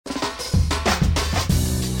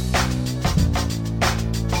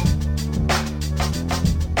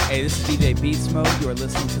Hey, this is DJ Beats Mode. You are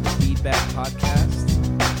listening to the FeedBak podcast.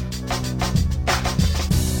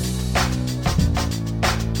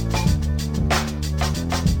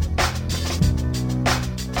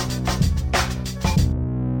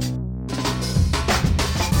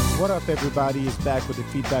 What up, everybody? It's back with the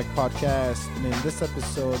FeedBak podcast, and in this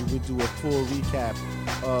episode, we do a full recap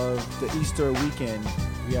of the Easter weekend.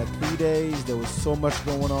 We had 3 days. There was so much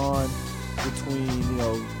going on between,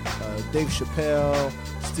 Dave Chappelle,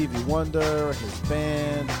 Stevie Wonder, his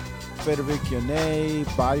band, Frederick Yone,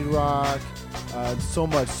 Body Rock, so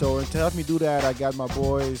much. So to help me do that, I got my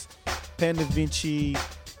boys, Panda Vinci,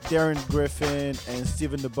 Darren Griffin, and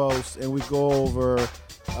Stephen DeBose, and we go over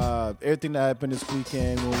everything that happened this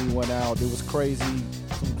weekend when we went out. It was crazy.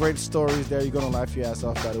 Some great stories there. You're going to laugh your ass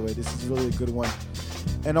off, by the way. This is really a good one.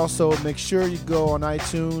 And also, make sure you go on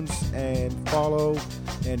iTunes and follow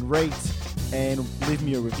and rate and leave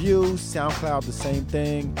me a review. SoundCloud, the same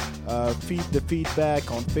thing. Feed the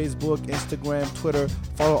FeedBak on Facebook, Instagram, Twitter.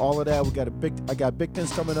 Follow all of that. I got big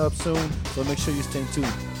things coming up soon, so make sure you stay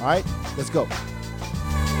tuned. All right, let's go.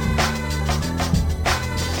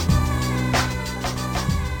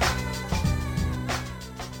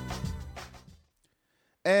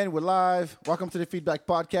 And we're live. Welcome to the FeedBak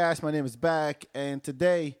podcast. My name is Bak, and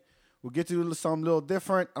today we'll get to do something a little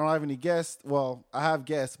different. I don't have any guests. Well, I have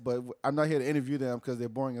guests, but I'm not here to interview them because they're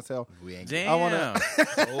boring as hell. We ain't Damn.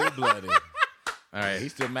 cold-blooded. All right.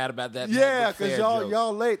 He's still mad about that. Yeah, because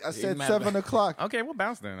y'all late. I said 7 o'clock. Okay, we'll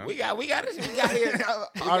bounce then. We got here.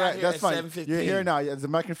 All right, that's fine. 7:15. You're here now. There's a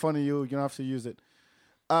mic in front of you. You don't have to use it.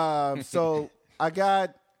 So I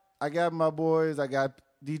got my boys. I got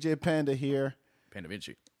DJ Panda here. Panda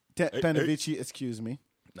Vinci. Panda Vinci, excuse me.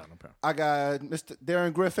 No problem. I got Mr.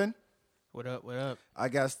 Darren Griffin. What up? What up? I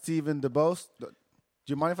got Stephen DeBose. Do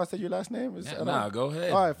you mind if I say your last name? Nah, go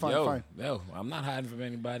ahead. All right, fine. No, I'm not hiding from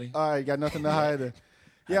anybody. All right, got nothing to hide there.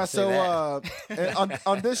 Yeah, so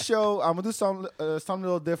on this show, I'm going to do something a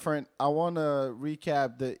little different. I want to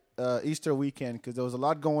recap the Easter weekend because there was a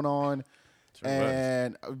lot going on.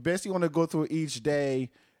 And basically want to go through each day,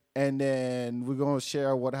 and then we're going to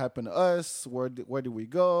share what happened to us, where did we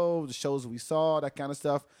go, the shows we saw, that kind of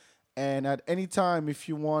stuff. And at any time, if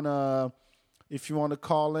you want to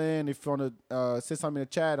call in, if you want to say something in the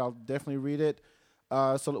chat, I'll definitely read it.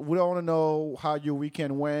 So we want to know how your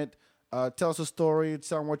weekend went. Tell us a story.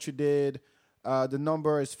 Tell them what you did. The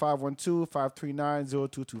number is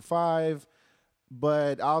 512-539-0225.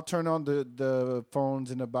 But I'll turn on the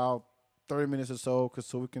phones in about 30 minutes or so,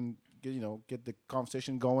 so we can get the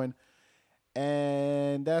conversation going.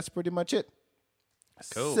 And that's pretty much it.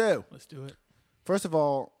 Cool. So Let's do it. first of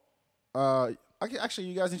all, actually,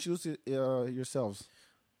 you guys introduce yourselves.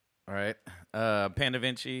 All right. Panda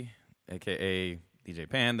Vinci, a.k.a. DJ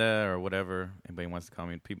Panda or whatever. Anybody wants to call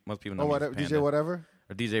me. Most people know me as Whatever, Panda. DJ whatever.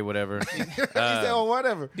 Or DJ whatever. He said,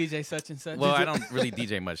 whatever. DJ such and such. Well, I don't really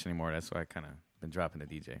DJ much anymore. That's why I kind of been dropping the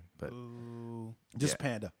DJ. But Just yeah.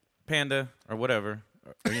 Panda. Panda or whatever.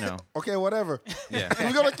 Or, Okay, whatever. Yeah.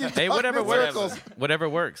 We're gonna keep Hey, talking whatever in works. circles. Whatever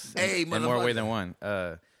works. Hey, in more motherfucker. way than one.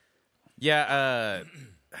 I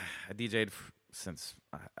DJ'd since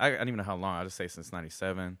I don't even know how long. I'll just say since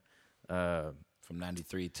 '97. From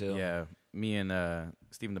 93 till. Yeah, me and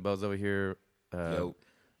Stephen DeBose over here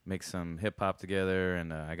make some hip hop together,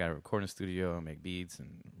 and I got a recording studio. I make beats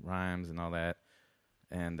and rhymes and all that,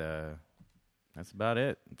 and that's about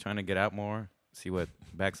it. I'm trying to get out more, see what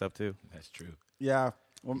Bak's up to. That's true. Yeah.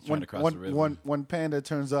 trying to cross the river. When Panda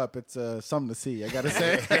turns up, it's something to see. I gotta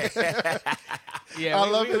say. Yeah, I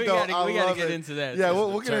love it though. We gotta get into that. Yeah,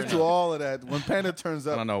 we'll get into all of that when Panda turns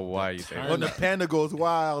I up. don't know why you say When that. the Panda goes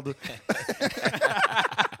wild.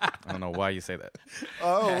 I don't know why you say that.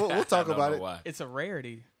 Oh, we'll talk I don't about know it. why. It's a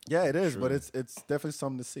rarity. Yeah, it is, True. but it's definitely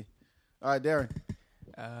something to see. All right, Darren.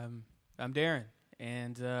 I'm Darren,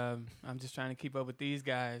 and I'm just trying to keep up with these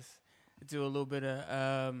guys. I do a little bit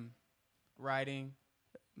of writing,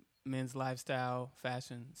 men's lifestyle,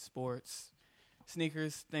 fashion, sports,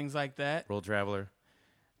 sneakers, things like that. World traveler.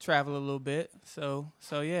 Travel a little bit. So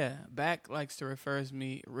yeah. Bak likes to refer to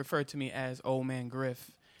me as Old Man Griff.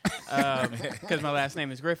 Because my last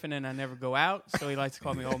name is Griffin and I never go out, so he likes to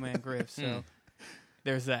call me Old Man Griff. So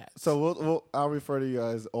there's that. So I'll refer to you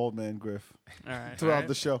as Old Man Griff All right. throughout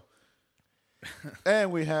the show.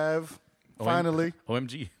 And we have finally.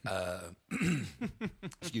 OMG.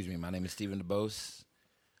 Excuse me. My name is Stephen DeBose.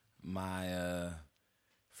 My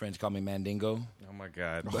Friends call me Mandingo. Oh my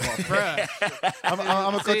God. Bruh. I'm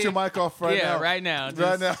gonna cut your mic off right now. Yeah, right now.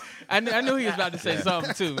 Right now. I knew he was about to say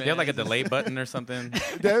something too, man. You have like a delay button or something?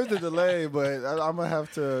 There's the delay, but I'm gonna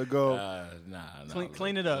have to go. Nah.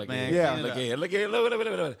 Clean it up, man. Yeah. Look here. Look.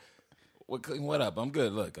 What up? I'm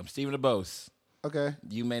good. Look, I'm Stephen the Boss. Okay.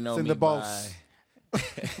 You may know Send me the boss.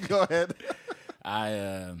 Go ahead.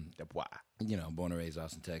 I born and raised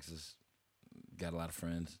Austin, Texas. Got a lot of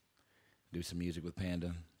friends. Do some music with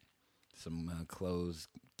Panda. Some clothes,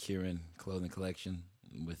 Kieran clothing collection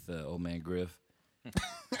with old man Griff.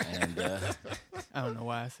 And I don't know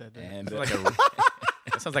why I said that. and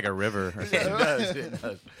That sounds like a river or something. it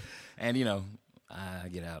does. And I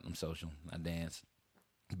get out. I'm social. I dance.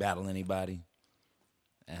 Battle anybody.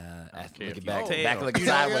 Looking back looking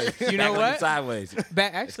sideways. You know what? Sideways.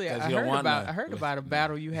 Actually, I heard about a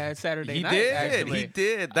battle you had Saturday He night. did. Actually. He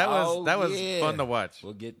did. That was fun to watch.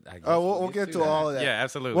 We'll get to all of that. Yeah,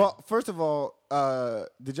 absolutely. Well, first of all,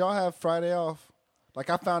 did y'all have Friday off? Like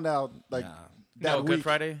I found out, like that no, week. Good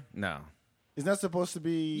Friday? No. Isn't that supposed to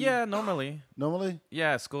be? Yeah, normally. Normally?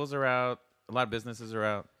 Yeah, schools are out. A lot of businesses are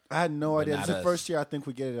out. I had no idea. not This is the us. first year I think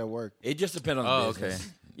we get it at work. It just depends on the business.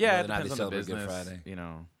 Okay. Yeah, it whether or not they depends on the celebrate Good business. Friday. You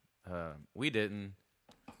know, we didn't.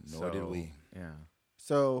 Nor did we. Yeah.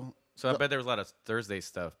 So I bet there was a lot of Thursday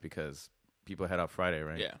stuff because people head out Friday,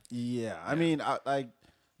 right? Yeah. yeah, I mean, like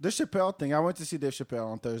the Chappelle thing. I went to see Dave Chappelle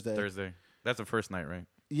on Thursday. That's the first night, right?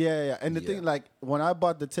 Yeah. And the thing, like when I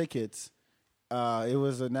bought the tickets, it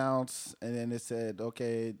was announced, and then it said,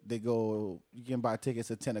 okay, you can buy tickets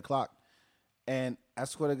at 10:00, and I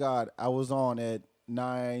swear to God, I was on at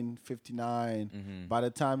 9:59. Mm-hmm. By the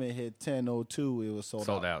time it hit 10:02, it was sold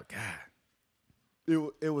out. God.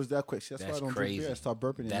 It was that quick. That's why I don't crazy. drink beer. I start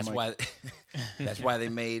burping. That's in the why. That's why they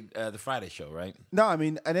made the Friday show, right? No, I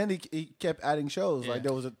mean, and then he kept adding shows. Like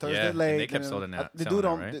there was a Thursday late. And they kept selling out. They do it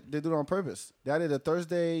on. They do it on purpose. They added a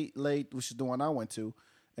Thursday late, which is the one I went to,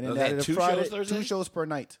 and then Oh, they they added had a two Friday, shows Thursday? 2 shows per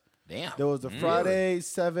night. Damn. There was the Friday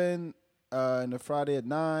 7, and the Friday at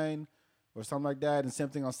 9, or something like that, and same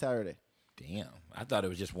thing on Saturday. Damn. I thought it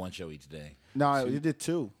was just one show each day. No, you did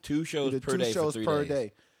 2. 2 shows per day. 2 shows for 3 per days.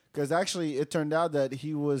 day. Because actually, it turned out that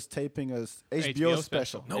he was taping a HBO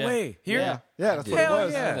special. No way. Here? Yeah, that's what it Hell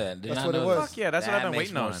was. yeah. That's what it was. Fuck yeah, that's what I've been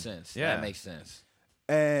waiting on. Sense. Yeah. That makes sense.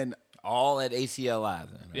 And All at ACL Live.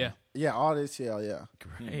 Then, right? yeah, all this, yeah.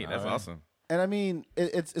 Hey, that's awesome. And I mean,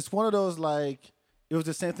 it's one of those like it was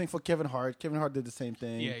the same thing for Kevin Hart. Kevin Hart did the same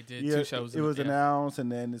thing. Yeah, he did 2 shows. It was announced,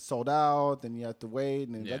 and then it sold out, and you have to wait,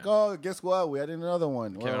 and then like, oh, guess what? We added another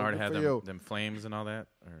one. Kevin Hart had them flames and all that.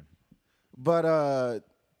 But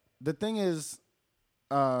the thing is,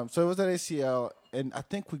 so it was at ACL, and I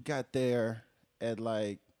think we got there at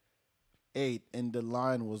like 8, and the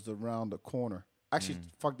line was around the corner. Actually,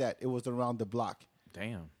 fuck that. It was around the block.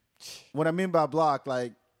 Damn. What I mean by block,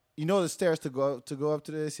 like, you know the stairs to go up to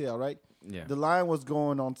the ACL, right? Yeah. The line was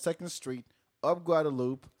going on 2nd Street, up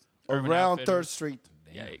Guadalupe, Urban around Outfitters. 3rd Street,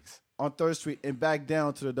 Yikes. on 3rd Street, and back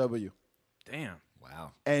down to the W. Damn.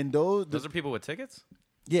 Wow. And Those are people with tickets?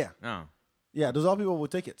 yeah, Oh. yeah, those are all people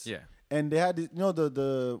with tickets. Yeah. And they had,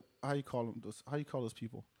 the how you call them? How you call those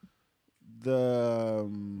people? The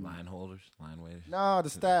Line holders, line waiters. the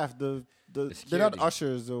staff, they're not security.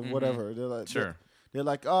 ushers or whatever. They're like Sure. They're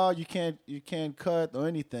like, oh, you can't cut or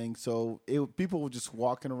anything. So people were just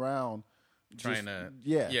walking around, Trying to.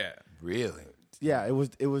 yeah. Really? Yeah, it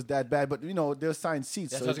was that bad. But they're assigned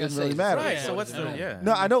seats, That's so what it I was doesn't gonna really say. matter. Right. Yeah, So what's the. no. Yeah.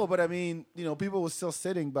 No, I know, but I mean, people were still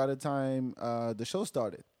sitting by the time the show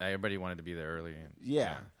started. Everybody wanted to be there early. And,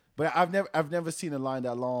 Yeah. But I've never seen a line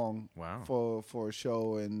that long Wow. for a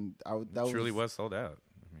show, and that Truly was sold out.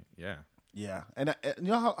 I mean, yeah. Yeah, and you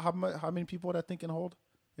know how many people that thing can hold?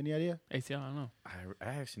 Any idea? ACL, I don't know. I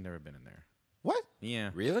actually never been in there. What?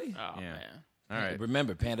 Yeah. Really? Oh, Yeah. man. All right.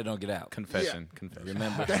 Remember, Panda don't get out. Confession.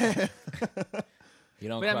 Remember. You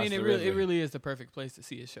don't But I cross mean, the it river. really is the perfect place to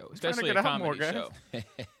see a show, trying to especially get a out comedy more, guys. show.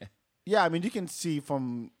 Yeah, I mean, you can see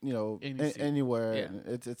from Any seat. anywhere. Yeah. And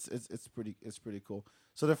it's pretty cool.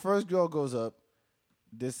 So the first girl goes up.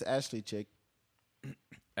 This Ashley chick,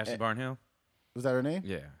 Ashley Barnhill? was that her name?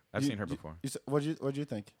 Yeah. I've seen her before. What'd you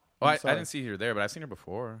think? Oh, I'm I sorry. didn't see her there, but I've seen her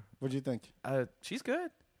before. What'd you think? She's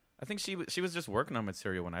good. I think she was just working on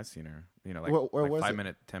material when I seen her. Where was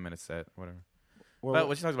 5-minute, 10-minute set, whatever. Well, But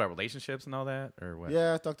what she talks about relationships and all that, or what?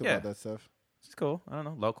 yeah, I talked Yeah. about that stuff. She's cool. I don't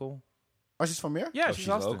know, local. Oh, she's from here? Yeah, Oh, she's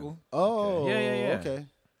Austin. local? Oh, Yeah. okay.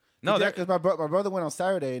 No, they're because my brother went on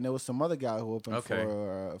Saturday, and there was some other guy who opened Okay.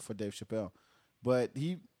 for Dave Chappelle, but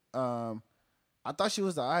he, I thought she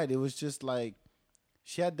was alright. It was just like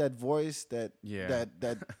she had that voice that Yeah.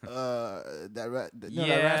 that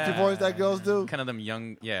raspy voice that girls do. Kind of them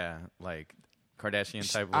young, like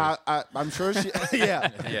Kardashian type I'm sure she, yeah,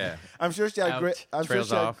 yeah. I'm sure she had great. I'm Trails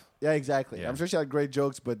sure she had, off. Yeah, exactly. Yeah. I'm sure she had great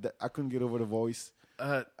jokes, but I couldn't get over the voice.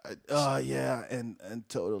 Yeah, and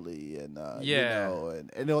totally, and you know,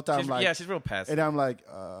 and the whole time I'm like, she's real passive. and I'm like,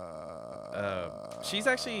 she's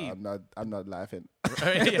actually, I'm not laughing.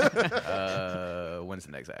 when's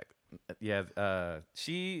the next act? Yeah,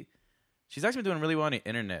 she's actually been doing really well on the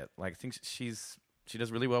internet. Like, I think she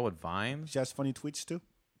does really well with Vine She has funny tweets too.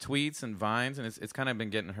 tweets and Vines, and it's kind of been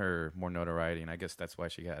getting her more notoriety. And I guess that's why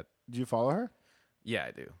she got. Do you follow her? Yeah,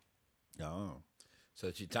 I do. No. So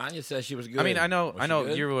Tanya says she was good. I mean, I know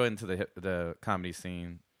good? you're into the comedy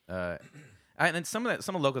scene, and some of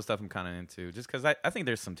the local stuff I'm kind of into, just because I think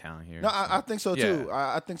there's some talent here. No, I think so too.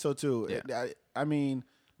 Yeah. I think so too. Yeah. I mean,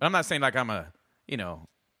 But I'm not saying like I'm a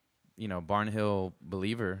Barnhill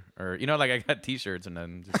believer, or like I got T-shirts and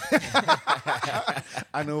then.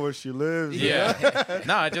 I know where she lives. Yeah.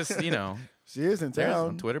 No, I just She is in there's town.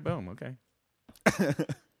 on Twitter. Boom. Okay.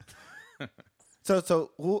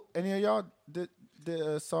 So who? Any of y'all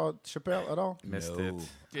saw Chappelle at all? Missed No. it.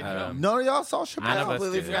 Didn't None of y'all saw Chappelle. None I of us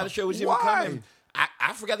completely did. forgot the show was even Why? coming.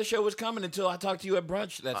 I forgot the show was coming until I talked to you at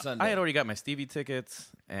brunch that Sunday. I had already got my Stevie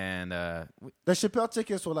tickets, and The Chappelle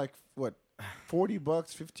tickets were like what, $40,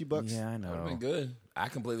 $50? yeah, I Would have know. been good. I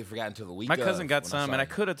completely forgot until the week. My cousin got when some, saw and I it.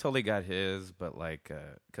 could have totally got his, but like,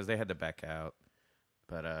 because they had to back out.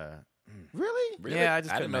 But Really? Really? yeah, I just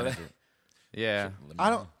didn't couldn't know manage that. it. Yeah, I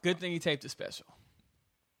don't. Good thing you taped a special.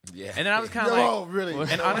 Yeah, and then I was kind of No, like, really.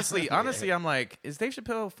 and honestly, I'm like, is Dave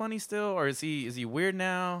Chappelle funny still, or is he weird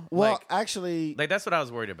now? Well, actually, like that's what I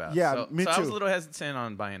was worried about. Yeah, so, me so I was too. a little hesitant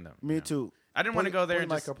on buying them. me too. I didn't want to go there and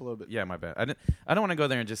mic just up a little bit. Yeah, my bad. I don't want to go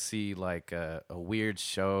there and just see like a weird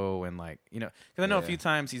show and like because I know a Yeah. few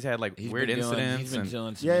times he's had like He's weird been doing- incidents He's been and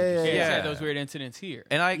doing some Yeah, interesting- He's Yeah. had those weird incidents here.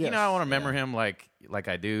 and I Yes. I want to remember him like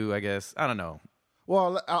I do, I guess. I don't know.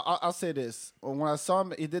 Well, I'll say this: when I saw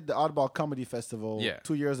him, he did the Oddball Comedy Festival Yeah.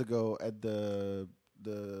 2 years ago at the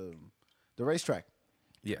racetrack.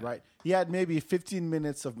 Yeah. Right. He had maybe 15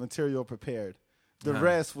 minutes of material prepared. The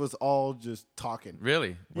rest was all just talking.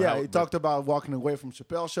 Really? Yeah, Wow, he talked about walking away from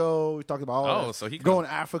Chappelle show. He talked about all that. so he could going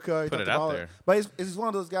to Africa. He put talked it out about there. But he's one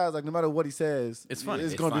of those guys, like, no matter what he says, It's funny.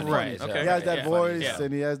 It's It's going to be funny. funny. Right, okay. He has that Yeah. voice, Yeah.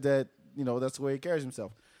 and he has that, that's the way he carries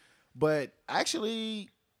himself. But actually,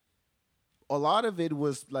 a lot of it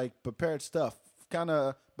was, like, prepared stuff. Kind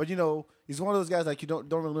of, but, he's one of those guys, like, you don't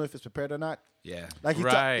really know if it's prepared or not. Yeah, Like he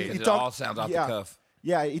Right. he because it talked- all sounds off yeah. the cuff.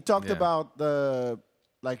 Yeah, he talked Yeah. about the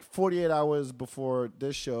 48 hours before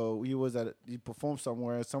this show. He performed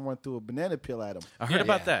somewhere. Someone threw a banana peel at him. I heard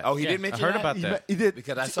about that. Oh, he did I mention heard that? about He, that. he did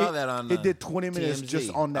Because I saw that on, He did 20 minutes TMZ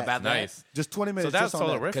just on that. about that. Nice. Just 20 So minutes. that's just on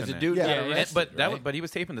total that. riff. Because the in dude Yeah. got And- arrested, but right? but he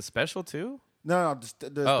was taping the special too. No,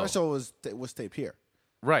 the Oh. special was taped here.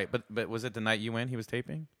 Right, but was it the night you went? He was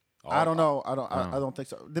taping. I don't know. I don't think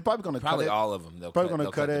so. They're probably gonna Probably cut it. all of them. They'll Probably cut, gonna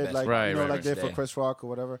they'll cut the it best like one. Right, like they did for Stay. Chris Rock or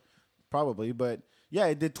whatever. Probably, but yeah,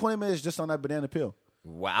 it did 20 minutes just on that banana peel.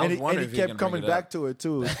 Wow, I And was he wondering if kept gonna coming bring it back up. to it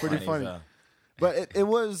too. It's pretty funny. So. But it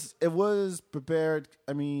was prepared.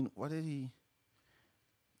 I mean, what did he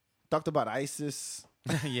talked about ISIS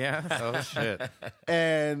Yeah. Oh shit.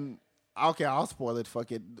 and okay, I'll spoil it.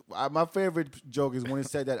 Fuck it. My favorite joke is when he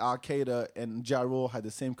said that Al Qaeda and Ja Rule had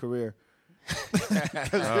the same career.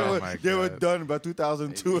 Oh my They were God. done by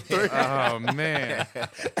 2002 or 3. Oh man.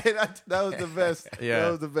 And that was the best. Yeah. That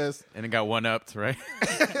was the best. And it got one upped, right?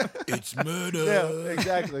 It's murder. Yeah,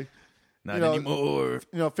 exactly. Not You know,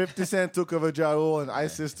 anymore. 50 Cent took over Ja Rule and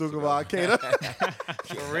ISIS took over Al Qaeda.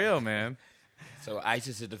 For real, man. So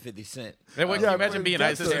ISIS is the 50 Cent. Then what, Yeah, can you imagine being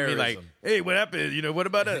that's ISIS and be like, terrorism. "Hey, what happened? What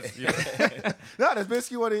about us?" You know? No, that's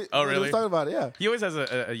basically what he, Oh, what he was really? talking about. Yeah. He always has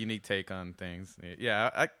a unique take on things. Yeah,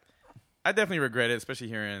 I definitely regret it, especially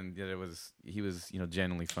hearing that he was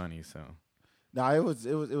genuinely funny. So No, it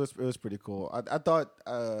was pretty cool. I thought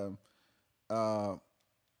a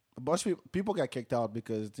bunch of people got kicked out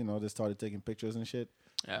because they started taking pictures and shit.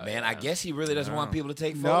 Man, I guess he really doesn't want people to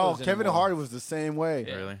take No, photos Kevin anymore. Hart was the same way.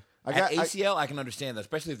 really, At ACL, I can understand that,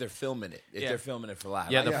 especially if they're filming it. If Yeah. they're filming it for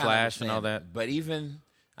live. Yeah, I the kinda flash and understand all it. But even,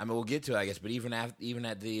 we'll get to it, I guess. But even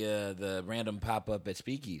at the random pop up at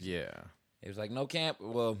Speakeasy, yeah, it was like no cam.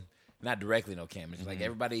 Well, not directly no cam. It's like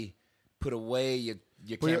everybody put away your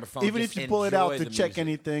But camera phone. even just if you pull it out enjoy to the check music.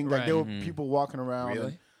 anything, like Right. there were people walking around. Really?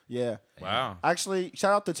 and- yeah. wow. Actually,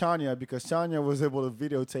 shout out to Tanya because Tanya was able to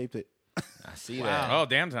videotape it. I see Wow. that. Oh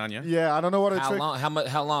damn, Tanya. Yeah, I don't know what a How trick. long?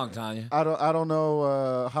 How long, Tanya? I don't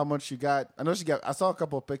know how much she got. I know she got. I saw a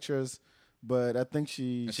couple of pictures, But I think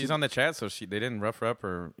she's on the chat, so they didn't rough her up,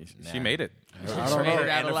 or she made it. I don't know.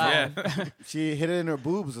 Out alive. Yeah. She hit it in her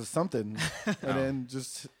boobs or something, and then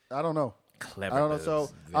just I don't know. Clever. I don't know. So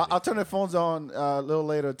I'll turn the phones on a little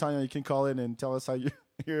later. Tanya, you can call in and tell us how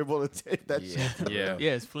you're able to take that shit. Yeah.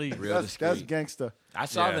 Yes, please. That's gangster. I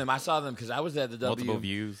saw them because I was at the multiple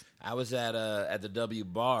views. I was at the W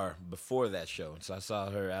bar before that show, so I saw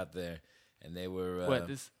her out there, and they were What,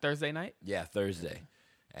 this Thursday night? Yeah, Thursday.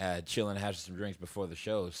 Chilling, having some drinks before the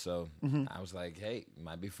show. So I was like, hey,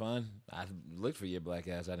 might be fun. I looked for your black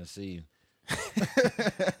ass. I didn't see you.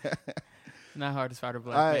 Not hard to spot a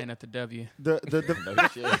black man at the W. No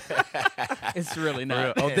shit. It's really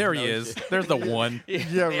not. Oh, there he is. There's the one.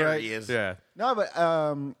 Yeah, There right. he is. Yeah. No, but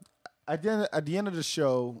at the end of the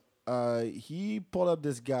show, he pulled up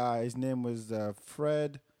this guy. His name was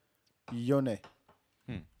Fred Yone.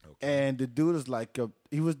 And the dude is like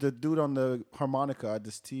he was the dude on the harmonica at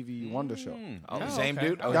this TV Wonder show. Oh, the same okay.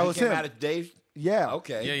 dude? Oh, That he was came him. out of Dave? Yeah.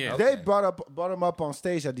 Okay. Yeah. They brought him up on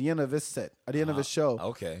stage at the end of his set, at the end of his show.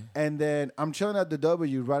 Okay. And then I'm chilling at the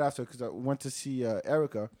W right after because I went to see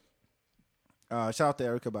Erica. Shout out to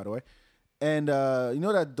Erica, by the way. And you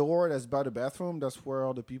know that door that's by the bathroom? That's where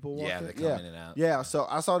all the people walk in? They come in and out. Yeah, so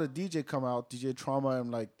I saw the DJ come out, DJ Trauma,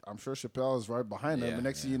 and I'm sure Chappelle is right behind him. Yeah, And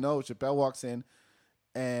next thing you know, Chappelle walks in,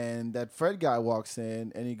 and that Fred guy walks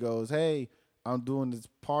in, and he goes, hey, I'm doing this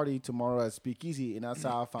party tomorrow at Speakeasy, and that's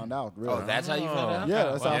how I found out. Really. Oh, that's how you found out? Yeah,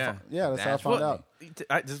 that's how. Yeah. That's how I found out.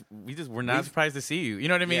 We just were not surprised to see you. You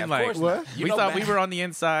know what I mean? Yeah, of like course What? not. You we know thought Mac. we were on the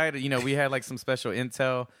inside. You know, we had like some special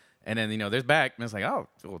intel, and then there's back, and it's like, oh,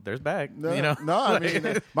 well, there's back. No, you know, no, I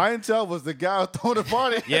mean, my intel was the guy throwing the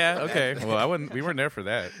party. yeah, okay. Well, we weren't there for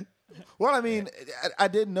that. Well, I mean, I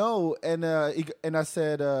didn't know, and I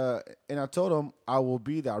said, and I told him I will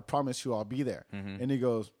be there. I promise you, I'll be there. And he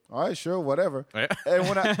goes, all right, sure, whatever. Yeah. And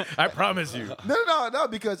when I promise you. no,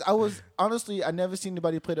 because I was honestly, I never seen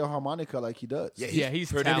anybody play the harmonica like he does. Yeah, he's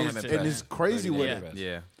pretty damn talented. And he's crazy with it. impressive.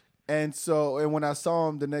 Yeah. And when I saw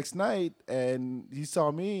him the next night, and he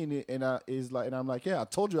saw me, and I'm like, yeah, I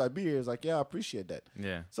told you I'd be here. He's like, yeah, I appreciate that.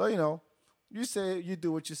 Yeah. So you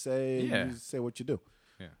do what you say, Yeah. you say what you do.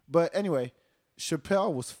 Yeah. But anyway,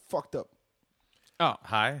 Chappelle was fucked up. Oh,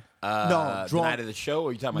 hi. No, The drunk. night of the show, or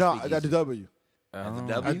are you talking No, about at the W. At the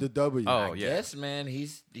W? At the W. Oh, I yeah. guess, man,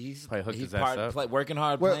 he's Probably hooked his part- ass up. working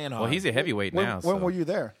hard, Well- playing hard. Well, he's a heavyweight When, now. when so. were you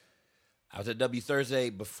there? I was at W Thursday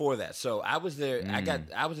before that, so I was there.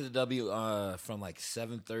 I was at the W from like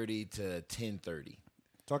 7:30 to 10:30,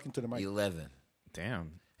 Talking to the mic. 11.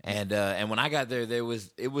 Damn. And when I got there, it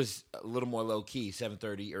was a little more low key,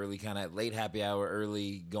 7:30, early kind of late happy hour,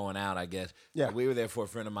 early going out, I guess. Yeah. We were there for a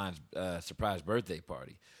friend of mine's surprise birthday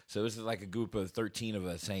party, so it was like a group of 13 of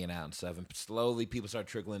us hanging out and stuff. And slowly, people started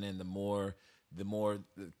trickling in.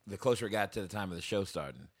 The closer it got to the time of the show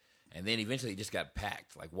starting, and then eventually it just got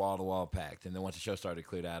packed, like wall to wall packed. And then once the show started, it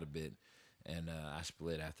cleared out a bit. And I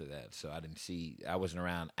split after that, so I wasn't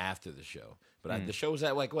around after the show. But the show was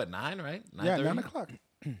at like what 9, right? 9:30? Yeah, 9 o'clock.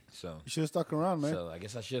 So You should have stuck around, man. so I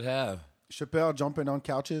guess I should have. Chappelle jumping on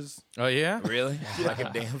couches. Oh, yeah? Really? Like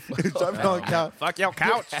a damn Jumping on couch. Fuck your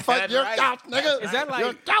couch. Fuck your right. couch, nigga. Is that like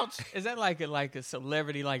your couch? Is that like a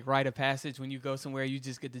celebrity like rite of passage when you go somewhere you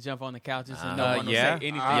just get to jump on the couches and no one will yeah. say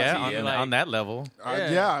anything Yeah, to you? on, Like, on that level.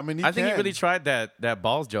 Yeah, I mean, I think he can. really tried that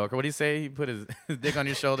balls joke. Or what did he say? He put his dick on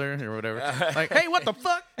your shoulder or whatever. Like, hey, what the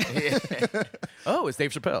fuck? Oh, it's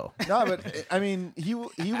Dave Chappelle. No, but I mean, he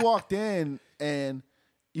walked in and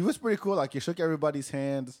he was pretty cool. Like he shook everybody's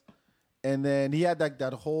hands, and then he had like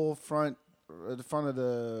that whole the front of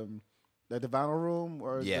the vinyl room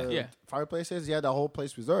where the fireplace is. He had that whole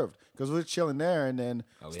place reserved because we were chilling there, and then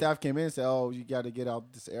staff came in and said, "Oh, you got to get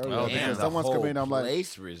out this area Oh, because damn. someone's coming in." I'm like,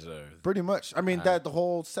 place reserved. pretty much. I mean, that the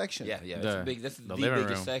whole section. Yeah. That's the living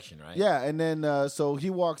biggest room. section, right? Yeah, and then so he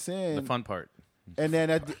walks in, The fun part. and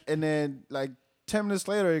then like 10 minutes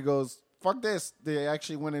later, he goes, "Fuck this!" They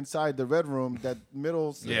actually went inside the red room, that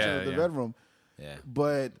middle section of the red room. Yeah.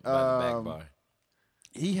 But By the back bar.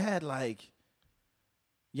 he had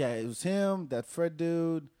it was him, that Fred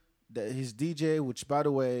dude, his DJ, which by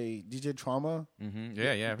the way, DJ Trauma. Mm-hmm.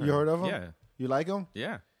 Yeah. You heard of him? Yeah. You like him?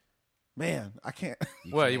 Yeah. Man, I can't.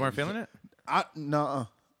 What, you weren't feeling it? No.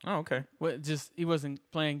 Oh, okay. what, just he wasn't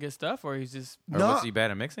playing good stuff, or he's just Or No. was he bad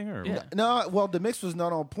at mixing? Or Yeah. what? No, well, the mix was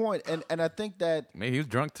not on point, and I think that. Maybe he was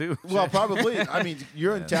drunk too. Well, probably. I mean,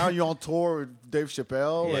 you're in town, you're on tour with Dave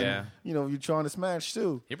Chappelle, Yeah. and you're trying to smash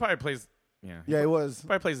too. He probably plays. Yeah. Yeah, it was. He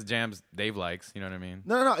probably plays the jams Dave likes. You know what I mean?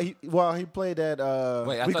 No. He played that.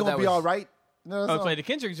 Wait, I We thought gonna that be was- all right. No, oh, play the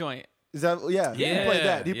Kendrick joint. Is that He played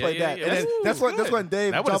that. He played that. Yeah. And then that's when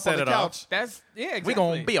Dave That jumped on the set it couch. off. That's exactly. We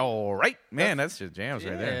gonna be all right, man. That's just jams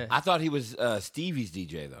right there. I thought he was Stevie's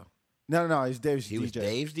DJ though. No, he's Dave's He DJ. was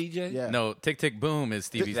Dave's DJ. Yeah. No, Tick Tick Boom is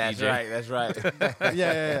Stevie's That's DJ. right. That's right.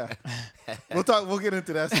 Yeah. We'll get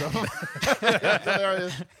into that stuff.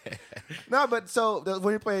 Hilarious. No, but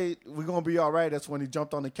when he played "We're Gonna Be All Right," that's when he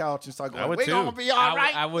jumped on the couch and started I going, would "We're too. gonna be all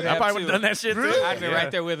right." I would I have probably would too. have done that shit Really? too. I'd been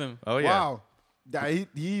right there with him. Oh yeah. Wow. Yeah, he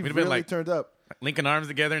been really like- turned up. Linking arms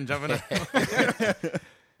together and jumping up.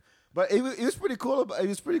 But it was pretty cool. It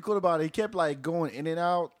was pretty cool about it. He kept like going in and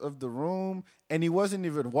out of the room, and he wasn't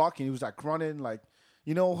even walking. He was like running, like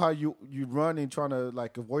you know how you run and trying to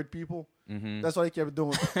like avoid people. Mm-hmm. That's what he kept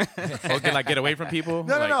doing. Get away from people.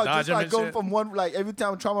 No, dodge just them like and going shit? from one. Like every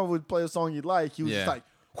time Trauma would play a song you like, he was just like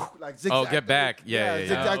zigzag. get back. Yeah.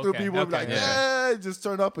 zigzag through Okay, people. okay. Like just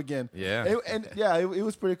turn up again. Yeah. It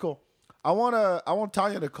was pretty cool. I want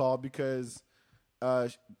Tanya to call because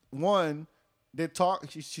one. They talk.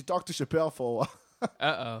 She talked to Chappelle for a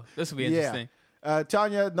while. This will be interesting.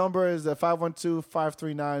 Tanya, number is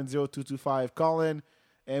 512-539-0225. Call in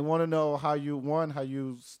and want to know how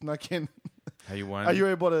you snuck in, How you won? how you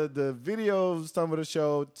were able to the videos, some of the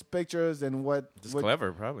show, pictures, and what. Just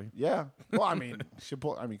clever, probably. Yeah. Well, I mean,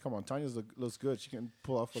 come on. Tanya looks good. She can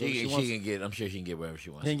pull off whatever she wants. She can get. I'm sure she can get wherever she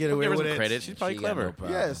wants. Can get Give away her with some it. credit. She's probably She got clever. no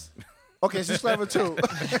problem. Yes. Okay, she's clever too.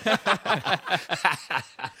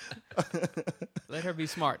 Let her be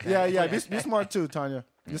smart. Yeah. Be smart too, Tanya.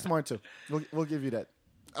 Be smart too. We'll give you that.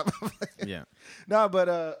 Yeah. No,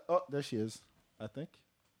 but there she is. I think.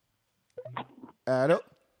 Hello.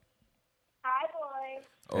 Hi, boys.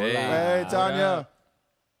 Hey. Hey, Tanya.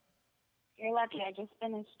 You're lucky. I just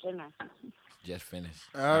finished dinner. Just finished.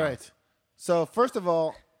 All right. So first of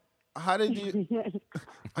all, how did you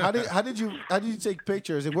take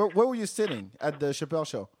pictures? And where were you sitting at the Chappelle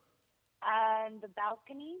show? The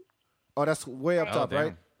balcony. Oh, that's way up Oh, top, damn.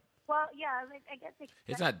 right? Well, yeah, I guess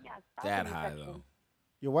It's not that balcony high section. though.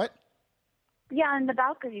 You what? Yeah, in the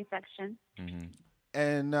balcony section.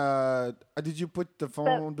 And did you put the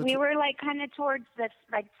phone? But we were like kind of towards the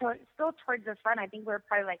still towards the front. I think we were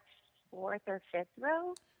probably like fourth or fifth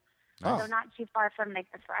row. Oh. So not too far from like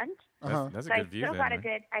the front. That's a So I good view. still Then, got a man.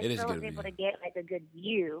 good. I It is a still good was able view. to get like a good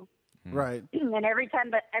view. Right. And every time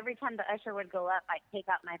the usher would go up, I'd take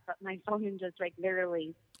out my phone and just like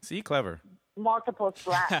literally See, clever. multiple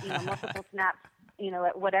snaps,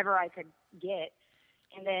 whatever I could get,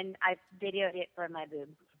 and then I videoed it for my boob.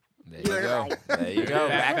 There You you were go. right. There you go.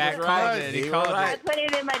 Back That's called right. it. He You were called it. I right. put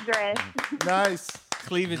it in my dress. Nice.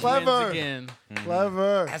 Cleavage Clever. wins again.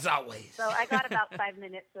 Clever. As always. So I got about 5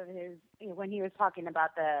 minutes of his when he was talking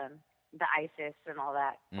about the ISIS and all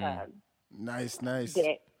that. Nice.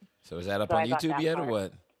 Bit. So is that up So on I got YouTube that yet, or part.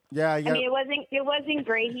 what? Yeah. I mean, it wasn't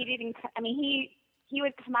great. He didn't. I mean, he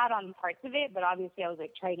would come out on parts of it, but obviously I was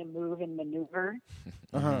like trying to move and maneuver.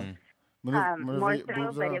 More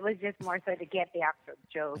so, but it was just more so to get the actual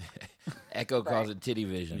joke. Echo calls it titty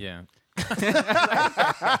vision. Yeah.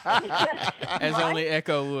 As only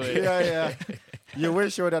Echo would. Yeah. You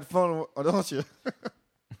wish you were that phone, don't you?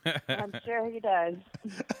 I'm sure he does.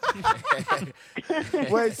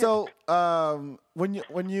 Wait, so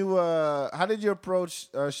when you how did you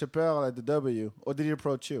approach Chappelle at the W, or did he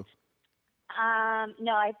approach you?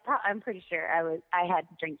 No, I'm pretty sure I had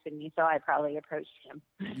drinks in me, so I probably approached him.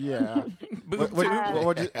 Yeah.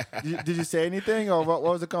 Did you say anything, or what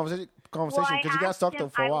was the conversation? Well, Because you got stuck there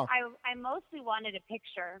for a while. I mostly wanted a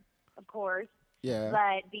picture, of course, Yeah.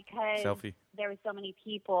 but because Selfie. there were so many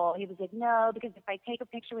people, he was like, no, because if I take a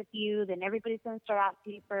picture with you, then everybody's going to start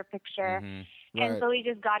asking you for a picture. And Right. so we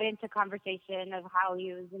just got into conversation of how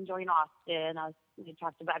he was enjoying Austin. We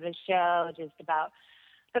talked about his show, just about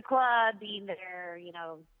the club being there,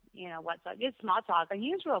 what's up, just small talk. And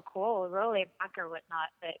he was real cool, real laid back or whatnot.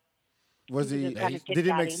 But Was we he? just kinda Did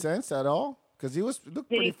he make chit-chatting. sense at all? Because he looked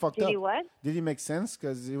pretty fucked did up. he what? Did he make sense?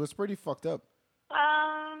 Because he was pretty fucked up.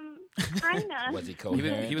 Kinda. Was he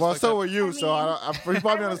coherent? he was Well, fucked so up. were you. I so mean, we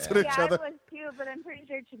probably I was- understood each other. I was too, but I'm pretty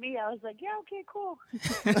sure to me, I was like, yeah, okay, cool.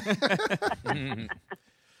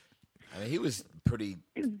 I mean, he was pretty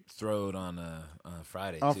throwed on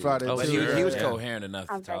Friday. On too. Friday, But too, he was yeah. coherent enough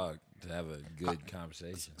to Okay. talk, to have a good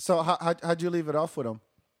conversation. So how'd you leave it off with him?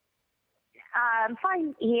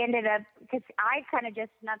 Fine. He ended up, because I kind of just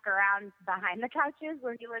snuck around behind the couches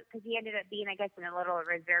where he was, because he ended up being, I guess, in a little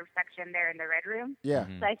reserve section there in the red room. Yeah.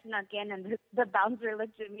 So I snuck in, and the bouncer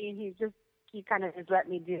looked at me, and he kind of just let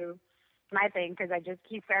me do my thing because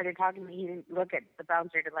he started talking to me. He didn't look at the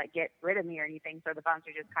bouncer to like get rid of me or anything. So the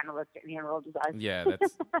bouncer just kind of looked at me and rolled his eyes. Yeah,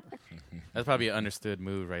 that's probably an understood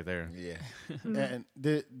move right there. Yeah. And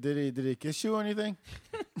did he kiss you or anything?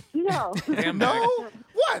 No. No.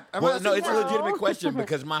 What? Well, no, it's a No. legitimate question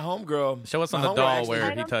because my homegirl. Show us on my the homegirl doll actually- where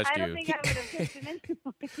I he touched I don't you. think I would have kissed him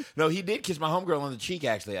anyway. No, he did kiss my homegirl on the cheek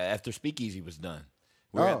actually after Speakeasy was done.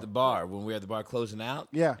 We were Oh. at the bar when we were at the bar closing out.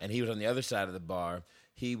 Yeah. And he was on the other side of the bar.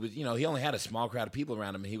 He was, he only had a small crowd of people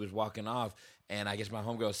around him, and he was walking off. And I guess my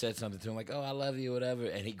homegirl said something to him like, "Oh, I love you," whatever.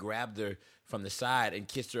 And he grabbed her from the side and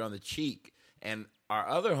kissed her on the cheek. And our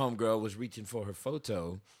other homegirl was reaching for her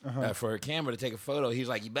photo, for her camera to take a photo. He was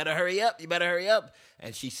like, "You better hurry up! You better hurry up!"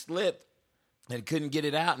 And she slipped and couldn't get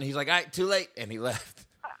it out. And he's like, "All right, too late," and he left.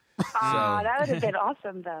 That would have been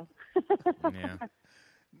awesome, though. Yeah,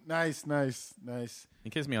 Nice. he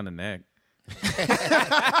kissed me on the neck.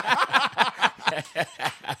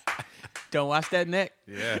 Don't wash that neck.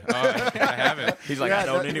 Yeah, I haven't. He's like, "I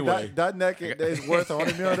don't anyway." That neck is worth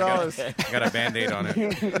 $100 million. I got a Band-Aid on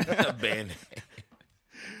it. A band.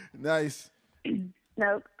 Nice.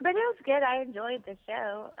 No, but it was good. I enjoyed the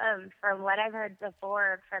show. From what I've heard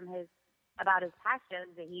before about his past shows,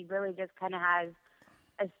 that he really just kind of has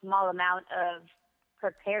a small amount of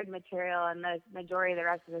prepared material, and the majority of the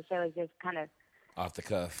rest of the show is just kind of Off the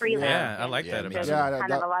cuff. freelance. Yeah, I like that me about too. it. Yeah,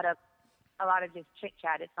 kind of a lot of just chit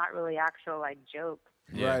chat. It's not really actual like jokes.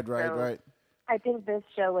 Yeah. Right. I think this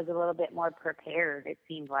show was a little bit more prepared. It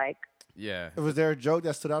seemed like. Yeah. Was there a joke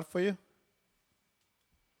that stood out for you?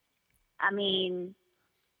 I mean,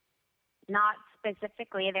 not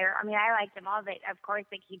specifically there. I mean, I liked them all, but of course,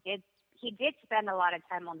 like he did spend a lot of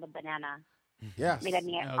time on the banana. Yes. I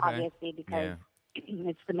mean, Okay. obviously because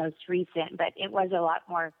it's the most recent, but it was a lot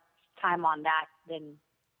more time on that than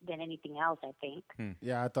anything else. I think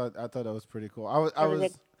Yeah, I thought that was pretty cool. I was.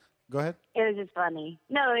 it- Go ahead. it was just funny.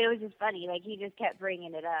 No, it was just funny. Like he just kept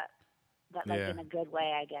bringing it up, but like Yeah. in a good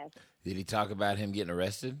way, I guess. Did he talk about him getting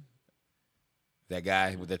arrested? That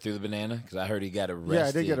guy that threw the banana? Because I heard he got arrested. Yeah,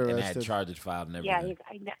 he did get and had arrested. charges filed and Yeah,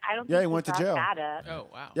 everything. I don't. Yeah, think he went to brought jail. That up. Oh,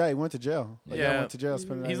 wow. Yeah, he went to jail. Yeah. Went to jail. Spent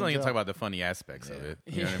the night He's in only gonna jail. talk about the funny aspects of it.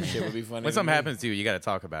 You know what I mean? Shit would be funny. When to something me. happens to you, you got to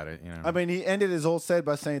talk about it. You know. I mean, he ended his whole set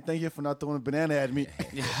by saying, "Thank you for not throwing a banana at me."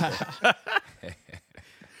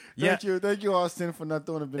 Yeah. Thank you, Austin, for not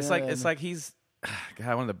throwing a banana. It's like he's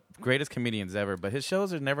God, one of the greatest comedians ever. But his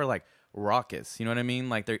shows are never like raucous. You know what I mean?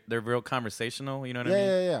 Like they're real conversational. You know what I mean?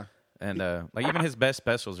 Yeah. And like even his best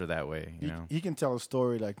specials are that way. You know. He can tell a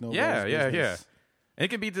story like no. Yeah. And it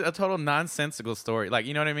could be a total nonsensical story. Like,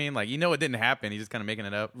 you know what I mean? Like, it didn't happen. He's just kind of making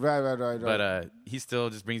it up. Right. But he still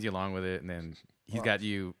just brings you along with it. And then he's got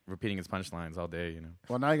you repeating his punchlines all day, you know.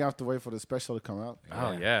 Well, now you have to wait for the special to come out.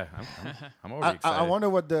 Oh, yeah. I'm already excited. I wonder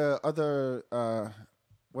what the other,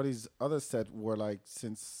 what his other set were like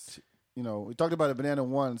since, we talked about a banana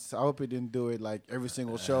once. I hope he didn't do it like every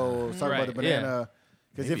single show. Talk about the Right, yeah. banana.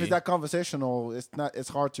 Because if Maybe. it's that conversational, it's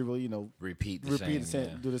hard to really, repeat the same.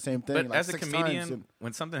 Yeah. do the same thing. But like as a 6 comedian, times and-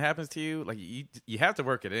 when something happens to you, like you have to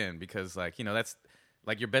work it in because like, that's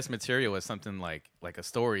like your best material is something like a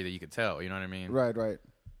story that you could tell, you know what I mean? right.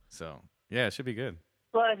 So, yeah, it should be good.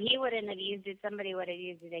 Well, if he wouldn't have used it, somebody would have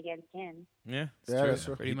used it against him. Yeah, it's Yeah, true. that's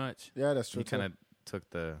true. Pretty much. Yeah, that's true. He kind of took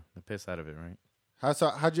the piss out of it, right?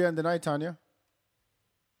 How'd you end the night, Tanya?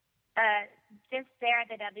 Just there at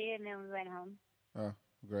the W, and then we went home. Oh,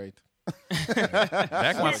 great.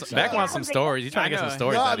 Back wants some stories. He's trying to get some I know.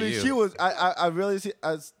 stories No, I out mean, of you. she was. I really see.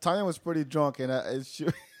 Tanya was pretty drunk, and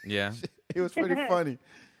Yeah. it was pretty funny.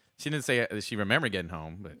 She didn't say she remembered getting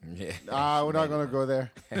home, but Yeah. We're not gonna go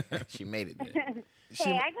there. She made it there.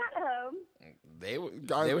 Hey, I got home. They were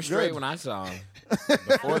Good. straight when I saw them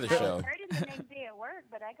before the I show. was hurting the next day at work,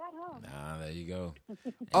 but I got home. There you go.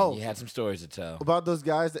 And Oh. you had some stories to tell. About those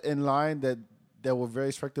guys in line that were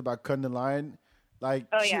very strict about cutting the line. Like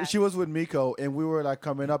Oh, yeah. she was with Miko, and we were like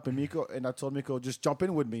coming up, and I told Miko just jump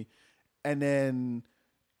in with me, and then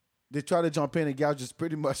they tried to jump in, and gal just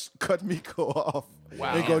pretty much cut Miko off.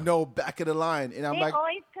 Wow. They go no, back of the line, and I'm They like,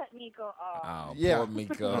 always cut Miko off. Oh, Yeah. poor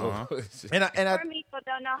Miko. and I Poor Miko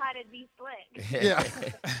don't know how to be slick. yeah,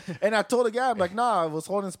 and I told the guy, I'm like, nah, I was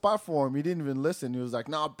holding spot for him. He didn't even listen. He was like,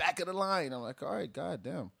 nah, back of the line. I'm like, all right,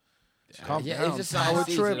 goddamn, calm Yeah, down. it's just Power side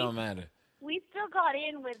seats. It trip. don't matter. We still got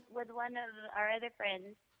in with one of our other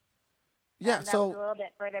friends. Yeah, that was a so little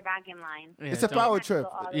bit further back in line. Yeah, it's a don't- power Had to trip. go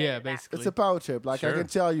all the way Yeah, to the back. basically. It's a power trip. Like I Sure. can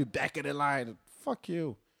tell you, back of the line. Fuck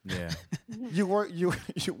you. yeah. You work you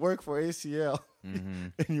work for ACL Mm-hmm.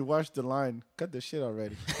 and you watch the line. Cut the shit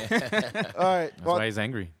already. All right. That's Well, why he's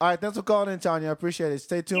angry. all right. Thanks for calling in, Tanya. I appreciate it.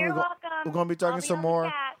 Stay tuned. You're We're welcome. we're gonna be talking I'll some on more. the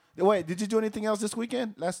chat. Wait, did you do anything else this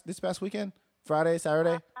weekend? This past weekend? Friday,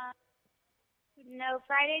 Saturday? No,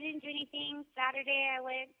 Friday didn't do anything. Saturday I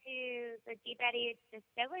went to the Deep Eddy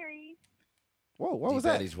Distillery. Whoa, what was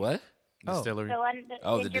that? Daddy's what? Distillery. The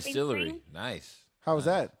Dripping distillery. Springs. Nice. How was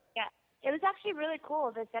that? Yeah, it was actually really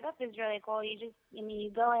cool. The setup is really cool.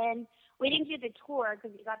 You go in. We didn't do the tour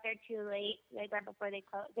because we got there too late, like right before they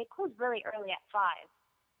closed. They closed really early at 5,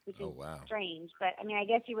 which is strange. But I mean, I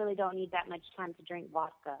guess you really don't need that much time to drink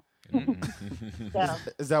vodka. So,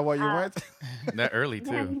 is that why you went? That early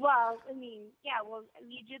too. Well, I mean, yeah. Well,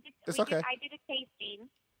 you do the. It's okay. I did a tasting.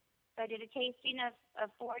 So I did a tasting of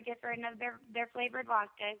 4 different of their flavored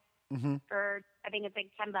vodkas for I think it's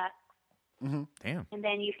like $10. Mm-hmm. Damn. And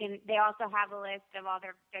then they also have a list of all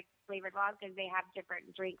their flavored vodkas. They have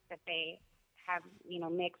different drinks that they have,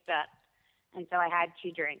 mixed up. And so I had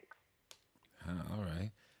 2 drinks. All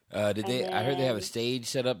right. I heard they have a stage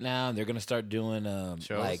set up now, and they're going to start doing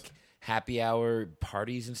like happy hour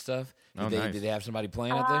parties and stuff. Did they have somebody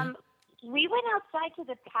playing out there? We went outside to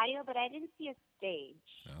the patio, but I didn't see a stage.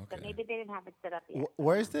 Okay. But maybe they didn't have it set up yet.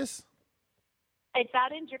 Where is this? It's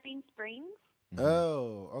out in Dripping Springs.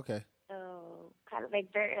 Oh, okay. So kind of like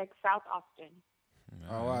South Austin.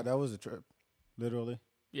 Oh, wow, that was a trip. Literally.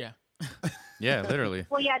 Yeah. Yeah, literally.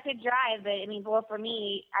 Well, yeah, to drive, but I mean, for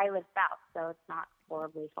me, I live south, so it's not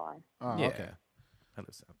horribly far. Oh, Yeah. okay. I live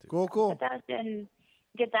south too. Cool. But that was then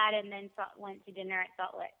did that, and then went to dinner at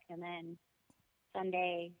Salt Lake, and then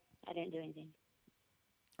Sunday I didn't do anything.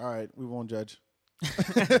 All right, we won't judge.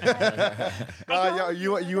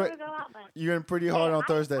 You went pretty hard on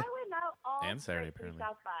Thursday. I went out all And Saturday, through apparently.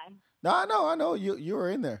 South by. No, I know. You were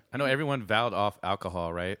in there. I know everyone vowed off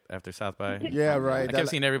alcohol, right? After South by. Yeah, right. I kept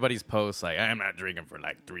seeing everybody's posts like, I'm not drinking for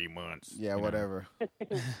like 3 months. Yeah, whatever.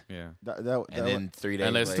 Yeah. And then 3 days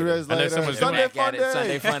Unless- later. 3 days later. Unless someone's Sunday back at fun it, day.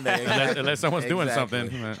 Sunday fun day. Unless someone's doing Exactly.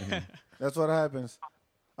 something. That's what happens.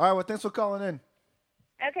 All right, well, thanks for calling in.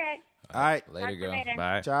 Okay. All right. Later, Talk to you girl. later.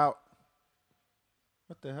 Bye. Ciao.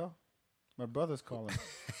 What the hell? My brother's calling.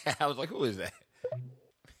 I was like, who is that?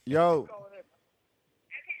 Yo.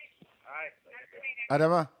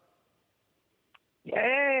 Adama.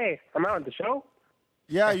 Hey, I'm out on the show.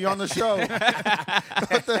 Yeah, you on the show.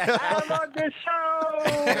 I'm on the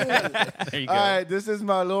show. There you go. All right, this is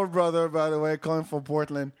my little brother, by the way, calling from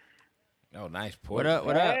Portland. Oh, nice. What up?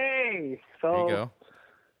 What up? Hey, There you go.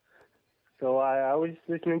 So I was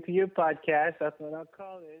listening to your podcast. I thought I'd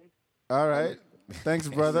call in. All right. Thanks,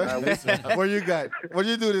 brother. What you got? What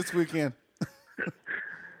you do this weekend?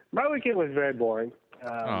 My weekend was very boring.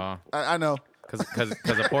 Aw. I know. Because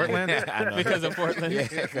of Portland? I know. Because of Portland.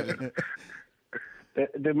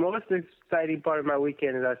 The most exciting part of my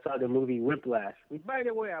weekend is I saw the movie Whiplash, which, by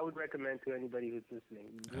the way, I would recommend to anybody who's listening.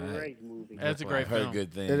 Great movie. That's a great I've heard film.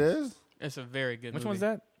 good things. It is? It's a very good Which movie. one's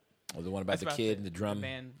that? Oh, the one about That's the kid and the drum.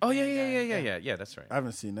 band- Oh, yeah, band guy. yeah. That's right. I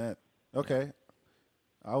haven't seen that. Okay.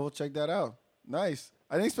 I will check that out. Nice.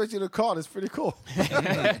 I didn't expect you to call. It's pretty cool.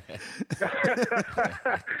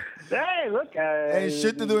 Hey, look. Ain't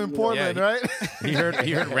shit to do in Portland, Yeah, right? He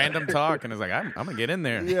heard random talk and was like, I'm going to get in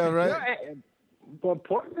there. Yeah, right? But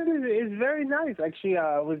Portland is very nice. Actually,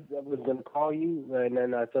 I was going to call you, and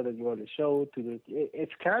then I saw that you were on the show.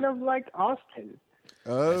 It's kind of like Austin.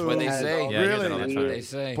 Oh, That's what they say. Yeah, I hear that all really? the That's time. what they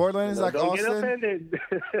say. Portland is like Don't get Austin. offended.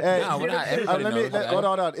 Hey, No, we're not. Everybody knows that. hold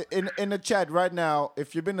on. In the chat right now,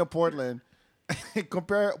 if you've been to Portland,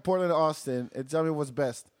 compare Portland to Austin and tell me what's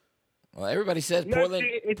best. Well, everybody says No, Portland.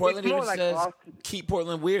 it's Portland more even like says Austin. keep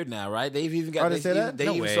Portland weird now, right? They've even got. Oh, they say that? They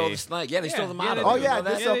No even way. stole the slang. Yeah, they stole the motto. they Oh, You yeah, know they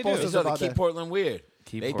that? sell They posters sell the about keep that. Portland weird.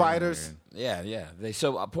 Keep They- Portland Biters. weird. Yeah.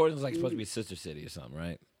 So Portland's like supposed to be a sister city or something,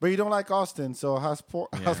 right? But you don't like Austin, so how's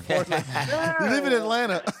Portland? You live in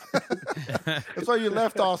Atlanta. That's why you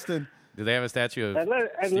left Austin. Do they have a statue of Atlanta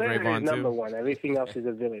Stevie Ray is Vaughan number too? one. Everything else is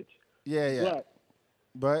a village. Yeah.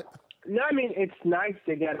 But No, I mean it's nice.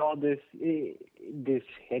 They got all this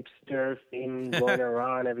hipster thing going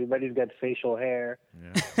around. Everybody's got facial hair.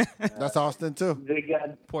 that's Austin too. They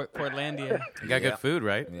got Portlandia. You got good food,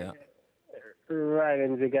 right? Yeah. right,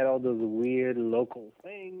 and they got all those weird local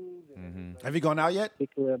things. And Have you gone out yet?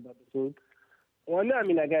 particular about the food. Well, no, I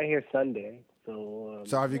mean I got here Sunday, so.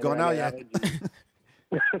 So have you gone out yet?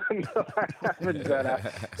 No, I haven't gone out.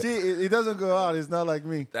 See, he doesn't go out. He's not like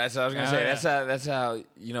me. That's what I was gonna say. That's how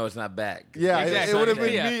you know it's not back. Yeah, Exactly. it would have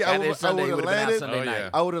been Yeah. me. I That is would Sunday, have it would've been out landed. Sunday Oh, night. yeah.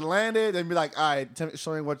 I would have landed and be like, all right,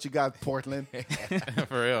 show me what you got, Portland,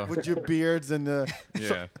 For real. with your beards and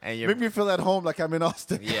Yeah. And your make me feel at home like I'm in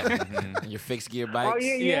Austin. yeah, and your fixed gear bikes. Oh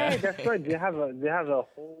yeah, Yeah. that's right. They have a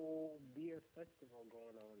whole beer festival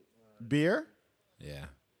going on. Beer? Yeah.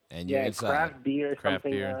 And you're inside. Craft beer or Craft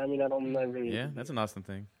something. beer. I mean, I'm not really. Yeah, that's an Austin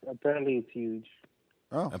thing. Apparently, it's huge.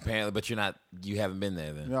 Oh. Apparently, but you haven't been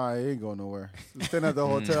there then. No, I ain't going nowhere. Staying at the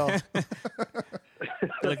hotel.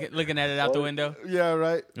 Looking at it out the window. Yeah,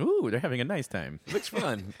 right. Ooh, they're having a nice time. Looks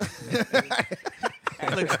fun.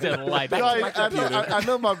 Looks delightful. No, I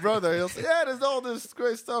know my brother. He'll say, "Yeah, there's all this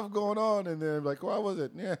great stuff going on," and then like, "Why was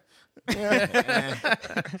it?" Yeah.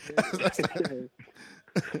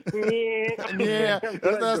 Yeah.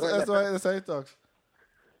 That's how he talks.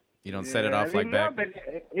 You don't set it off like that. But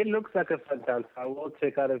it looks like a fun time. I will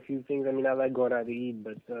check out a few things. I mean, I like going out to eat,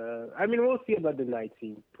 but I mean, we'll see about the night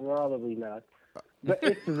scene. Probably not. But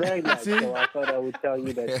it's very nice, so I thought I would tell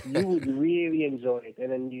you that you would really enjoy it.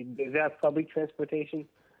 And then does it have public transportation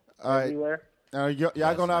everywhere?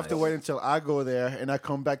 Y'all gonna have to wait until I go there and I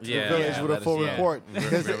come back to the village with a full report.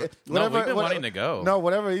 No, we've been wanting to go. No,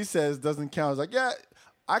 whatever he says doesn't count. It's like, yeah.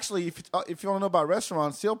 Actually, if you want to know about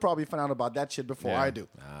restaurants, he'll probably find out about that shit before I do.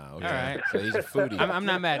 Okay. All right. So he's a foodie. I'm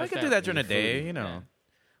not mad I at could that. do that during the day, you know. Yeah.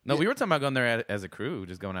 No, we were talking about going there as a crew,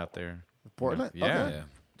 just going out there. Portland? Yeah. Okay. Yeah.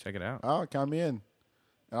 Check it out. Oh, count me in.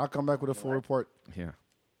 And I'll come back with a full report. Yeah.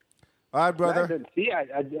 All right, brother. Right, see,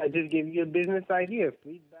 I just gave you a business idea.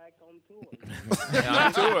 FeedBak on tour.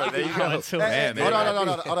 On tour. There you go. Man, Hold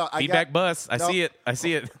on. FeedBak bus. I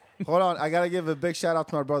see it. Hold on. I got to give a big shout out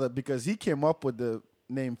to my brother because he came up with the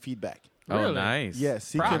name FeedBak. Oh, Really? nice.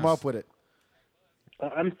 Yes, he Props. came up with it.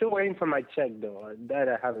 I'm still waiting for my check, though. That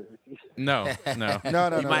I haven't received. No. No.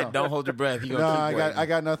 Don't hold your breath. No, I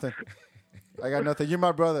got nothing. You're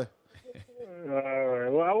my brother. All right.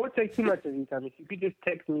 Well, I won't take too much of your time. If you could just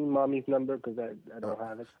text me mommy's number because I don't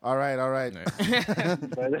have it. All right.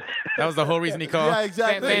 But, That was the whole reason he called. Yeah,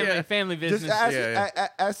 exactly. Family business. Just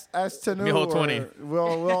ask Tanu. Me hold 20.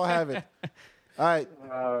 We'll all have it. All right.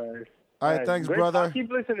 all right, thanks, great. brother. I'll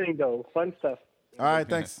keep listening, though. Fun stuff. All right,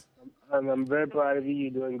 thanks. I'm very proud of you.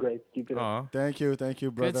 You're doing great. Keep it up. Aw, Thank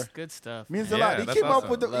you, brother. Good stuff. Means a Yeah, lot. He that's came up awesome.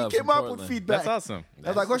 with Love he came from up with Portland. feedback. that's awesome. I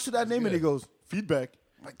was like, what should that name? And he goes, FeedBak.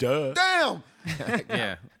 Duh. Damn.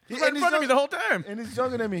 Yeah. He- He's right and in front of me the whole time. And he's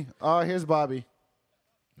younger than me. Here's Bobby.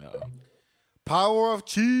 Uh-oh. Power of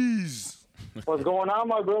cheese. What's going on,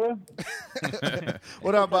 my brother?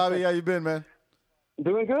 What up, Bobby? How you been, man?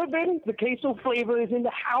 Doing good, baby. The queso flavor is in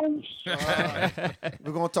the house.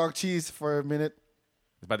 We're gonna talk cheese for a minute.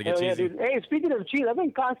 It's about to get Hell yeah, cheesy. dude. Hey, speaking of cheese, I've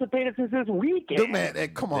been constipated since this weekend. Dude, man,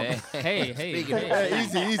 come on. Hey. Hey,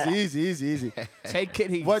 easy. Take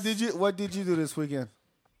it easy. What did you do this weekend?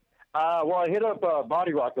 Well, I hit up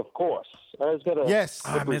Body Rock, of course. I was gonna Yes.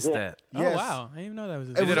 I missed that. Oh, Yes. wow. I didn't even know that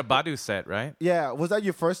was They did a Badu set, right? Yeah. Was that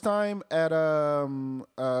your first time at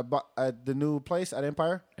at the new place at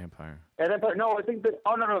Empire? Empire. And then, no, I think that.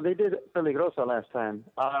 Oh no, they did Peligrosa last time.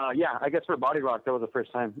 Yeah, I guess for Body Rock that was the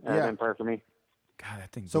first time at Yeah. Empire for me. God,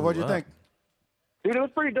 that thing. So blew what'd you up. think? Dude, it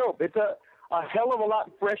was pretty dope. It's a hell of a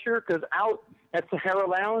lot fresher because out at Sahara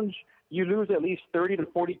Lounge, you lose at least 30 to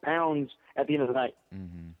 40 pounds at the end of the night.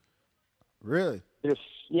 Really?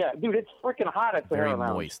 Yeah, dude, it's freaking hot at Sahara Very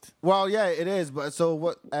Lounge. moist. Well, yeah, it is. But so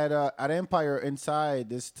what at Empire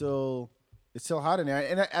inside it's still hot in there,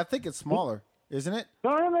 and I think it's smaller, isn't it?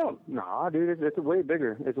 No, dude, it's way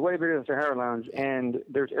bigger. It's way bigger than Sahara Lounge, and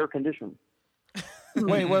there's air conditioning.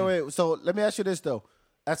 Wait. So let me ask you this though: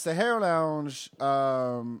 at Sahara Lounge,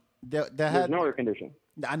 they There's had. no air conditioning.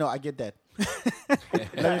 I know, I get that.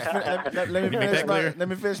 let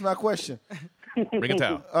me finish my question. Bring it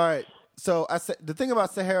down. All right. So the thing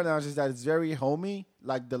about Sahara Lounge is that it's very homey,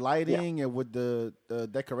 like the lighting and with the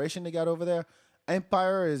decoration they got over there.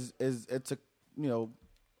 Empire is it's a a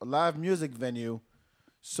live music venue,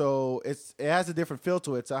 so it has a different feel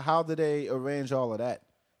to it. So how do they arrange all of that?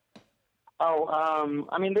 Oh,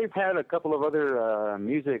 I mean, they've had a couple of other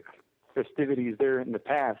music festivities there in the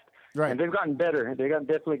past, Right. and they've gotten better.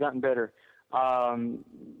 Definitely gotten better.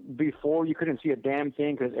 Before you couldn't see a damn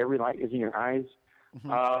thing because every light is in your eyes.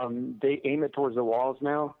 They aim it towards the walls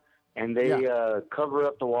now, and they cover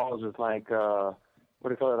up the walls with like what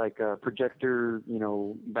do you call it, like projector,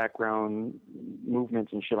 background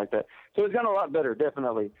movements and shit like that. So it's gotten a lot better,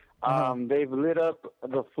 definitely. They've lit up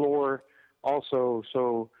the floor also,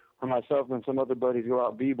 so when myself and some other buddies go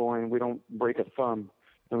out b-boying, we don't break a thumb,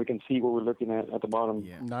 and we can see what we're looking at the bottom.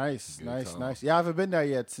 Yeah. Nice. Yeah, I haven't been there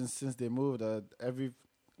yet since they moved.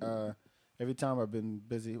 Every time I've been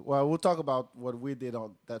busy. Well, we'll talk about what we did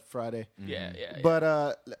on that Friday. Yeah.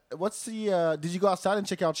 But what's the? Did you go outside and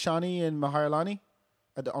check out Shani and Maharlani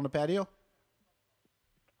on the patio?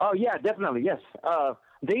 Oh yeah, definitely, yes.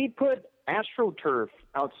 They put AstroTurf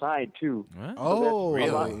outside too. What? Oh,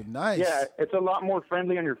 that's a lot. nice. Yeah, it's a lot more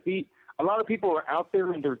friendly on your feet. a lot of people are out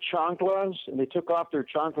there in their chanclas, and they took off their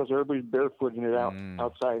chanclas. Everybody's barefooting it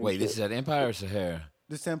outside. Wait, this is at Empire or Sahara?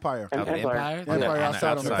 This Empire. Empire? Empire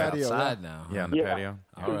outside on the patio. Outside now. Yeah, on the patio.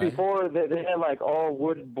 Because before they had like all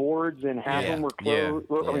wood boards, and half of them were closed,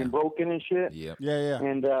 I mean, broken and shit. Yep. Yeah.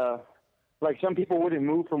 And like some people wouldn't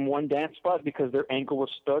move from one dance spot because their ankle was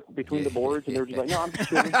stuck between the boards, and they were just like, "No, I'm just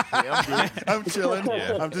chilling. I'm chilling.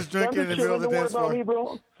 I'm just drinking in the middle of the dance floor. Me,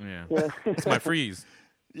 bro." Yeah. It's my freeze.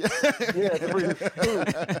 Yeah,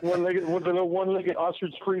 one-legged, with the little one-legged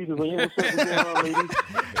ostrich freeze is like, what's going on,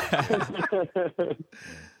 lady?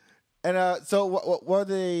 And so, what were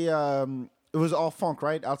they? It was all funk,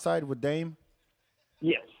 right? Outside with Dame.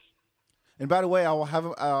 Yes. And by the way, I will have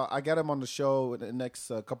him. I got him on the show in the next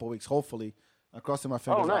couple of weeks, hopefully. I'm crossing my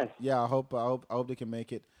fingers. Oh, nice. Yeah, I hope they can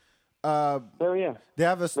make it. Oh yeah. They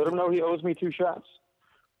have Let him know he owes me 2 shots.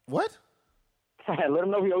 What? Let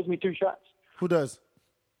him know he owes me 2 shots. Who does?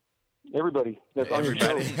 Everybody. That's on your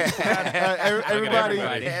show.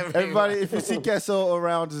 Everybody. If you see Queso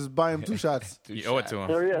around, just buy him 2 shots. You owe it to him.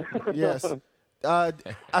 Oh yeah. Yes. I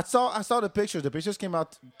saw the pictures. The pictures came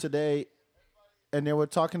out today, and they were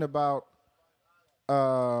talking about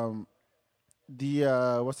the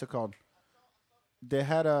what's it called? They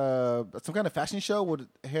had some kind of fashion show with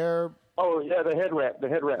hair. Oh yeah, the head wrap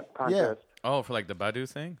contest. Oh, for like the Badu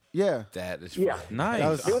thing? Yeah. That is Yeah. Nice. That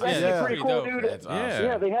was- It was actually pretty cool, dope. dude. That's awesome.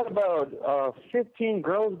 Yeah, they had about 15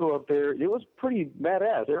 girls go up there. It was pretty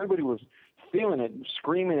badass. Everybody was feeling it,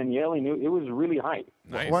 screaming and yelling. It was really hype.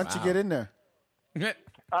 Nice. Why don't you get in there?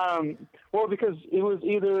 Well, because it was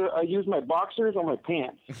either I used my boxers or my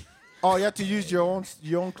pants. Oh, you have to use your own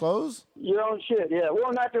clothes? Your own shit, yeah.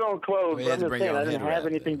 Well, not your own clothes, Well, you but had I'm to just bring saying your I own didn't head have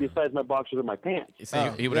wrap. anything besides my boxers or my pants.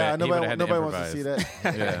 So he would Yeah, have nobody had to wants to improvise. see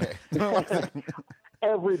that. Yeah.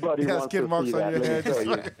 Everybody You got wants skid to marks see on that. your let me head. tell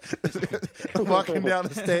you. Walking down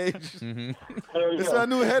the stage. There you It's go. my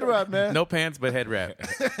new head wrap, man. No pants, but head wrap.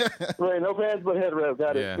 Right, no pants but head wrap.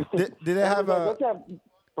 Got Yeah. it. Did they have Like, a? what's that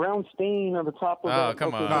brown stain on the top of Oh, the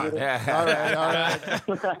come on. All right.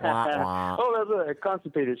 Oh, that's a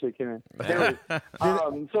constipated shit, Kevin. Anyways,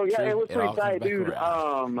 so yeah, it was It all pretty tight, comes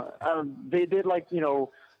back dude. They did like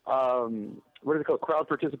what is it called? Crowd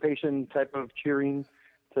participation type of cheering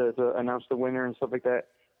to announce the winner and stuff like that.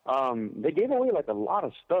 They gave away like a lot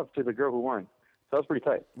of stuff to the girl who won, so that was pretty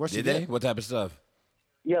tight. What's Did they? What type of stuff?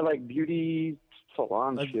 Yeah, like beauty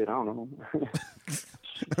salon shit. I don't know.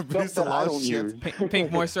 Stuff that I don't use.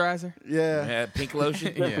 Pink moisturizer. Yeah. Yeah, pink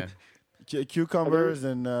lotion? Yeah. Cucumbers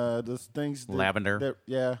and those things. Lavender.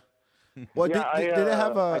 Yeah. Well, Yeah, did they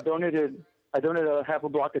have I a? donated a half a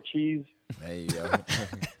block of cheese. There you go.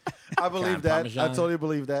 I believe that. Parmesan. I totally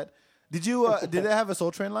believe that. Did you? Did they have a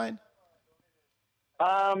Soul Train line?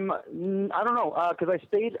 I don't know, because I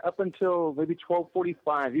stayed up until maybe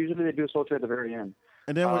 12:45. Usually they do a Soul Train at the very end.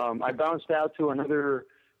 And then I bounced out to another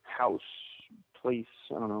place.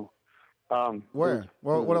 I don't know. where?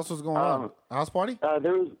 What else was going on? A house party?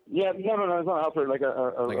 There was no, it's not a house party. Like a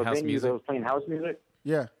house venue music? that was playing house music.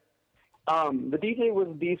 Yeah. The DJ was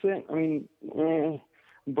decent. I mean,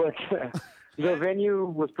 but the venue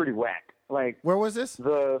was pretty whack. Like Where was this?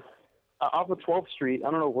 the off of 12th Street.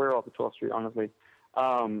 I don't know where off of 12th Street, honestly.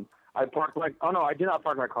 I parked I did not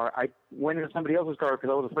park my car. I went into somebody else's car because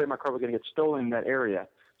I was afraid my car was going to get stolen in that area.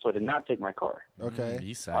 So I did not take my car. Okay.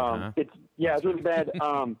 East side, huh? It's really bad.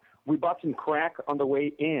 We bought some crack on the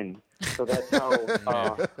way in, so that's how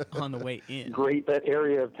On the way in. great that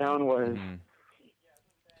area of town was.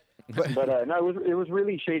 But no, it was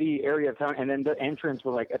really shady area of town, and then the entrance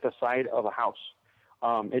was like at the side of a house.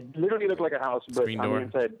 It literally looked like a house, but Screen on door. the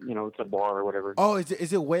inside, it's a bar or whatever. Oh,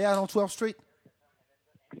 is it way out on 12th Street?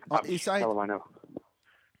 On East Side? Hell if I know.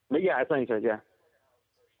 But yeah, it's on East Side, yeah.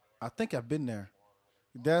 I think I've been there.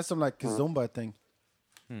 There's some like Kazumba thing.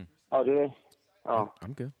 Oh, do they? Oh.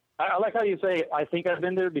 I'm good. I like how you say, I think I've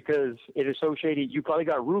been there because it is so shady. You probably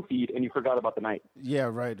got roofied and you forgot about the night. Yeah,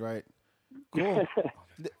 right. Cool.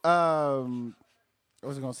 What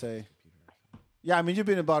was I gonna say? Yeah, I mean you've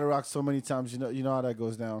been in Bottle Rock so many times. You know how that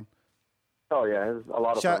goes down. Oh yeah, it's a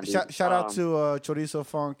lot of fun. Shout out to Chorizo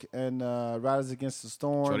Funk and Riders Against the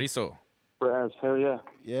Storm. Chorizo. Braz, hell yeah.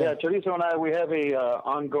 Yeah, Chorizo and I, we have a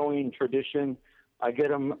ongoing tradition. I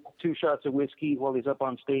get him 2 shots of whiskey while he's up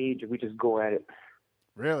on stage, and we just go at it.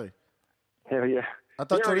 Really? Hell yeah. I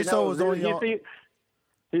thought He already Chorizo knows. was only on.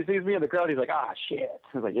 He sees me in the crowd, he's like, shit.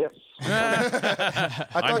 I was like, yes.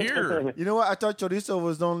 I'm here. You know what? I thought Chorizo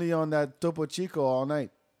was only on that Topo Chico all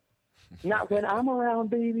night. Not when I'm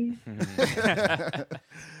around, baby.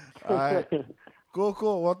 All right.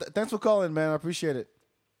 Cool. Well, thanks for calling, man. I appreciate it.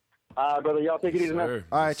 Brother, y'all take it easy, man. Sir.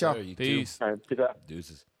 All right, Yes, y'all. sir. You Peace. All right, peace out. too.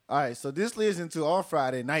 Deuces. All right, so this leads into our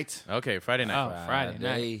Friday night. Okay, Friday night. Oh, Friday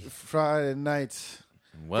night. Friday night.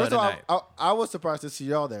 What First a of night. all, I was surprised to see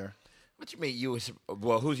y'all there. What you mean you was?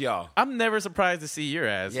 Well, who's y'all? I'm never surprised to see your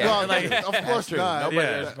ass. Yeah. Well, like, of course true. not. Nobody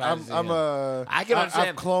Yeah. was surprised to see I'm him. I can understand. I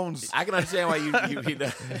have clones. I can understand why you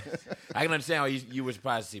I can understand why you were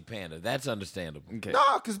surprised to see Panda. That's understandable. Okay.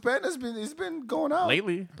 No, because Panda's been going out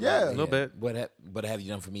Lately? Yeah. A little bit. What have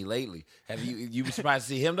you done for me lately? Have you been surprised to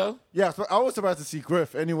see him though? Yeah, so I was surprised to see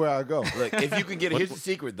Griff anywhere I go. Look, if you can get here's the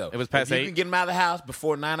secret though. It was past if 8? you can get him out of the house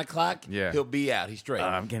before 9 o'clock, Yeah. he'll be out. He's straight.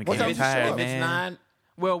 I'm getting What time did you show tired, up? If it's man. 9,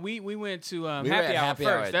 Well, we went to we were happy at hour happy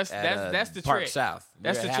first. hour at, That's the Park trick. South. We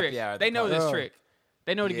That's were the at happy trick. hour at They the know Park. this Oh. trick.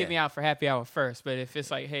 They know to Yeah. get me out for happy hour first. But if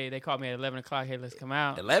it's like, hey, they called me at 11 o'clock. Hey, let's come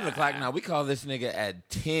out. 11 o'clock now. We call this nigga at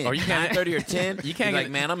 10. Or you can't- 9:30 or 10. You can't He's like,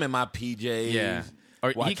 get- man, I'm in my PJs. Yeah.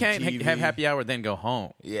 Or he watching can't TV. have happy hour then go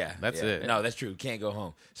home. Yeah, That's yeah. it. No, that's true. Can't go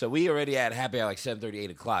home. So we already at happy hour like 7:30,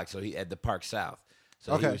 8 o'clock. So he at the Park South.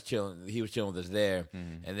 So Okay. he was chilling. He was chilling with us there,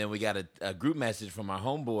 and then we got a group message from our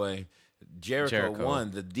homeboy Jericho.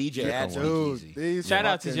 One, the DJ at Dude, Speakeasy. these Shout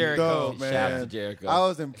out to fucking Jericho. dope, man. Shout out to Jericho. I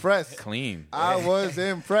was impressed. Clean. I was He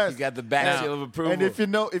impressed. got the back seal of approval. And if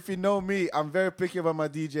you know me, I'm very picky about my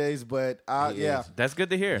DJs, but He yeah. is. That's good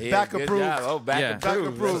to hear. Yeah, back good approved. job. Oh, back Yeah. approved.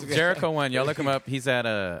 Back approved. That's good. Jericho one. Y'all look him up. He's at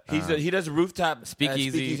a. He does a rooftop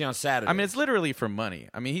speakeasy. on Saturday. I mean, it's literally for money.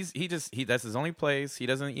 I mean, he that's his only place. He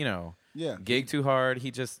doesn't, Yeah. gig too hard.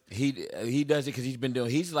 He just He does it because he's been doing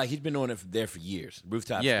it there for years.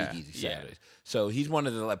 Rooftop Yeah, speakeasy yeah. Saturdays. So he's one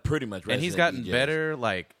of the pretty much. and he's resident gotten DJs. better.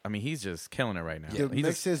 Like, I mean, he's just killing it right now. The He's just,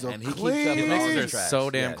 mixes are and he keeps clean. up his with all mixes the are tracks. so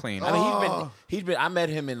damn Yeah. clean. I mean, Oh. he's been. I met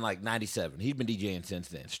him in like '97. He's been DJing since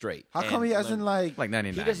then, straight. How come And he hasn't like? like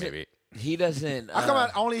 99 doesn't- maybe. He doesn't. How come I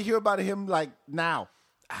only hear about him like now?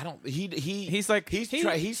 I don't. He's He's like he's he-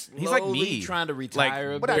 he's he's like slowly me. trying to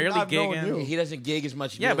retire. Like But I- barely I've known gigging. you. He doesn't gig as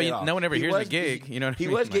much. Yeah, nearly but at all. no one ever He hears the was- gig, you know what I He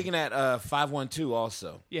mean? was Like- gigging at 512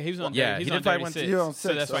 also. Yeah, he was on. Yeah, he's he on did 516. 36. You're on So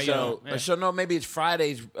 6, that's why you So, don't. Yeah. so no, maybe it's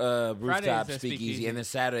Fridays rooftop Fridays at speakeasy, Speakeasy. and then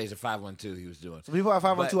Saturdays at 512 he was doing. So people at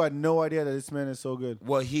 512 had no idea that this man is so good.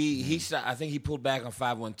 Well, I think he pulled back on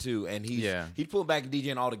 512, and he pulled back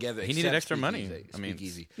DJing altogether. He needed except extra money. Speakeasy. I mean,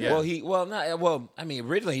 Speakeasy. yeah. I mean,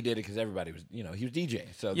 originally he did it because everybody was, he was DJing.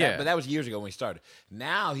 So Yeah. but that was years ago when he started.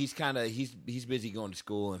 Now he's kind of he's busy going to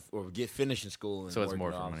school or finishing school and So it's working more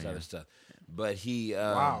on for all money, this other yeah. stuff. But he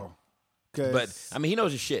Wow. 'Cause- But I mean, he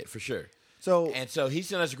knows his shit for sure. so And so he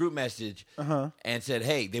sent us a group message and said,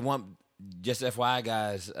 "Hey, they want just FYI,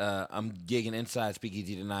 guys. I'm gigging inside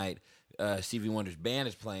Speakeasy tonight. Stevie Wonder's band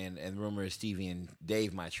is playing, and the rumor is Stevie and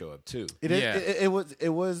Dave might show up too." it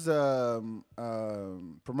was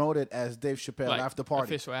promoted as Dave Chappelle Like, after party.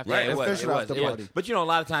 official after Yeah, party. it was, Official it was, after it was. party. But a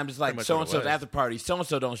lot of times it's like Pretty much so what and it so's was. after party, so and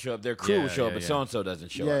so don't show up. Their crew Yeah, will show up, yeah, but yeah. so and so doesn't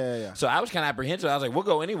show Yeah, up. yeah, yeah. So I was kind of apprehensive. I was like, "We'll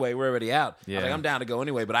go anyway. We're already out." I was Yeah. like, "I'm down to go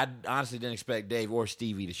anyway," but I honestly didn't expect Dave or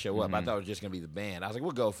Stevie to show up. I thought it was just gonna be the band. I was like,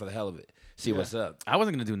 "We'll go for the hell of it, see what's up." I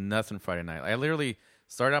wasn't gonna do nothing Friday night. I literally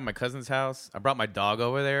started at my cousin's house. I brought my dog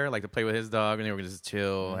over there, like to play with his dog, and they were gonna just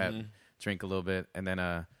chill, drink a little bit, and then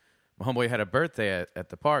my homeboy had a birthday at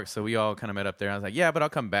the park, so we all kind of met up there. I was like, yeah, but I'll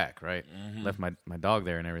come back, right? Left my dog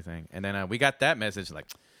there and everything, and then we got that message like,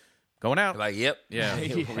 going out, Like, yep, yeah,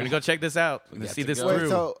 we're gonna go check this out and got see to this go. Wait, through.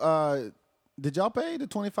 so did y'all pay the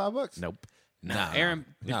 $25? Nope, Nah, Aaron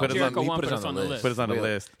no, put us Jericho on- one put us on the list. put us on the Really?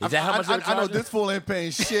 list. Is that how much? I know this fool ain't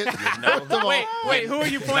paying shit. Wait, who are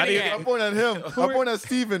you pointing even- I'm at? pointing at him. I'm pointing at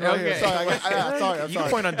Steven right here. Okay. Sorry, I'm sorry. You can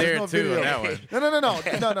point on There's Darren no too video. on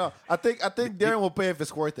that one. No. I think Darren will pay if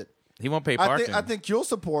it's worth it. He won't pay I parking. think you'll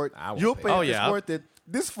support. I won't You'll pay. pay Oh, if yeah, it's worth it.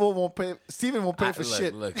 This fool won't pay. Steven won't pay for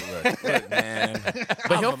shit. Look, man.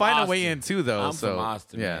 but he'll find a way in too, though. I'm so from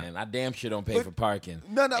Austin, yeah, man. I damn sure don't pay for parking.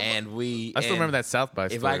 No, and we. I still remember that South by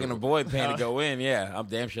If story. I can avoid paying to go in, yeah, I'm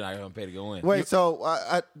damn sure not gonna pay to go in. Wait,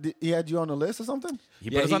 so he had you on the list or something? he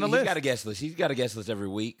yeah, put us on the he's list. got a guest list. He's got a guest list every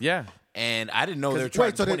week. Yeah, And I didn't know they were 'Cause-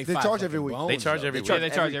 charging wait, so they 25 charge every fucking week? bones, They charge though. every week. Yeah, they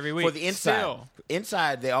charge every week. For the inside. Still.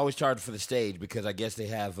 Inside, they always charge for the stage because I guess they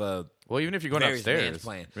have well, even if you're going various bands upstairs,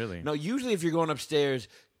 playing. really. No, usually if you're going upstairs,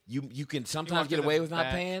 you can sometimes walk get through away the with not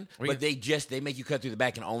back. paying, Or but you- they make you cut through the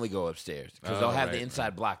back and only go upstairs because Oh, they'll have the right.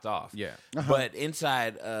 inside blocked off. Yeah. But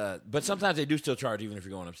inside, but sometimes they do still charge even if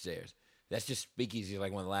you're going upstairs. That's just Speakeasy,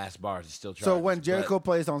 like one of the last bars is still charged. So when Jericho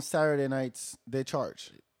plays on Saturday nights, they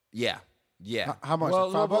charge. yeah. How much?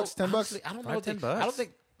 $5, $10? honestly, I don't know. $5, $10. I don't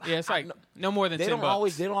think. Yeah, it's like no more than They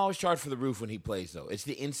 $10. They don't always charge for the roof when he plays though. It's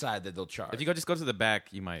the inside that they'll charge. If you just go to the back,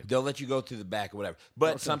 you might. They'll let you go through the back or whatever.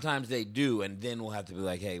 But sometimes they do, and then we'll have to be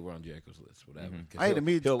like, hey, we're on Jericho's list, whatever. I had to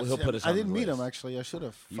meet. He'll put us. I on didn't the meet list. him actually. I should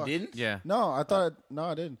have. You didn't? Yeah. No, I thought. No,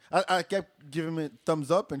 I didn't. I kept giving him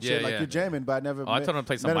thumbs up and shit, Yeah, like yeah. you're jamming, but I never. Oh, I told him to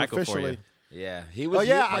play some met him Michael for you. officially. Yeah, he was. Oh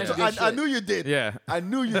yeah, he was playing good I shit. knew you did. Yeah. I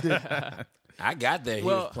knew you did. I got there. He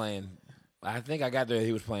Well- was playing. I think I got there.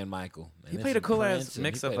 He was playing Michael. And He then played a some cool Prince, ass and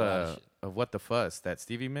mix he of played a lot of shit. What the Fuss, that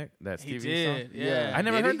Stevie mix, that He Stevie did. song. Yeah. I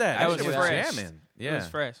never Did heard he? that. That That was was fresh. jamming. It Yeah. was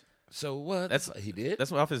fresh. So what? That's- he did.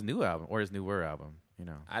 That's off his new album or his newer album. You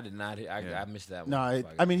know. I did not. I missed that one. No,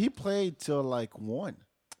 I mean he played till like 1.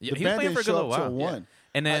 Yeah, The he was band playing didn't for a good show little up while. till Yeah. 1.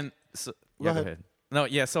 And then, so, Go yeah, ahead. No,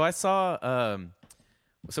 yeah. So I saw.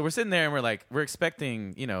 So we're sitting there and we're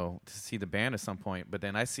expecting to see the band at some point, but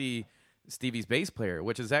then I see Stevie's bass player,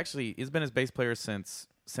 which is actually he's been his bass player since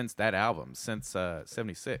that album, since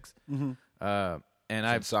 '76. Mm-hmm. And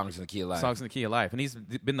I've songs in the key of life. Songs in the Key of Life, and he's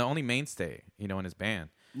been the only mainstay, in his band.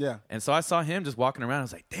 Yeah. And so I saw him just walking around. I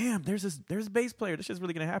was like, "Damn, there's a bass player. This shit's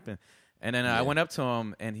really gonna happen." And then I went up to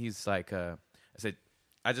him, and he's like, "I said,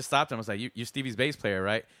 I just stopped him. I was like, you're Stevie's bass player,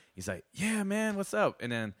 right?" He's like, "Yeah, man, what's up?" And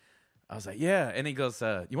then I was like, "Yeah," and he goes,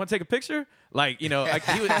 "You want to take a picture?" Like, like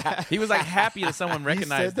he was like happy that someone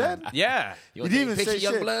recognized said him. that? Yeah. You He want didn't to even take a say picture,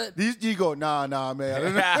 young shit. blood? You go, nah,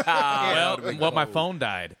 man. Well, my phone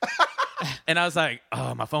died, and I was like,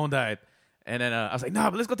 "Oh, my phone died." And then I was like, "No,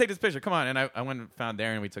 but let's go take this picture. Come on!" And I went and found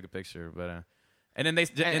Darren. We took a picture, but and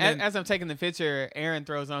then As I'm taking the picture, Aaron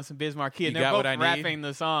throws on some Biz Markie, and You they're got both what I need? rapping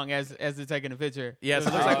the song as they're taking the picture. yeah, so it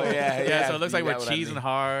So looks like Oh, yeah. so it looks like You we're got what I cheesing mean.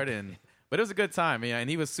 hard, but it was a good time. Yeah, and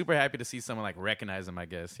he was super happy to see someone like recognize him. I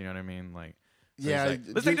guess you know what I mean, like. So he's Yeah, like,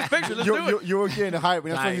 let's take this picture. Let's do it. You were getting hype.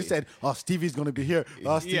 And that's when you Nice. said, "Oh, Stevie's gonna be here.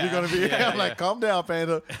 Oh, Stevie's Yeah. gonna be here." Yeah, I'm like, "Calm down,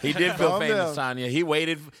 Panda." He did feel Calm famous, down. Tanya. He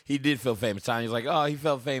waited. He did feel famous. Tanya's like, oh, he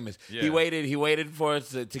felt famous. Yeah. He waited for us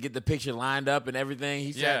to get the picture lined up and everything.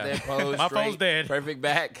 He sat Yeah. there, posed. My straight, phone's dead. Perfect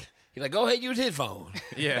back. He's like, go ahead, use his phone.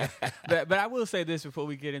 Yeah. But I will say this before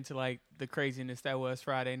we get into like the craziness that was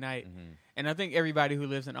Friday night, and I think everybody who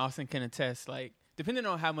lives in Austin can attest. Like, depending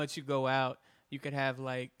on how much you go out, you could have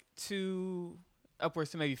like 2,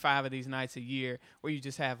 upwards to maybe 5 of these nights a year where you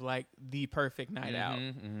just have like the perfect night out.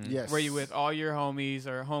 Yes. Where you with all your homies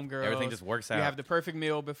or homegirls. Everything just works You out. have the perfect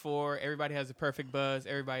meal before. Everybody has the perfect buzz.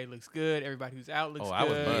 Everybody looks good. Everybody who's out looks Oh, good. I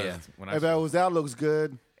was buzzed Yeah. when I Everybody who's out looks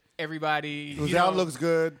good. Everybody Who's you know, out looks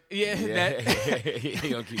good. Yeah. Yeah. That, He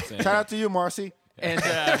gonna keep saying. Shout out to you, Marcy. and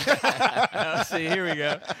let's see, here we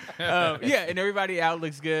go. Yeah, and everybody out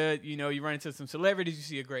looks good. You run into some celebrities. You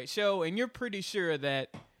see a great show, and you're pretty sure that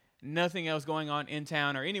nothing else going on in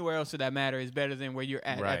town or anywhere else for that matter is better than where you're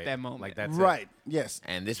at that moment. Like that's Right. Yes.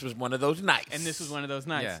 And this was one of those nights. And this was one of those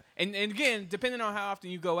nights. Yeah. And again, depending on how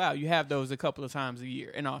often you go out, you have those a couple of times a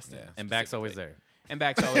year in Austin. Yeah. And Back's always there. And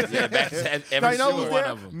back's always Yeah, there. that's every Now, you know single who's one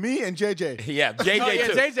there? of them. Me and JJ. Yeah, JJ Oh, yeah,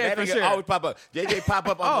 too. JJ That for nigga sure. always pop up. JJ pop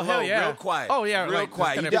up on Oh, the hell road, yeah. real quiet. Oh, yeah, real like,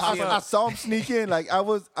 quiet. just You kinda just Yeah, see I him. saw him sneak in. Like I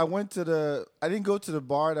went to I didn't go to the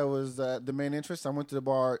bar that was the main entrance. I went to the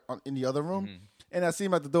bar in the other room, and I see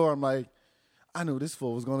him at the door. I'm like, I knew this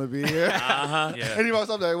fool was gonna be here. Uh-huh. Yeah. And he walks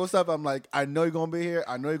up like, "What's up?" I'm like, "I know you're gonna be here.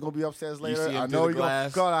 I know you're gonna be upstairs later. see him I through know the you're gonna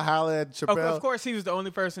glass. go to holler at Chappelle." Of course, he was the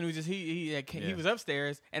only person who just he Yeah. was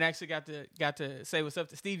upstairs and actually got to say what's up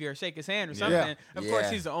to Stevie or shake his hand or Yeah. something. Of course,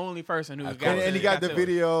 Yeah. he's the only person who Of got. course. And he got the to-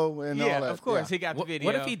 video and Yeah, all that. of course, Yeah. he got the What video.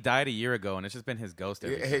 if he died a year ago and it's just been his ghost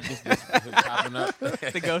every time? It just popping up.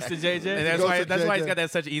 the ghost of JJ? And that's Ghost why of that's why he's JJ. got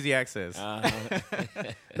that such easy access.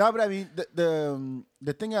 No, but I mean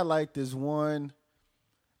the thing I liked is one.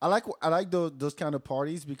 I like those kind of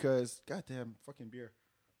parties because goddamn fucking beer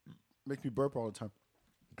makes me burp all the time.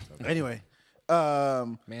 Anyway,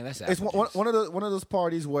 Man, that's it's apple juice. one of those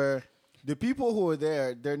parties where the people who are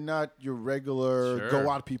there, they're not your regular Sure. go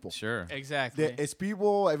out people. Sure. Exactly. It's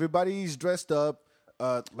people. Everybody's dressed up.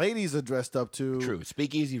 Ladies are dressed up too. True.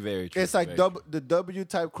 Speakeasy, very true. It's like very the W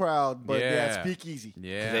type crowd, but yeah, Yeah. speakeasy. true.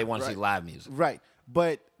 Yeah. They want to see Right. live music. Right.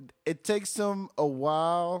 But it takes them a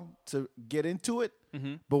while to get into it.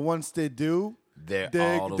 But once they do, They're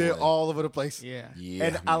they're all over the place. yeah. Yeah.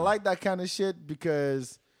 And I like that kind of shit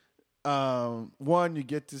because, one, you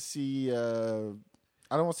get to see, I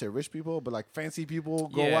don't want to say rich people, but like fancy people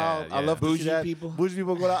go Yeah, out. I yeah. love to Bougie see that. people? Bougie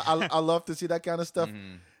people go out. I love to see that kind of stuff.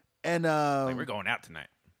 And Like, we're going out tonight.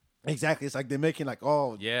 exactly, it's like they're making like,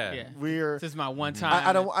 oh, Yeah. Yeah. we're. This is my one time.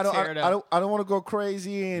 I don't I want to go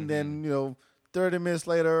crazy and then 30 minutes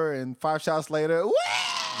later and 5 shots later, woo!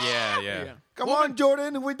 Yeah. Come on,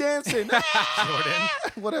 Jordan, we're dancing. Jordan.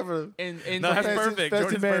 Whatever. And No, that's Fancy- perfect.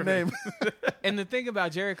 fancy Jordan's man perfect. name. And the thing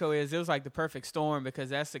about Jericho is it was like the perfect storm because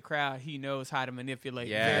that's the crowd he knows how to manipulate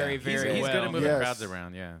very, very he's well. good at moving Yes. crowds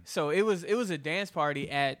around. Yeah. So it was a dance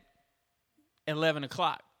party at 11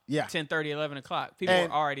 o'clock. Yeah. 10:30, 11 o'clock. People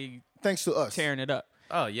And were already Thanks to us. tearing it up.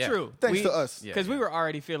 Oh yeah. True. Thanks to us. Yeah. Because we were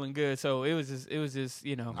already feeling good. So it was just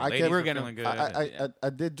you know, I Ladies we're were gonna- feeling good. I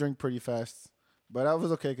did drink pretty fast, but I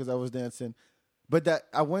was okay because I was dancing. But that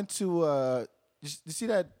I went to. You see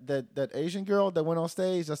that Asian girl that went on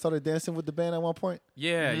stage? I started dancing with the band at one point.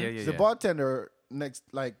 yeah. The bartender next,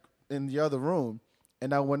 like in the other room,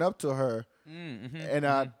 and I went up to her, and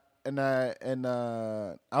I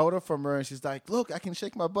ordered from her, and she's like, "Look, I can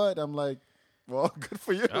shake my butt." I'm like, "Well, good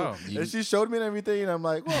for you." Oh, and she showed me and everything, and I'm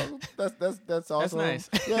like, "Well, that's awesome." nice.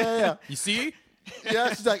 Yeah. You see? Yeah,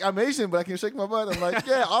 she's like, "I'm Asian, but I can shake my butt." I'm like,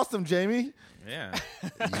 "Yeah, awesome, Jamie." Yeah.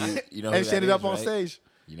 You know who And she that ended is, up on right? stage.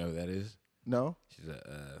 You know who that is? No, She's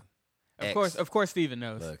a of course Steven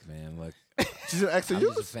knows. Look, man, look. she's an ex of I'm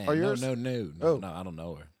just a yours fan. or yours? No. Oh. No, I don't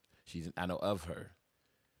know her. I know of her.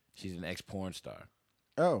 She's an ex-porn star.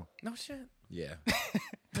 Oh, No shit. Yeah.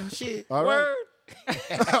 all right.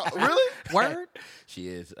 Really? Word. She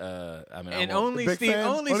is. I mean, And I won't, only Big Steve, fan?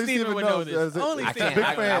 only Only Steven Steven would know knows. this. Is it- Only I Steven. can't. Big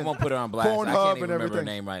I fan. won't put her on blast. I Pornhub can't and even remember her everything.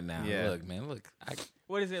 name right now. Yeah. Look, man. Look.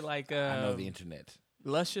 What is it like? I know the internet.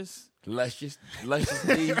 Luscious. Luscious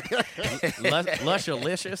Steve.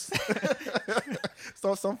 Lushalicious.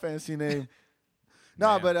 Some fancy name.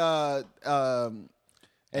 No, Yeah. but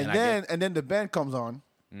And I and then the band comes on,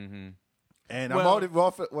 and Well- I'm already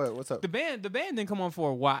off. Wait, what's up? The band didn't come on for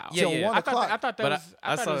a while. Yeah, Till yeah. 1 o'clock. I thought that But was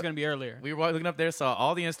I it saw- was gonna be earlier. We were looking up there, saw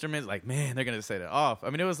all the instruments. Like, man, they're gonna set it off. I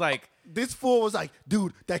mean, it was like, This fool was like,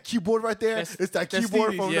 "Dude, that keyboard right there, That's- it's that that's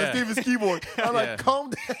keyboard Stevie's, from yeah. Stevie's keyboard." I'm Yeah. like, "Calm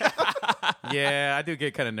down." yeah, I do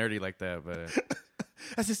get kind of nerdy like that, but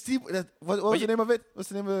I said, "Steve, what was the name of it? What's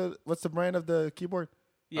the brand of the keyboard?"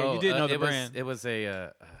 Yeah, you did know the it brand. it was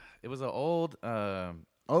an old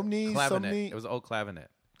Omni, clavinet. Somni. It was an old clavinet.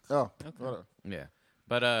 Oh, Yeah,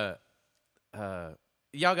 but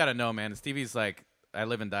y'all gotta know, man. Stevie's like, I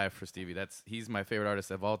live and die for Stevie. He's my favorite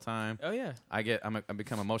artist of all time. Oh yeah. I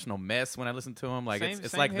become an emotional mess when I listen to him. Like Same-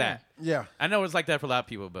 it's same like here. that. yeah. I know it's like that for a lot of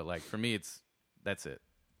people, but like for me, that's it.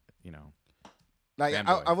 You know. Like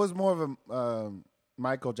Fanboy. I was more of a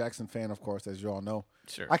Michael Jackson fan, of course, as you all know.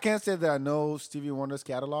 Sure. I can't say that I know Stevie Wonder's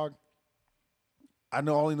catalog. I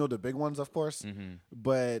only know the big ones, of course.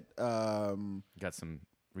 But Got some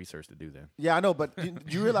research to do there. yeah, I know. But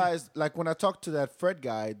you realize, like when I talked to that Fred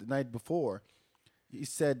guy the night before, he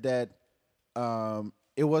said that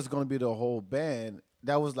it was going to be the whole band.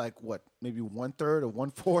 That was like what, maybe 1/3 or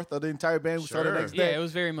 1/4 of the entire band who started Sure. the next Yeah, it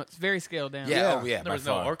was very scaled down. Yeah. Yeah. Oh, yeah. There by was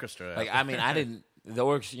no far. orchestra. Like, I mean, I didn't. The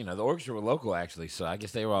orchestra were local actually, so I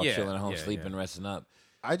guess they were all Yeah, chilling at home, yeah, sleeping, yeah. resting up.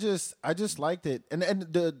 I just liked it, and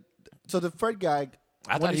the Fred guy.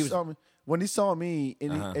 I thought he was- saw me, when he saw me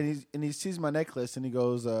and, Uh-huh. he sees my necklace and he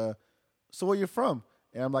goes, "So where you from?"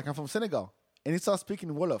 And I'm like, "I'm from Senegal." And he starts speaking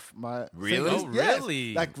Wolof. Really? Senegalese- Oh, yes.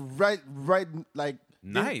 really? Like right, like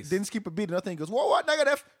Nice. Didn't skip a beat or nothing. He goes, "What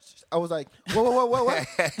negative?" I was like, "What?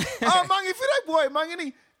 Oh, mangi for that boy,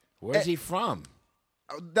 mangini." Where's he from?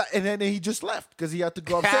 And then he just left because he had to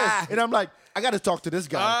go upstairs. And I'm like, I got to talk to this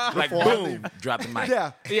guy. Like, before I boom, leave. drop the mic.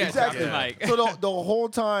 Yeah, Yeah, exactly. drop the mic. So the whole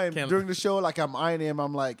time Can't- during the show, like I'm eyeing him,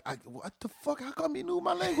 I'm like, what the fuck? How come he knew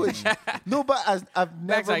my language? No, but I've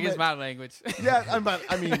never That's like met. it's my language. Yeah, I mean, my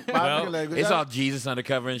African language. It's I- all Jesus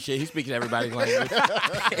undercover and shit. He's speaking everybody's language.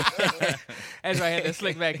 That's why I had the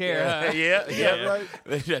slick back hair. Huh? yeah, right.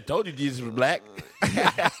 I told you Jesus was black. Maybe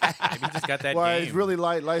he just got that Why game. he's really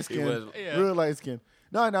light skin, was- Yeah. really light skin.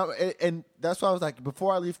 No, and that's why I was like,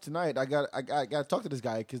 before I leave tonight, I got to talk to this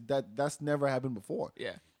guy because that's never happened before.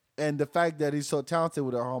 Yeah. And the fact that he's so talented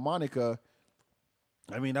with a harmonica,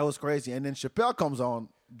 I mean, that was crazy. And then Chappelle comes on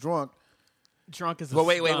drunk. Drunk as a But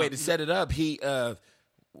wait. skunk. To set it up, he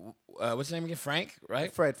what's his name again? Frank,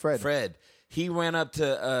 right? Fred. He ran up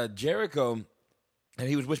to Jericho. And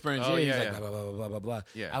he was whispering in his Oh, ear. yeah, He's yeah. like, blah, blah, blah, blah, blah, blah.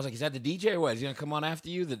 Yeah. I was like, is that the DJ or what? Is he going to come on after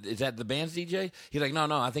you? Is that the band's DJ? He's like, no,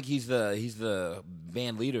 I think he's the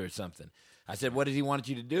band leader or something. I said, what does he want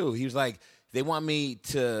you to do? He was like, they want me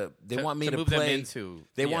to move play. them into.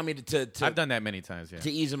 They yeah. want me to I've done that many times. Yeah. to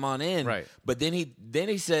ease him on in. Right. But then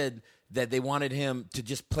he said that they wanted him to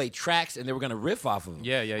just play tracks and they were going to riff off of them.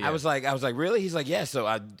 Yeah. I was like, really? He's like, yeah. So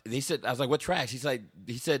I was like, what tracks? He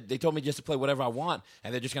said they told me just to play whatever I want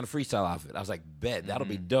and they're just going to freestyle off it. I was like, bet that'll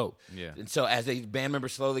be dope. Yeah. And so as the band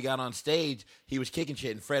members slowly got on stage, he was kicking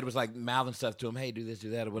shit and Fred was like mouthing stuff to him. Hey, do this, do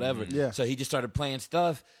that, or whatever. Yeah. So he just started playing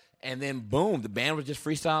stuff. And then boom, the band was just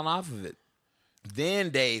freestyling off of it. Then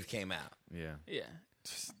Dave came out. Yeah.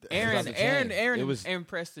 Aaron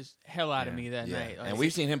impressed the hell out of me that Yeah. night. Like, And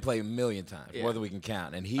we've seen him play a million times, more than we can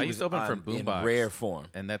count. And he I was used to open for in Boombox rare form.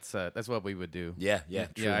 and that's what we would do. Yeah, true.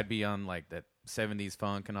 Yeah, I'd be on like that 70s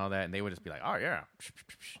funk and all that, and they would just be like, "Oh yeah,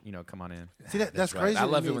 come on in." See, that's right. crazy. I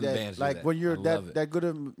love to it me when that, bands do like that. when you're I love it. that good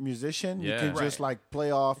a musician, you can Yeah. just like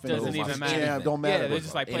play off and Doesn't even matter. jam, don't matter. Yeah, they're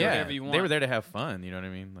just like play whatever you want. They were there to have fun. You know what I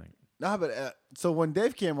mean? Like, Nah, but so when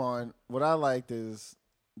Dave came on, what I liked is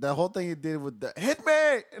that whole thing he did with the hit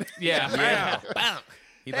me. Yeah.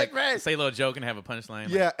 he'd like say a little joke and have a punchline.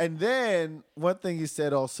 Yeah, and then one thing he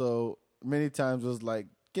said also many times was like,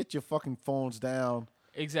 "Get your fucking phones down."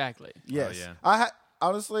 Exactly. Yes, yeah.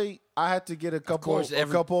 Honestly, I had to get a couple, Of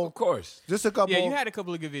course. just a couple. Yeah, you had a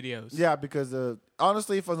couple of good videos. Yeah, because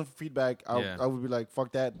honestly, if it wasn't for FeedBak, I would be like,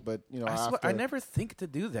 "Fuck that." But you know, I never think to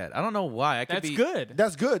do that. I don't know why. That's good.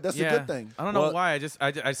 That's good. That's a good thing. I don't know why.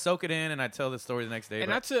 I soak it in and I tell the story the next day.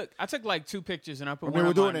 And I took like 2 pictures and I put I mean, one we're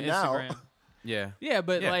on doing my it now. Instagram. Yeah,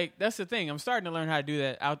 But like that's the thing. I'm starting to learn how to do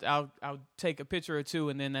that. I'll take a picture or 2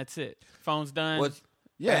 and then that's it. Phone's done.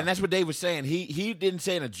 Yeah, and that's what Dave was saying. He didn't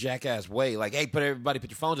say in a jackass way, like, "Hey, everybody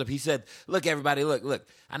put your phones up." He said, "Look, everybody, look.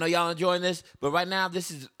 I know y'all enjoying this, but right now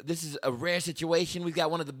this is a rare situation. We've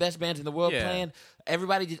got one of the best bands in the world playing.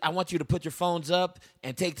 Everybody, I want you to put your phones up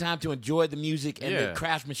and take time to enjoy the music and the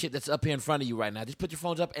craftsmanship that's up here in front of you right now. Just put your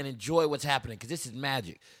phones up and enjoy what's happening because this is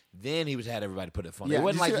magic." Then he had everybody put their phone. Yeah, It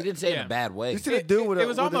wasn't like he didn't say it in yeah. a bad way. You see the dude with It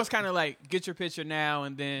was almost kind of like get your picture now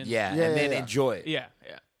and then. And then enjoy it. Yeah.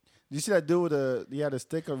 You see that dude he had a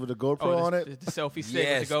stick with a GoPro on it? The selfie stick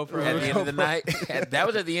Yes, with the GoPro. at the end of the night. That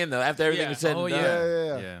was at the end though. After everything was said and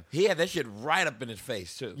done. Yeah. He had that shit right up in his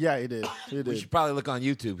face too. Yeah, he did. We should probably look on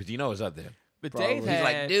YouTube because you know it's up there. But Probably. Dave He's had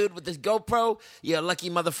like, "Dude, with this GoPro, you're a lucky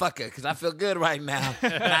motherfucker because I feel good right now.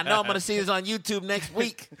 And I know I'm going to see this on YouTube next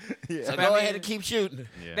week. So go ahead and keep shooting."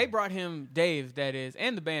 Yeah. They brought him Dave, that is,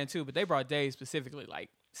 and the band too. But they brought Dave specifically like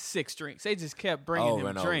 6 drinks. They just kept bringing Over him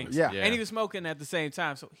and over. drinks. Yeah. And he was smoking at the same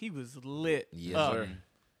time, so he was lit Yes, up. sir.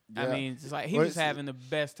 I Yeah. mean, just like he Well, was having the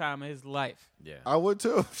best time of his life. Yeah. I would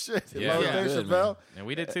too. Shit. Yeah. If I was Yeah. Dave Good, Chappelle, And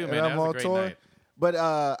we did too, and man. I'm That was on a great tour. night. But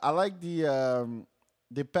I like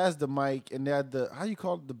they passed the mic and they had how you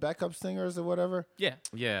call it, the backup singers or whatever. Yeah.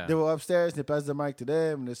 Yeah. They were upstairs. They passed the mic to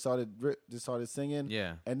them and they started singing.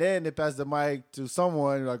 Yeah. And then they passed the mic to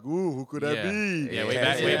someone like, "Ooh, who could that Yeah. be?" Yeah, way Yeah.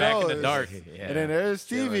 back, way Who back in the knows? dark. And then there's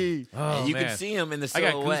Stevie. Oh, And you man. could see him in the I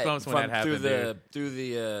got silhouette goosebumps when that through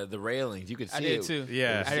happened, the railings. You could see I did it. too.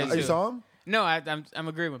 Yeah. I did Oh, you too. saw him? No, I'm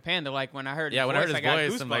agreeing with Panda. Like when I heard Yeah, his when I heard voice, his got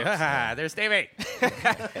voice, I'm like, goosebumps. ha, there's Stevie.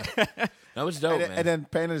 That was dope, man. And then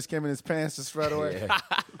Panda just came in his pants just right away. Yeah.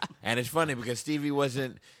 And it's funny because Stevie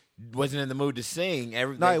wasn't in the mood to sing.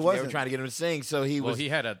 No, he They were wasn't. trying to get him to sing, so he Well, was. he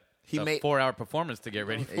had a made- 4-hour performance to get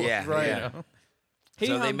ready for. Yeah, Right. You yeah. know? So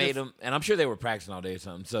they hummed made the- him, and I'm sure they were practicing all day or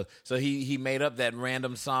something. So he made up that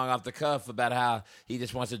random song off the cuff about how he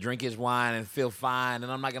just wants to drink his wine and feel fine,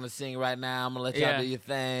 and I'm not gonna sing right now. I'm gonna let y'all Yeah. do your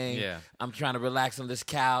thing. Yeah. I'm trying to relax on this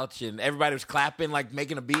couch, and everybody was clapping, like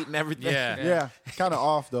making a beat and everything. Yeah. Yeah, kind of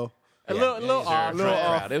off though. A little It was off. a little drunk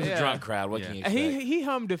off. crowd. It was Yeah. a drunk crowd. What can you expect? He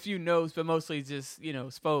hummed a few notes, but mostly just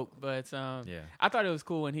spoke. But Yeah. I thought it was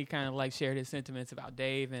cool when he kind of like shared his sentiments about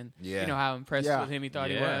Dave and Yeah. how impressed Yeah. with him he thought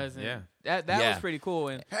he Yeah, was. And yeah. that Yeah. was pretty cool.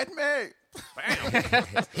 And Hit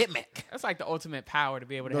me. Hit me. that's like the ultimate power to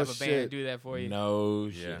be able to No have a band shit. do that for you. No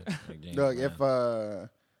Yeah. shit. Like James Look, Brown.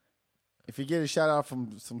 if you get a shout out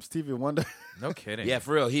from some Stevie Wonder, No kidding. Yeah,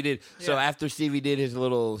 for real. He did. So Yeah. after Stevie did his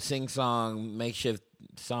little sing-song makeshift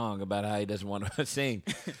song about how he doesn't want to sing,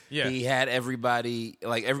 Yeah. he had everybody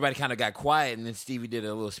kind of got quiet, and then Stevie did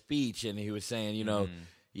a little speech, and he was saying,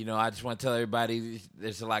 I just want to tell everybody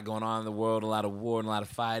there's a lot going on in the world, a lot of war and a lot of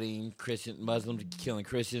fighting. Muslims killing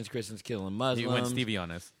Christians killing Muslims. He went Stevie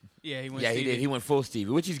on us. Yeah, he went. Yeah, he Stevie. did. He went full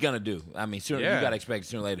Stevie, which he's gonna do. I mean, sooner Yeah. you gotta expect it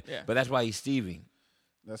sooner or later. Yeah. But that's why he's Stevie.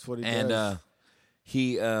 that's what he And does.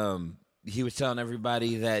 he was telling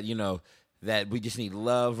everybody that that we just need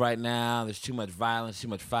love right now. There's too much violence, too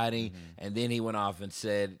much fighting. And then he went off and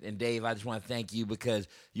said, "And Dave, I just want to thank you because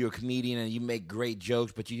you're a comedian and you make great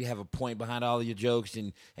jokes, but you have a point behind all of your jokes,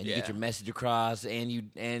 and you get your message across, and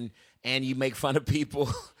you make fun of people,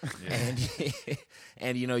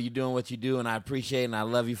 and you're doing what you do, and I appreciate it, and I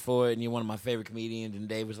love you for it, and you're one of my favorite comedians." And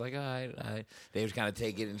Dave was like, all right. Dave was kind of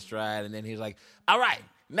taking it in stride, and then he was like, all right,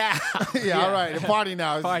 now. yeah, all right, the party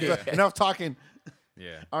now. It's Party. good. Enough talking.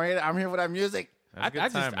 Yeah. All right, I'm here with that music. That was a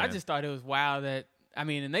good time, I man. just thought it was wild that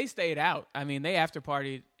and they stayed out. I mean, they after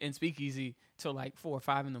partied in Speakeasy till like 4 or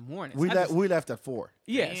 5 in the morning. We So left at 4.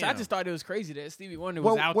 Yeah, so I Damn. just thought it was crazy that Stevie Wonder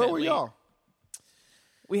was out Where that were late. y'all?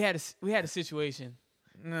 we had a situation.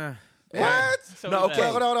 Nah. What? So No, we okay.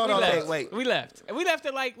 left. Hold on. We left. Wait. We left. We left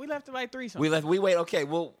at like 3 something. We wait. Okay,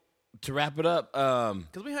 well, to wrap it up,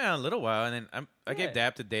 Because we hung out a little while, and then I gave Yeah.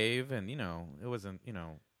 dap to Dave, and it wasn't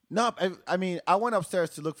No, I mean, I went upstairs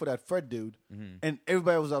to look for that Fred dude, and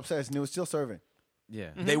everybody was upstairs, and he was still serving. yeah.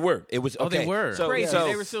 they were. It was okay. Oh, they were. So, Crazy. So,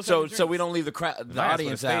 They were still so, serving so we drinks. don't leave the Might as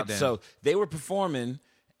audience well have out. stayed then. So they were performing,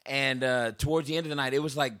 and towards the end of the night, it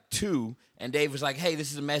was like 2, and Dave was like, "Hey,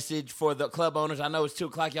 this is a message for the club owners. I know it's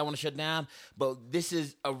 2:00. Y'all want to shut down, but this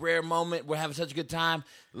is a rare moment. We're having such a good time.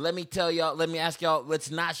 Let me ask y'all. Let's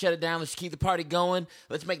not shut it down. Let's keep the party going.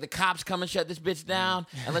 Let's make the cops come and shut this bitch down,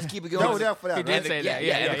 and let's keep it going." Y'all were there for that, He right? did And say the, that.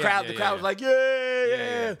 yeah, and the crowd, yeah, the crowd yeah. was like, yeah.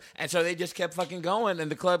 yeah. And so they just kept fucking going, and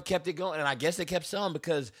the club kept it going, and I guess they kept selling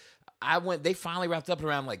because they finally wrapped up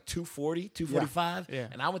around like 2:40, 2:45, Yeah.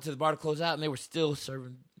 and I went to the bar to close out, and they were still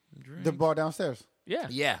serving drinks. The bar downstairs. Yeah.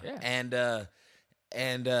 Yeah, Yeah.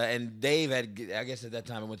 and Dave had, I guess at that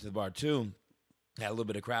time I went to the bar too, had a little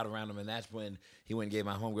bit of crowd around him, and that's when he went and gave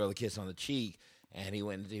my homegirl a kiss on the cheek, and he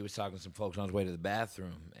was talking to some folks on his way to the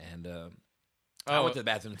bathroom, and I went to the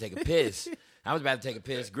bathroom to take a piss. I was about to take a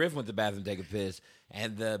piss. Griff went to the bathroom to take a piss,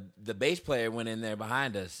 and the bass player went in there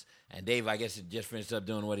behind us, and Dave, I guess, had just finished up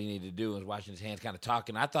doing what he needed to do and was washing his hands, kind of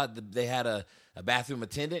talking. I thought that they had a bathroom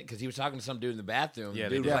attendant because he was talking to some dude in the bathroom. Yeah,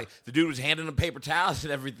 the dude they was did. like, the dude was handing him paper towels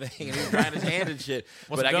and everything, and he was drying his hands and shit.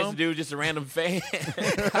 Want But I some guess gum? the dude was just a random fan.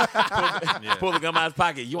 Pull the gum out of his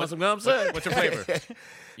pocket. You want some gum, son? What's your flavor?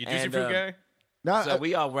 You juicy And, fruit guy? Now, So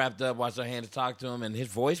we all wrapped up, washed our hands, talked to him, and his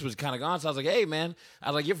voice was kind of gone. So I was like, "Hey, man," I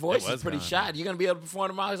was like, "Your voice It is was pretty gone, shot. You gonna be able to perform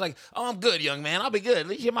tomorrow?" He's like, "Oh, I'm good, young man. I'll be good. At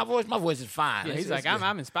least you hear my voice. My voice is fine." Yeah, he's like,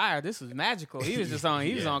 I'm inspired. This was magical. He was just on.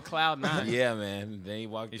 He was on cloud 9. Yeah, man. Then he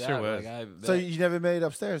walked He out. sure was. Like, so you never made it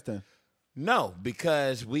upstairs then? no,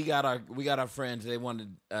 because we got our friends. They wanted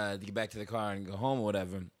to get back to the car and go home or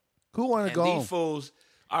whatever. Who wanted to And go these home? fools,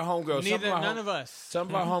 our homegirls. Neither, none of us. Some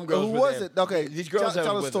of our homegirls. Who were was there. it? Okay, these girls that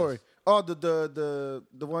tell was the with story. us. Oh, the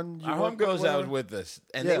one you Our worked with, homegirls that was whatever? with us,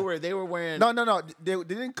 and Yeah. they were wearing. No. They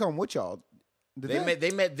didn't come with y'all. Did They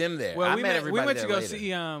met them there. Well, I we met we everybody went to there go later. see.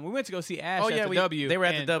 We went to go see Ash Oh, at yeah, the W. they were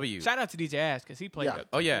at the and W. Shout out to DJ Ash because he played. Yeah.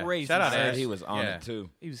 Oh, yeah. Crazy Shout out I Ash. heard he was on Yeah. it too.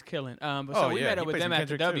 He was killing. But Oh, so we yeah, met he up with plays them some at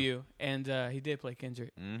the Kendrick, too. W, and he did play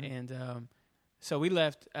Kendrick. Mhm. And so we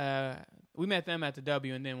left. We met them at the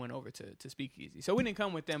W, and then went over to Speakeasy. So we didn't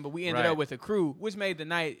come with them, but we ended Right. up with a crew, which made the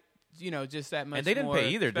night, just that much. And they didn't more pay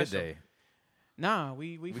either, special. did they? Nah,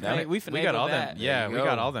 we got it. finagled We got all that. them. Yeah, There we you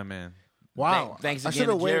got go. all them, man. Wow. Thanks I again should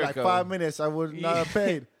have to waited like Jericho. 5 minutes. I would not have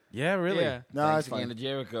paid. Yeah, really. Yeah. No, Thanks it's again fine. to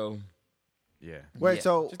Jericho. Yeah. Wait, Yeah.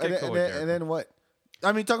 so Just and get then, cool and, with then, and then what?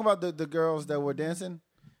 I mean, talking about the girls that were dancing,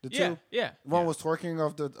 the Yeah, two. yeah, One Yeah. was twerking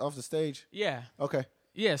off the stage. yeah, Okay,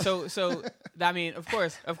 yeah. So I mean, of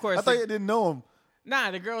course. I thought you didn't know him.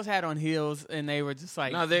 Nah, the girls had on heels and they were just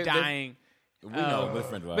like No, they're- dying. We know we're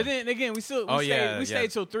friends. But then again, we Oh, stayed, yeah, we yeah.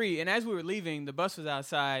 stayed till 3, and as we were leaving, the bus was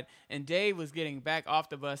outside, and Dave was getting back off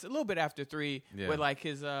the bus a little bit after 3 Yeah. with like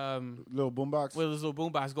his Little boombox. with his little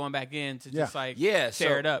boombox going back in to Yeah. just like Yeah, tear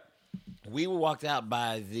so- it up. we were walked out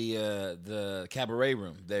by the cabaret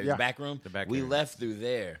room, the Yeah. back room. The back we area. left through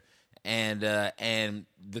there, and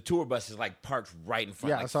the tour bus is like parked right in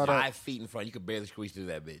front, Yeah, I like saw that. 5 feet in front. You could barely squeeze through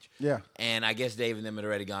that bitch. Yeah. And I guess Dave and them had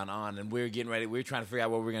already gone on, and we were getting ready. We were trying to figure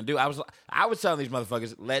out what we were gonna do. I was telling these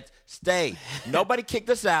motherfuckers, let's stay. Nobody kicked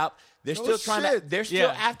us out. They're No still trying to. shit. They're still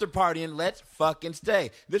Yeah. after partying. Let's fucking stay.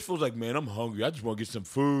 This fool's like, man, I'm hungry. I just want to get some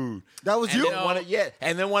food. That was And you? then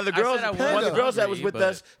and then one of the I girls, said I one of the was girls that was hungry, with but-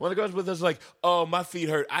 us, one of the girls with us, was like, oh, my feet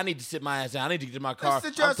hurt. I need to sit my ass down. I need to get to my car.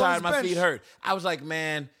 sit your I'm ass on tired. this My bench. feet hurt. I was like,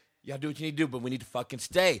 man. Y'all do what you need to do, but we need to fucking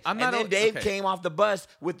stay. I'm and not then o- Dave okay. came off the bus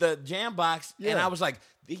with the jam box, and Yeah. I was like,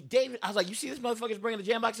 Dave, I was like, you see this motherfucker's bringing the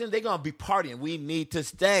jam box in? They're going to be partying. We need to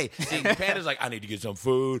stay. And Panda's like, I need to get some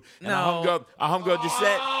food. And No. our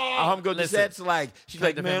homegirl Gisette's like, she's Can I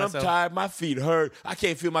like, defend man, I'm myself? tired. My feet hurt. I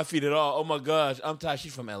can't feel my feet at all. Oh, my gosh. I'm tired.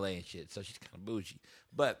 She's from L.A. and shit, so she's kind of bougie.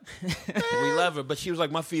 But we love her. But she was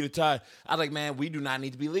like, my feet are tired. I was like, man, we do not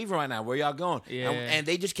need to be leaving right now. Where y'all going? Yeah. And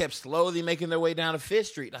they just kept slowly making their way down to Fifth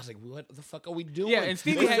Street. I was like, what the fuck are we doing? Yeah, and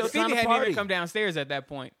Stevie We're still hadn't trying to even party. come downstairs at that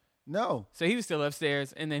point, No. so he was still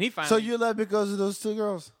upstairs, and then he finally. So you left because of those two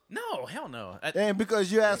girls, No, hell no. and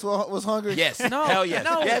because your ass was hungry. Yes. No. Hell yes.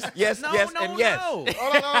 No. Yes, yes, No, yes, no, and yes. no.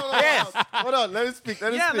 Hold on. Yes. Hold on. Let me speak.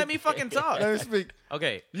 Let me Yeah, speak. let me fucking talk. Let me speak.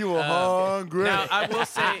 Okay. You were hungry. Now, I will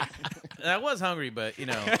say, I was hungry, but,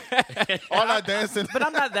 All that dancing. but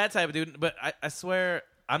I'm not that type of dude. But I swear,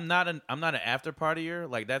 I'm not an after partier.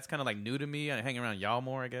 Like, that's kind of like new to me. I hang around y'all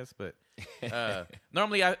more, I guess. But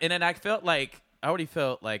normally, and then I felt like already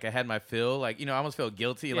felt like I had my fill. Like, I almost felt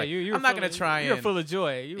guilty. Yeah, like, you were I'm not going to try You're and... full of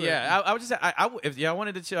joy. I would just say, if I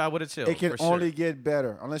wanted to chill, I would have chilled. It can for only sure. get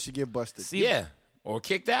better unless you get busted. See, Yeah. Or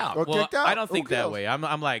kicked out. Or kicked out. I don't think Who that cares? way.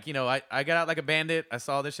 I'm like, I got out like a bandit. I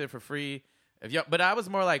saw this shit for free. But I was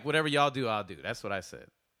more like, whatever y'all do, I'll do. That's what I said.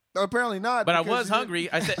 Apparently not. But I because was you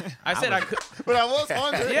hungry. I said I could. But I was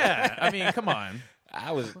hungry. Yeah, I mean, come on.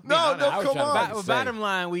 I was No, I was come trying to on. make a save. Bottom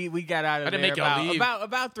line, we got out of I there didn't make y'all leave.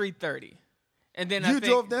 about 3:30, and then You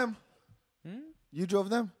drove them? Hmm? You drove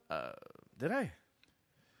them? Did I?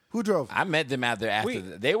 Who drove? I met them out there after.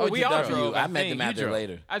 They were we all DW. drove, I I met think. them out You there drove.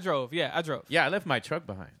 later. I drove. Yeah, I drove. Yeah, I left my truck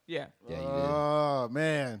behind. Yeah. Yeah, you did. Oh,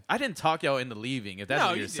 man. I didn't talk y'all into leaving. If that's No,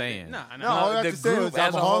 what you you're didn't. saying. No. No, all I have the to say group is I'm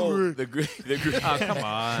as a whole, hungry. the group. Oh, come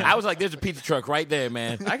on. I was like, "There's a pizza truck right there,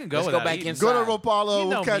 man. I can go Let's go without back eating. inside." Go to Rapala. You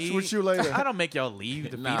We'll know catch me. with you later. I don't make y'all leave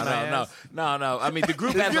to feed my No. ass. I mean, the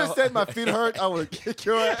group If as you a had said my feet hurt, I would kick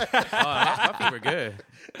your ass. Oh, my feet were good.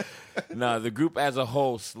 no, the group as a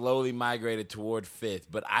whole slowly migrated toward Fifth,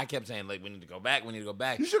 but I kept saying, like, we need to go back.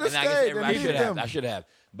 You should have And I guess stayed. everybody They should needed have. them. I should have.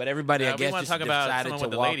 But everybody, I we guess, wanna just talk about decided someone to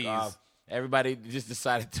with the walk ladies. off. Everybody just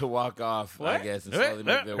decided to walk off, I What? guess, and slowly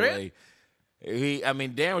make their way.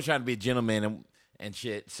 Darren was trying to be a gentleman and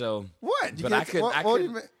shit. So What? You But can't- I could. what- I what do could.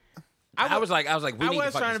 you mean? I was like, we I need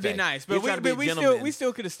was to trying to be stay. nice, You're but trying to be a we gentleman.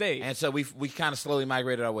 still could have stayed. And so we kind of slowly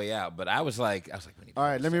migrated our way out. But I was like, we need to All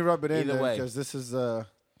right, let me rub it in Either way. because this is All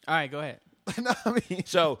right, go ahead. no, I mean,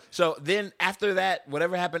 So then after that,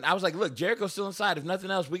 whatever happened, I was like, look, Jericho's still inside. If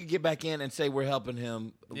nothing else, we could get back in and say we're helping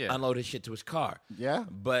him unload his shit to his car. yeah.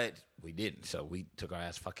 But we didn't. So we took our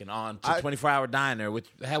ass fucking on to I- 24-hour diner, which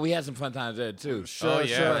we had some fun times there too. Sure,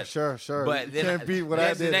 yeah. sure. But you then can't beat what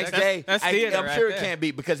I the did. next day, that's theater I'm right sure there. it can't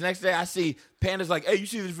beat because next day I see Panda's like, hey, you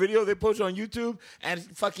see this video they posted on YouTube and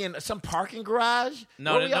it's fucking some parking garage?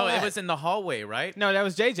 No, Where we all it at? was in the hallway, right? No, that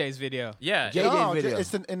was JJ's video. Yeah. JJ's No, video.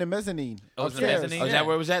 it's in the mezzanine. Oh, it's in the upstairs. mezzanine? Oh, is that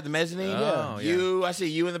where it was at? The mezzanine? Oh, yeah. I see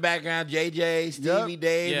you in the background, JJ, Stevie, Yep.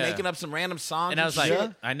 Dave, Yeah. making up some random songs. And I was like,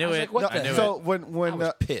 shit. I knew was it. like, what No, the I knew so it. when I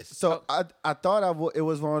was pissed. So I thought it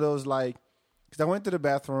was one of those like because I went to the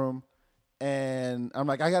bathroom and I'm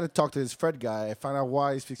like I got to talk to this Fred guy. I find out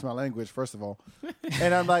why he speaks my language first of all,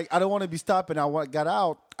 and I'm like I don't want to be stopped. And got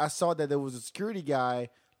out. I saw that there was a security guy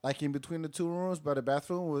like in between the two rooms, but the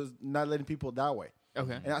bathroom was not letting people that way.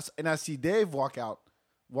 Okay. And I see Dave walk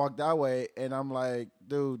that way, and I'm like,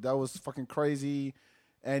 dude, that was fucking crazy.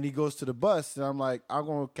 And he goes to the bus, and I'm like, I'm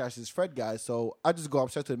gonna catch this Fred guy. So I just go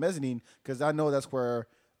upstairs to the mezzanine because I know that's where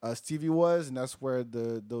Stevie was, and that's where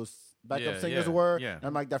those backup singers were. Yeah. And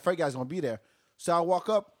I'm like, that Fred guy's gonna be there. So I walk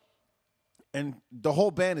up, and the whole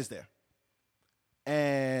band is there,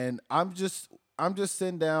 and I'm just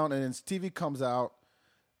sitting down, and then Stevie comes out.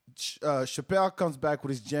 Chappelle comes back with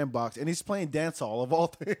his jam box, and he's playing dancehall of all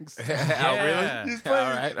things. Yeah. He's playing,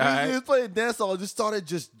 All right. He's playing dancehall. Just started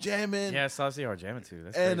just jamming. Yeah, Saucy are jamming too.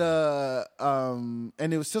 That's And crazy.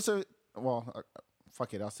 and it was still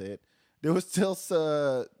fuck it, I'll say it. There was still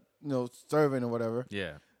serving or whatever.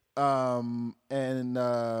 Yeah. And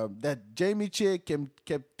that Jamie chick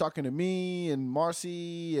kept talking to me and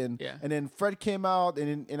Marcy and then Fred came out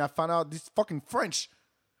and I found out this fucking French.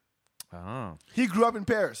 Oh. He grew up in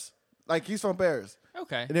Paris. Like he's from Paris.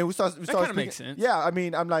 Okay. And then we start kinda speaking. makes sense. Yeah, I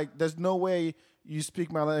mean, I'm like, there's no way you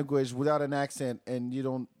speak my language without an accent and you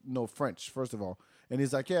don't know French, first of all. And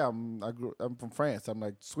he's like, yeah, I'm from France. I'm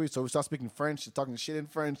like, sweet. So we start speaking French, talking shit in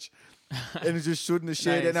French, and he's just shooting the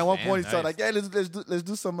shit. Nice. And at one point, he started Nice. like, yeah, let's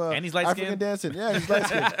do some And he's light African skinned? dancing. Yeah, he's light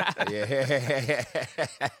skinned.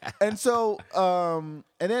 Yeah. And so, and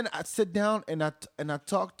then I sit down and I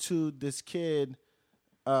talk to this kid,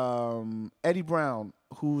 Eddie Brown,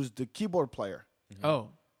 who's the keyboard player. Oh,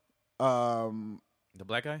 The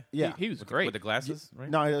black guy? Yeah, he was With great. the glasses, right?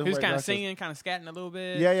 no, He was wear kind of glasses. singing, kind of scatting a little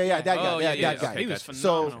bit. Yeah, that guy. Oh, that yeah, guy. He was gotcha.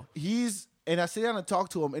 phenomenal. So and I sit down and talk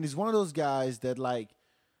to him, and he's one of those guys that like,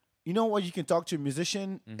 you know what, you can talk to a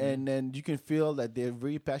musician, and then you can feel that they're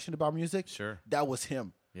very passionate about music. Sure. That was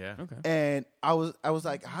him. Yeah. Okay. And I was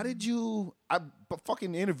like, how did you? I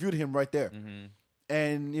fucking interviewed him right there,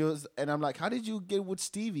 and I'm like, how did you get with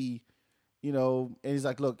Stevie? And he's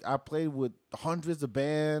like, look, I played with hundreds of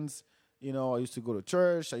bands. I used to go to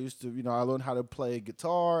church. I used to, I learned how to play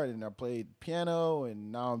guitar, and I played piano,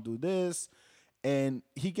 and now I'm doing this. And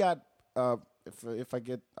he got, I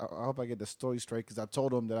hope I get the story straight because I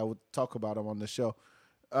told him that I would talk about him on the show.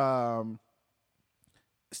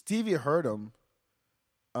 Stevie heard him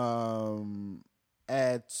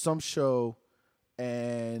at some show,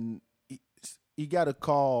 and he got a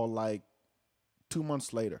call like 2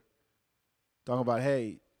 months later talking about,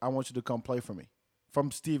 hey, I want you to come play for me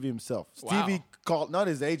from Stevie himself. Wow. Stevie called, not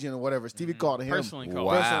his agent or whatever. Stevie called him Personally called.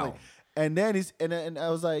 Wow. Personally. And then and I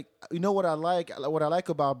was like, you know what I like? What I like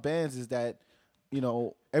about bands is that, you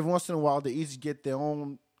know, every once in a while they each get their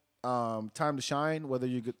own time to shine, whether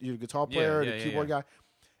you're a guitar player or the keyboard guy.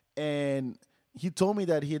 And he told me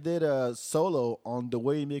that he did a solo on The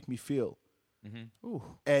Way You Make Me Feel. Mm-hmm.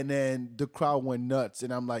 And then the crowd went nuts.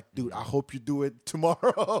 And I'm like, dude, I hope you do it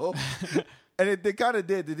tomorrow. And they kind of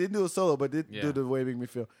did. They didn't do a solo, but they did The Way You Make Me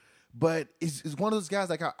Feel. But it's one of those guys,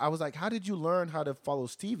 like, I was like, how did you learn how to follow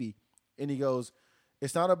Stevie? And he goes,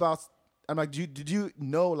 it's not about, I'm like, did you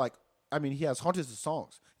know, like, I mean, he has hundreds of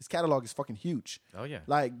songs. His catalog is fucking huge. Oh, yeah.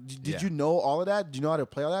 Like, did you know all of that? Do you know how to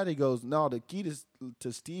play all that? He goes, no, the key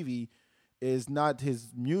to Stevie is not his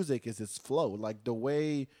music, is his flow. Like, the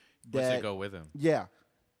way that... What's it go with him? Yeah.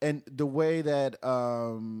 And the way that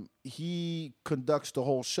he conducts the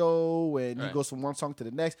whole show and he goes from one song to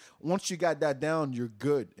the next. Once you got that down, you're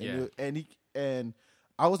good. And, and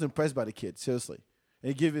I was impressed by the kid, seriously. And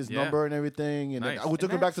he gave his number and everything. And Nice. we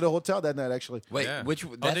took him back to the hotel that night, actually. Wait, which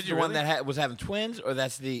that's did the you one really? that was having twins, or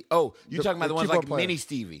that's the you're talking about the ones keyboard like player. mini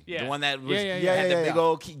Stevie, Yeah. the one that was Yeah. had the big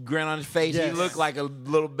old grin on his face. Yes. He looked like a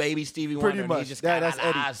little baby Stevie Pretty Wonder. much. And he just That's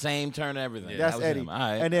got Eddie. same turn and everything. That's That was Eddie. him. All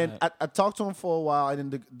right, and then all right. I talked to him for a while,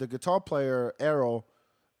 and then the guitar player, Errol,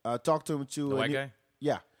 talked to him too. The white guy?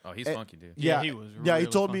 Yeah. Oh, he's funky, dude. Yeah, he was Yeah, he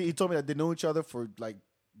really told me that they know each other for like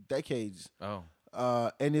decades. Oh.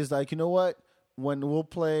 And he's like, you know what? When we'll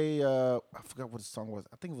play, I forgot what the song was.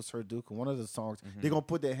 I think it was Her Duke, one of the songs. They're gonna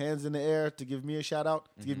put their hands in the air to give me a shout out,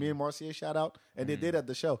 to give me and Marcy a shout out, and they did at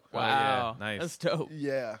the show. Wow. Wow. Yeah, nice. That's dope.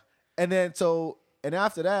 Yeah, and then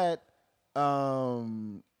after that, I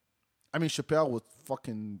mean, Chappelle was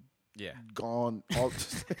fucking gone.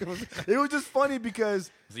 It was just funny because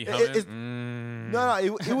Is he humming?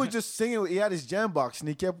 no, he was just singing. He had his jam box, and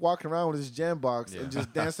he kept walking around with his jam box and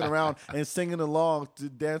just dancing around and singing along to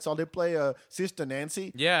dance. All they play Sister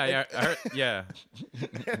Nancy. Yeah. I heard, yeah.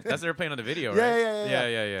 That's what they're playing on the video, right?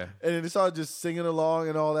 Yeah. And then they started just singing along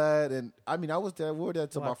and all that. And I mean, I was there. We were there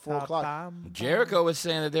till about 4 o'clock. Jericho was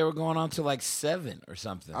saying that they were going on to like 7 or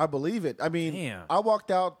something. I believe it. I mean, Damn. I walked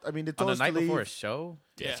out. I mean, they told On us the night to leave. before a show?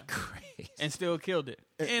 That's crazy. And still killed it.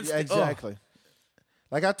 Yeah, exactly.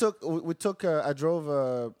 Like I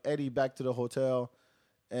drove Eddie back to the hotel,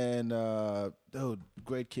 and dude,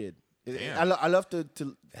 great kid. I love to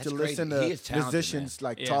listen He to is talented, musicians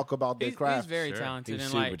man. talk about their craft. He's very Sure. talented. He's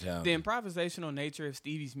And super like talented. the improvisational nature of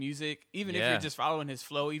Stevie's music, even if you're just following his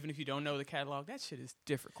flow, even if you don't know the catalog, that shit is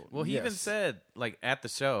difficult. Well, he even said, like, at the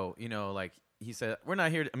show, you know, like, he said, we're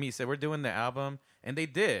not here. He said, we're doing the album. And they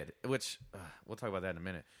did, which we'll talk about that in a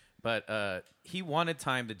minute. But he wanted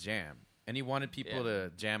time to jam. And he wanted people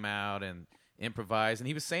to jam out and improvise. And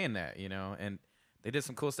he was saying that, you know. And they did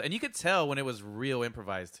some cool stuff. And you could tell when it was real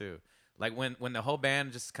improvised, too. Like, when the whole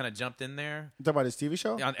band just kind of jumped in there. You talking about his TV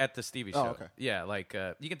show? At the Stevie show. Oh, okay. Yeah, like,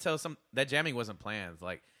 you can tell that jamming wasn't planned.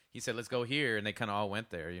 Like, he said, let's go here. And they kind of all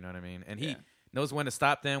went there, you know what I mean? And he knows when to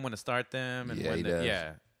stop them, when to start them. And Yeah, when he to, does.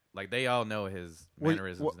 Yeah. Like, they all know his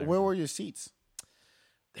mannerisms. Where were your seats?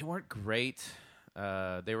 They weren't great.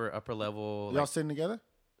 They were upper level. Y'all sitting together?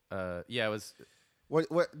 Yeah, it was.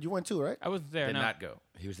 What you went too, right? I wasn't there. Did No. not go.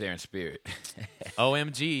 He was there in spirit.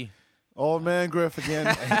 OMG. Old man Griff again.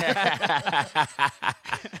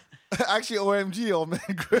 Actually, OMG, old man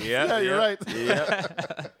Griff. Yeah, you're right.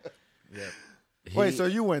 Yep. Wait, so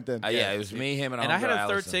you went then? Yeah, it was me, him, and And I had a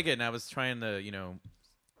third Allison. ticket, and I was trying to,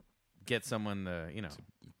 get someone to,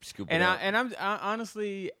 Scoop it And up. I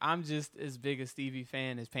honestly, I'm just as big a Stevie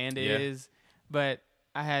fan as Panda Yeah. is, but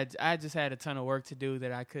I just had a ton of work to do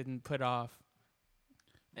that I couldn't put off.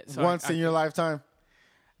 So Once in your lifetime.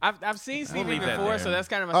 I've seen Stevie leave that before, there. so that's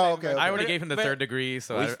kind of my. Oh, second okay. I But already gave him the third degree,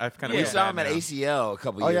 so I've kind of. We saw him at ACL a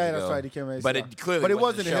couple Oh, years yeah, ago. that's right. He came at But ACL. it clearly But it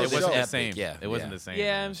wasn't wasn't a his show. It wasn't show. the same. Yeah, It wasn't the same.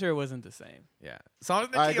 Yeah, I'm sure it wasn't the same. Yeah. So I was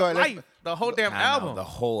All right, thinking go ahead. life, the whole damn I know, album. the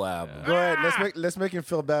whole album. Go ahead. Let's make him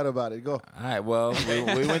feel bad about it. Go. All right, well, we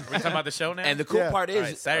went. We're talking about the show now? And the cool Yeah. part is, All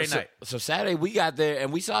right, Saturday so, night. So Saturday we got there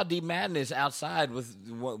and we saw D Madness outside with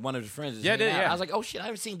one of his friends. Yeah, hanging did, out. yeah. I was like, oh shit, I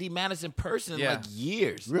haven't seen D Madness in person in Yeah. like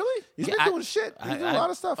years. Really? He's Yeah, been doing shit. He's doing a lot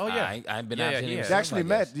of stuff. Oh, yeah. I've been Yeah, out yeah, to he him. has. They actually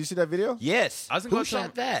met. Did you see that video? Yes. I was gonna Who go to shot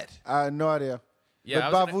him- that? I have no idea. Yeah,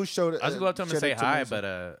 But I was Bavu showed it. I was going to go up to him and shared say it to hi, me.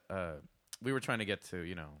 but we were trying to get to,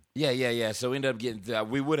 Yeah. So we ended up getting.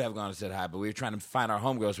 We would have gone and said hi, but we were trying to find our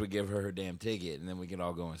homegirl so we give her damn ticket, and then we could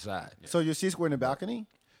all go inside. So your seats were in the balcony?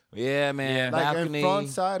 Yeah, man. Like Balcony. in front,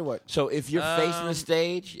 side, what? So if you're facing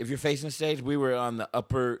the stage, we were on the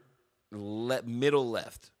upper middle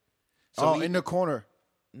left. So In the corner.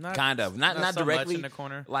 kind of, not so directly much in the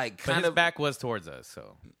corner. like But kind his of back was towards us.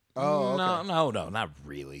 So Oh, okay. no, not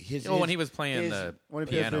really. when he was playing the when he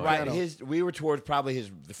plays piano, the right, piano. we were towards probably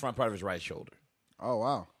the front part of his right shoulder. Oh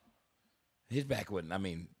wow. His back wouldn't. I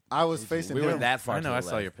mean, I was facing we him. were that far. I know. to I the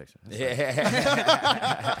saw left. your picture.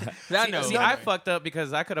 Yeah. See, I fucked up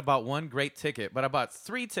because I could have bought one great ticket, but I bought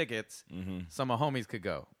 3 tickets so my homies could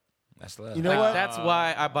go. That's love. You know what? That's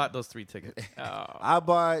why I bought those 3 tickets. I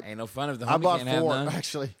bought. Ain't no fun if the I homie bought can't have 4 none.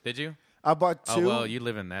 actually. Did you? I bought 2. Oh well, you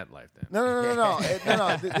live in that life then. No.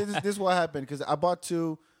 This is what happened because I bought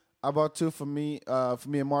 2. I bought 2 for me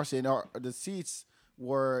and Marcy, and the seats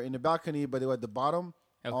were in the balcony, but they were at the bottom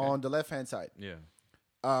on the left hand side. Yeah.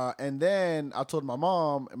 And then I told my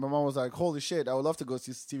mom, and my mom was like, "Holy shit, I would love to go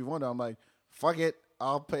see Stevie Wonder." I'm like, "Fuck it,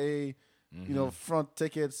 I'll pay, front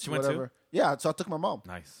tickets, She went whatever." too? Yeah, so I took my mom.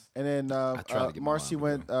 Nice. And then tried to get my Marcy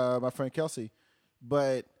mom to went, my friend Kelsey.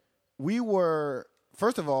 But we were,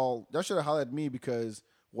 first of all, y'all should have hollered at me because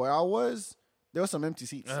where I was, there were some empty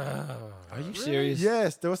seats. Are you serious?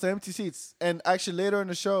 Yes, there were some empty seats. And actually later in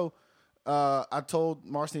the show, I told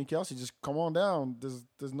Marcy and Kelsey, just come on down.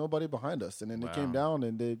 There's nobody behind us. And then they came down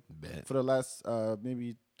and they, for the last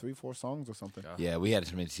maybe 3-4 songs or something. Yeah, we had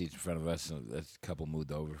so many seats in front of us. So that's a couple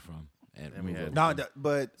moved over from. And we had- No,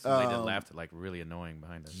 but Somebody that laughed like really annoying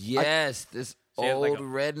behind us. yes, this She had, old like, a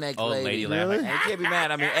redneck old lady laughing. And you can't be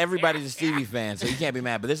mad. I mean, everybody's a Stevie fan, so you can't be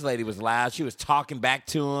mad. But this lady was loud. She was talking back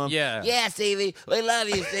to him. Yeah. Stevie, we love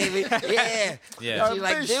you, Stevie. Yeah, Yeah. She's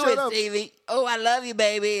like, Bitch, do shut it, up. Stevie. Oh, I love you,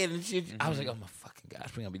 baby. And I was like, oh my fucking gosh,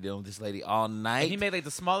 we're gonna be dealing with this lady all night. And he made like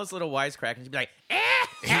the smallest little wisecrack, and she'd be like,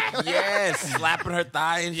 yes, slapping her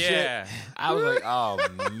thigh and Yeah. shit. I was like, oh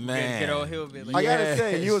man, Good old hillbilly. I gotta Yes.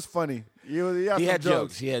 say, he was funny. He had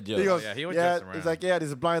jokes. He had jokes. He goes, Yeah, he was yeah, jokes around. he's like, yeah, this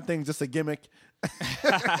is a blind thing, just a gimmick.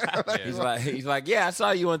 He's like, yeah, I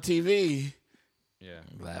saw you on TV. Yeah.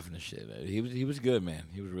 Laughing and shit. He was good, man.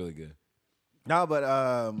 He was really good. No,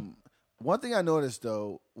 but one thing I noticed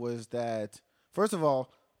though was that first of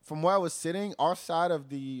all, from where I was sitting, our side of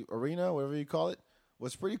the arena, whatever you call it,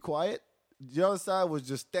 was pretty quiet. The other side was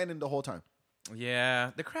just standing the whole time.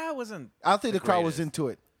 Yeah. The crowd wasn't. I think the crowd was greatest. into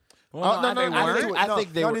it. Well, No, they not weren't. into it. I No,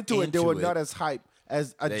 think they not were into it. They into were it. not as hype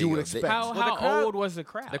as There you you would go. expect. How the crowd- old was the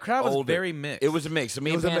crowd? The crowd was Older. very mixed. It was a mix. So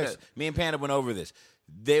me was a mix. and Panda went over this.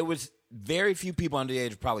 There was very few people under the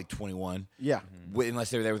age of probably 21. Yeah. Unless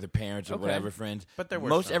they were there with their parents or whatever friends. But there were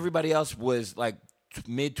most some. everybody else was like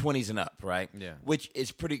mid-20s and up, right? Yeah. Which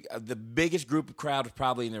is pretty. The biggest group of crowd was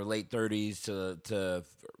probably in their late 30s to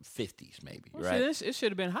 50s, maybe, Well, right? see, it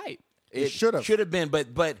should have been hype. It should've. Should have been, but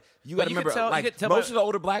you got to you could remember, tell- you like could tell most by- of the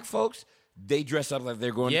older black folks, they dress up like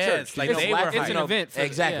they're going Yes, to church. like You know, they black were folks, hyped. you know, It's an event for-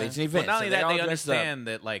 exactly, yeah. it's an event. Well, not only So that, all they dressed up. understand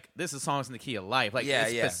that like this is songs in the key of life. Like Yeah,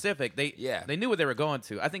 it's yeah. specific. They knew what they were going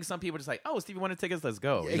to. I think some people just like, oh, Stevie Wonder tickets, let's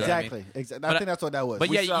go. You know what I mean? Exactly. Exactly. But I think that's what that was. But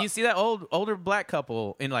We yeah, saw- you see that older black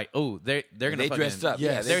couple and like, oh, they're gonna They fucking, dressed up.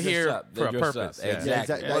 Yeah, Yeah, they're dressed here up. for a They dressed purpose. up. Yeah. Exactly. Yeah,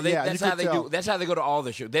 exactly. Well, Yeah, that's you how could they tell. do. That's how they go to all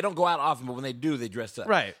the shows. They don't go out often, but when they do, they dress up.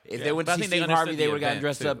 Right. If Yeah. they went But I to see think they Steve understood Harvey, they the would have gotten event,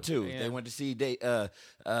 dressed too. up too. Yeah. They went to see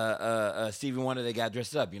Stevie Wonder, they got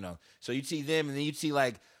dressed up. You know, so you'd see them, and then you'd see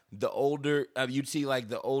like the older.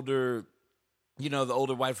 You know, the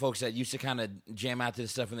older white folks that used to kind of jam out to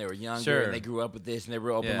this stuff when they were younger, Sure. and they grew up with this, and they were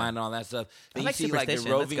open minded and all that stuff. Then I like you see like the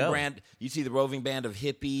Superstition. Let's roving go. brand. You see the roving band of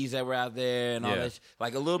hippies that were out there, and all Yeah. that.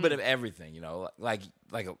 Like a little bit of everything. You know, like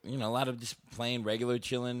you know, a lot of just plain regular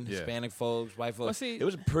chilling Yeah. Hispanic folks, white folks. Well, see, it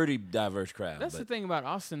was a pretty diverse crowd. That's the but- thing about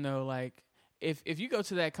Austin, though. Like, if you go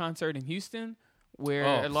to that concert in Houston, where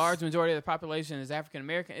Oh. a large majority of the population is African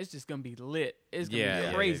American, it's just gonna be lit. It's gonna Yeah, be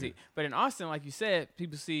yeah, crazy. yeah. But in Austin, like you said,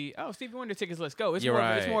 people see, oh, Stevie Wonder tickets, let's go. It's You're more.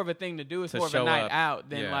 It's right. more of a thing to do. It's To more of a show night up. out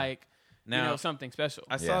than Yeah. like Now, something special.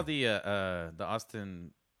 I saw the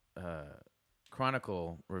Austin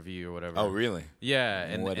Chronicle review or whatever. Oh, really? Yeah,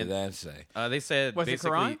 And and what did and, that say? They said Was it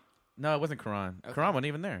basically. Quran? No, it wasn't Quran. Okay. Quran wasn't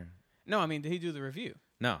even there. No, I mean, did he do the review?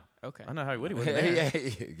 No. Okay. I know how Woody wasn't there.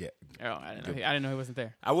 yeah. Oh, I didn't know. I didn't know he wasn't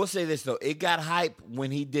there. I will say this though, it got hype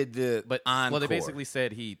when he did the But encore. well, they basically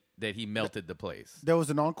said that he melted the place. there was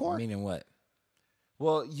an encore. Meaning what?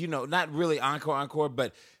 Well, you know, not really encore,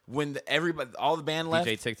 but when all the band left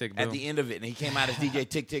DJ Tick Tick at Boom. the end of it, and he came out as DJ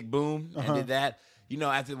Tick Tick Boom and did that. You know,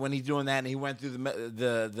 after when he's doing that, and he went through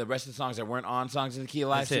the rest of the songs that weren't on Songs in the Key of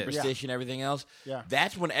Life, That's it. Superstition, everything else. Yeah.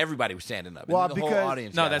 That's when everybody was standing up. Well, and the whole because-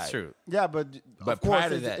 audience. No, got that's hype. true. Yeah, but But of course, prior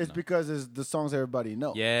to it's, that, it's no. because it's the songs everybody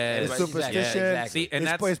know. Yeah, It's Exactly. Superstition. Yeah, exactly. See, and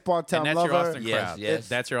it's that's Part-Time your Lover. Austin Yes, crowd. yes.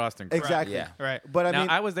 That's your Austin crowd. Exactly. Yeah. Right. But I Now mean,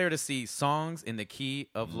 I was there to see songs in the key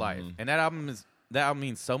of life, and that album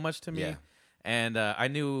means so much to me. Yeah. And I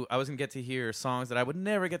knew I was going to get to hear songs that I would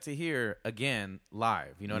never get to hear again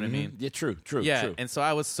live. You know what I mean? Yeah, true. Yeah, and so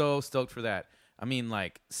I was so stoked for that. I mean,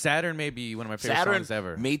 like, Saturn may be one of my favorite songs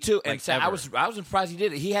ever. Me too. Like, And I was surprised he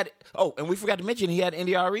did it. He had and we forgot to mention he had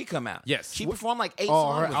NDRE come out. Yes. She performed like 8 Oh,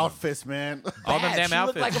 songs. her with him. outfits, man. All them damn She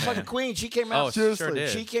outfits, looked like a man. fucking queen. She came out. Oh, she sure Seriously. did.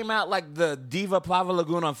 She came out like the diva Plava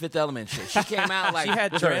Lagoon on Fifth Element shit. She came out like She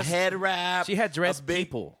had with her dress- head wrap. She had dressed a big-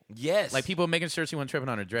 people. Yes. Like, people making sure she wasn't tripping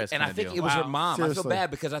on her dress. And I kinda think deal. it was her Wow. mom. I feel Seriously. bad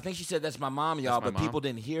because I think she said, "That's my mom, y'all," That's my but people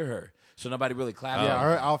mom? didn't hear her. So nobody really clapped. Yeah, at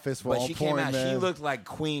her outfits were But on she point, came out. man. She looked like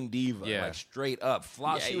Queen Diva, Yeah. like straight up.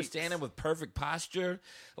 She was Yikes. standing with perfect posture,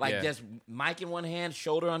 like Yeah. just mic in one hand,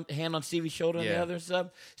 hand on Stevie's shoulder in the Yeah. other and stuff.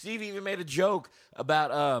 Stevie even made a joke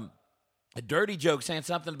about a dirty joke, saying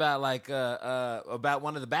something about like about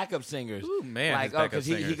one of the backup singers. Ooh, man, like his backup because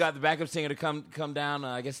he singers. got the backup singer to come down,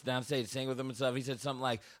 I guess downstage, sing with him and stuff. He said something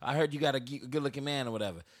like, "I heard you got a good looking man or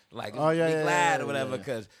whatever. Like, Oh, yeah, be yeah, glad yeah, or whatever,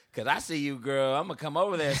 yeah. cause I see you, girl. I'm gonna come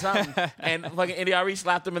over there or something." And fucking NDRE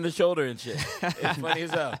slapped him in the shoulder and shit. It's funny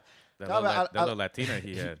as hell. That Tell little, me, that little Latina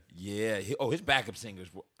he had. Yeah. His backup singers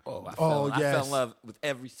were. I yes. fell in love with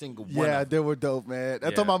every single one. Yeah, of them. they were dope, man. I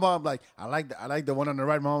Yeah. told my mom, like, I like the one on the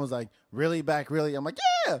right. My mom was like, really, back, really? I'm like,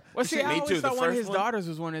 yeah. Well, see, I Me always too. The thought one of first his one- daughters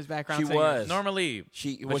was one of his background She singers. was. Normally,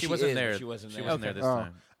 She but she wasn't there. She wasn't there. She wasn't there this Oh.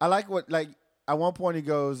 time. I like what, like, at one point he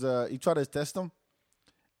goes, he tried to test him,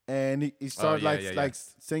 and he started yeah.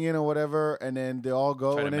 singing or whatever, and then they all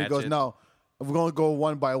go, Try to and then he match goes, it. no, we're going to go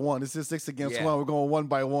one by one. This is 6 against Yeah. 1. We're going one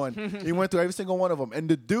by one. He went through every single one of them, and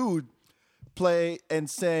the dude played and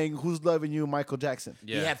sang "Who's Loving You," Michael Jackson.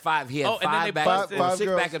 Yeah. He had 5. He had Oh, and then they 5 busted- Five 6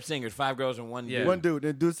 girls. backup singers, 5 girls and 1 Yeah. dude. One dude,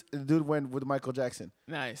 the dude went with Michael Jackson.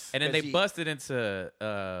 Nice. And then they 'Cause he- busted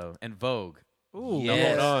into In Vogue. Ooh.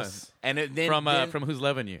 Yes. Hold on. And then from Who's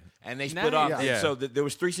Loving You. and they split Nice. off. Yeah. So there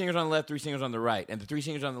was 3 singers on the left, 3 singers on the right, and the 3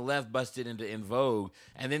 singers on the left busted into In Vogue,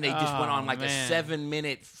 and then they just went on like a man.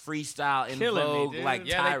 7-minute freestyle In Killing me, Vogue, dude. like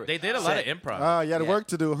Yeah, tirade. they did a lot of improv. You had Yeah. work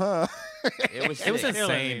to do, huh? It was It was sick.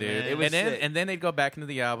 insane, me, dude. man. It was sick. And then they'd go back into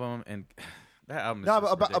the album, and that album is No,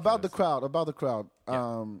 just but about the ridiculous. crowd.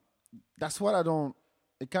 Yeah. That's what I don't.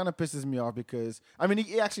 It kind of pisses me off because I mean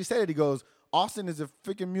he actually said it. He goes, Austin is a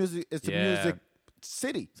freaking music. It's a Yeah. music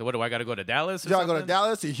city. So what do I got to go to Dallas? Or You gotta go to something?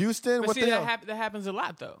 Dallas, to Houston. But What see, the that, hell? that happens a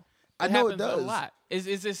lot, though. I know it happens does. a lot.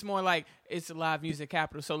 Is this more like it's a live music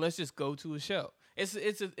capital? So let's just go to a show.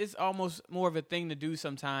 It's almost more of a thing to do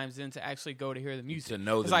sometimes than to actually go to hear the music. To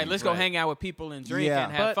know it's the like music, let's go right. hang out with people and drink Yeah.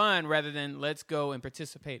 and have But- fun rather than let's go and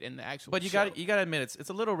participate in the actual. But you show. got to admit it's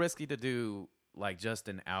a little risky to do like just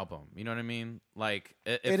an album. You know what I mean? Like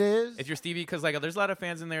if, It is. if you're Stevie, because like there's a lot of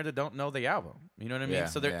fans in there that don't know the album. You know what I mean? Yeah,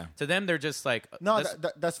 So they're yeah. to them they're just like No, this-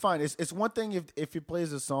 that's fine. It's one thing if he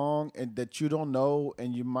plays a song and that you don't know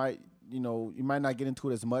and you might not get into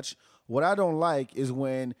it as much. What I don't like is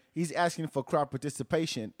when he's asking for crowd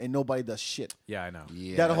participation and nobody does shit. yeah, I know.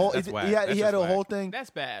 Yeah. That whole That's he whack. had, That's he had just a whack. whole thing. That's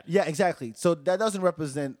bad. Yeah, exactly. So that doesn't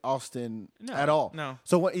represent Austin No, at all. no.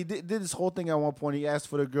 So when he did this whole thing at one point, he asked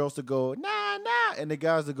for the girls to go nah nah and the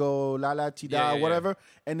guys to go la la ti da Yeah, yeah, whatever,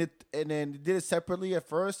 and then he did it separately at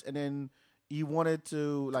first, and then he wanted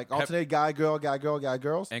to like alternate guy girl guy girl guy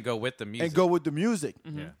girls And go with the music. and go with the music,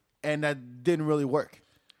 Yeah. and that didn't really work.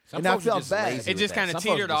 Some and I folks are felt just bad. lazy It with just that. kinda Some folks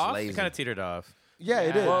teetered are just off. lazy. It kind of teetered off. Yeah,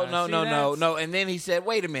 it Yeah. is. Well, See, no. that's- And then he said,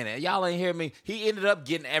 wait a minute. Y'all ain't hear me. He ended up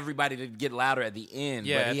getting everybody to get louder at the end,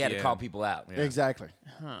 Yeah, but he at had the to call end. people out. Yeah. Exactly.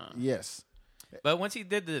 Yes. But once he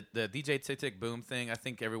did the DJ Tick Tick Boom thing, I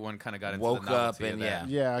think everyone kind of got into Woke the up novelty of and that.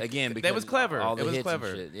 Yeah. Again, because That was clever. All the It was hits and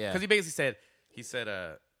clever. shit, yeah. Because he basically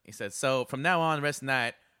said, so from now on, the rest of the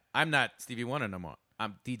night, I'm not Stevie Wonder no more.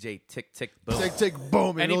 I'm DJ Tick Tick Boom. Tick tick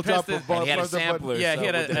boom, And he he'll drop pressed a it- bar. and he had a press the button. sampler. Yeah, he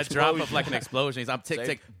had with a the drop of explosion. like an explosion. He's I'm tick Say,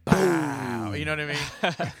 tick boom. You know what I mean?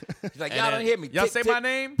 He's like, And y'all then, don't hear me. Y'all Tick, say tick. my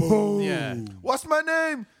name? Boom. Yeah. What's my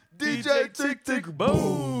name? DJ Tick Tick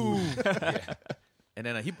boom. And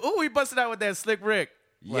then he busted out with that Slick Rick.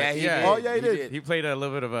 Yeah, he yeah. did. Oh, yeah, he did. He played a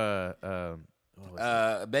little bit of a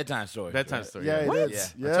Bedtime story. bedtime story. Yeah, yeah. it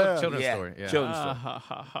is. Yeah. Yeah. Children's story. Yeah. Children's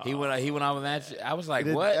story. He went on with that shit. I was like, He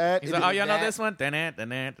did what? that, He's he like, did oh, y'all know that. this one?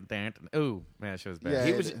 Ooh, man, that shit was bad. Yeah,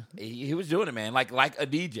 He it was did. he was doing it, man, like a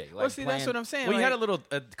DJ. Like Well, see, that's playing- what I'm saying. Well, he like, had a little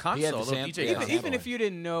console, He had the a little sam- DJ yeah, console. even if you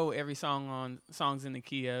didn't know every song on songs in the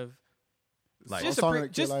key of, Like, just, Song appre- in the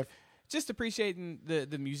Key of just, Life. just appreciating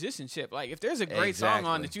the musicianship. Like if there's a great song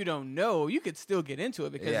on Exactly. that you don't know, you could still get into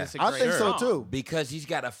it because Yeah. it's a I great think so song. too. because he's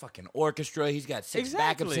got a fucking orchestra. He's got 6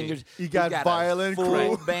 backup Exactly. singers. He he's got a violin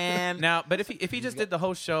full crew. band. now, but if he just did the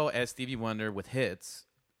whole show as Stevie Wonder with hits,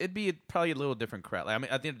 it'd be probably a little different crowd. Like, I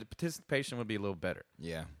mean, I think the participation would be a little better.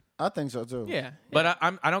 Yeah. I think so too. Yeah, But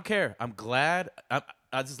I don't care. I'm glad.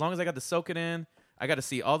 as long as I got to soak it in, I got to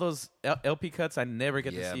see all those LP cuts I never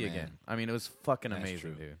get to see again. I mean, it was fucking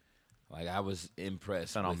amazing, dude. Like, I was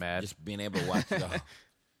impressed Sound all with mad. just being able to watch it all.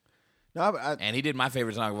 No, And he did my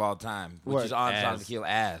favorite song of all time, which is on Songs to Kill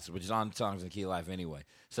Ass, which is on Songs to Kill Life anyway.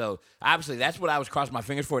 So obviously that's what I was crossing my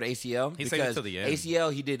fingers for at ACL. He saved it till the end.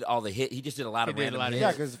 ACL, he did all the hit. He just did a lot of random hits.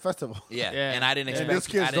 yeah, because it's a festival. Yeah, Yeah. and I didn't expect. these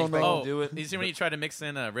kids I didn't don't expect know. him to do it. You see when he tried to mix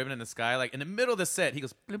in Ribbon in the Sky, like in the middle of the set, he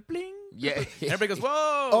goes bling bling. Yeah, Everybody goes, whoa!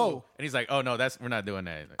 Oh. And he's like, oh no, we're not doing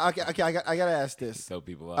that. Okay, I gotta ask this. Tell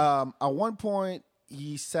people off. At one point,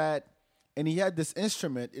 he sat and he had this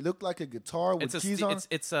instrument. It looked like a guitar with keys on.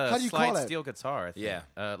 It's How a do you call slide that? steel guitar. I think.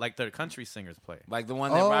 Yeah. Like the country singers play. Like the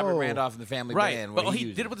one that Robert Oh. Randolph and the Family Right, Band. but where he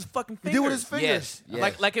used did it with his fucking He fingers. did with his fingers.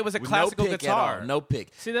 Yes. Like it was a With classical no pick guitar. At all. No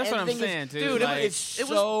pick. See, that's And what the I'm thing saying, is, dude. Dude, Like, it's it was-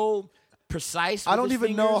 so precise. I with don't his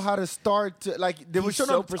even know fingers. how to start. They were He's showing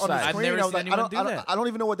so up on precise. the I've screen. never I was seen like, anyone do that. I don't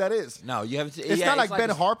even know what that is. No, you haven't. It's yeah, not like Ben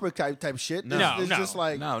a- Harper type shit. No, it's no. just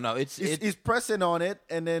like No, it's he's pressing on it,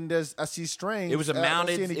 and then I see strings. it was a I don't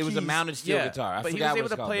mounted. see any It was a keys. mounted steel guitar. I but he forgot was able what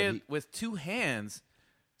to it's called, play but it with two hands.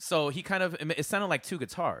 So he kind of, it sounded like two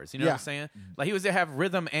guitars. You know what Yeah. I'm saying? Like he was to have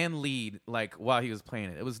rhythm and lead, like while he was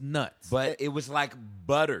playing it. It was nuts. But it was like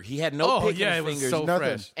butter. He had no pick in his it was fingers. so Nothing.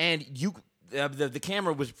 fresh. And you, the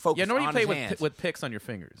camera was focused Yeah, normally you on play his hands. with picks on your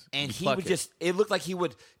fingers. And You he pluck would it. just, it looked like he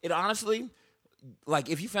would, it honestly, like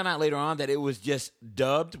if you found out later on that it was just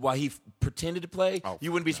dubbed while he pretended to play,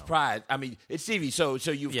 you wouldn't be surprised. I mean, it's Stevie, so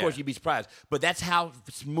you of course you'd be surprised. But that's how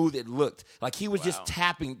smooth it looked. Like he was just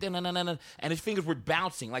tapping, and his fingers were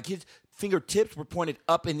bouncing. Like his fingertips were pointed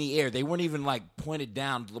up in the air. They weren't even like pointed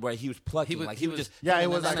down where he was plucking. He was just Yeah, it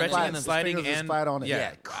was like stretching flat. and His sliding fingers was and- flat on it.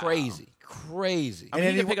 yeah, crazy. I mean,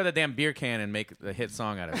 then he he could pick up the damn beer can and make a hit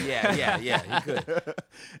song out of it. Yeah, he could.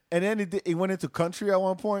 And then he went into country at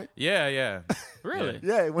one point. Yeah. Really?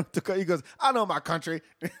 Yeah, he went to. He goes, I know my country.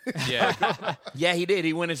 Yeah. Yeah, he did.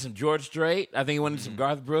 He went into some George Strait. I think he went into Mm-hmm. some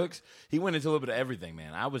Garth Brooks. He went into a little bit of everything,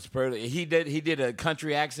 man. I was he did a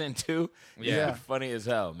country accent too. Yeah. It was funny as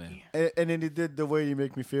hell, man. And then he did The Way You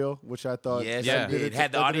Make Me Feel, which I thought. Yes, Yeah. he did.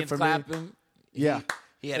 Had the that did it audience for me. clapping. Yeah.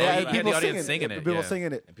 He had Yeah, everybody. he had people the audience singing it, People yeah.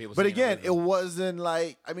 singing it. And people But singing again, with it him. wasn't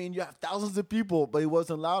like, I mean, you have thousands of people, but it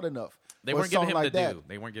wasn't loud enough. They Or weren't giving something him like the that. due.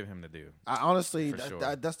 They weren't giving him the due. I honestly, For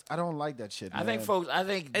sure. that's I don't like that shit. I think, man. folks. I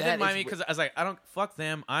think It that didn't mind is- me because I was like, I don't fuck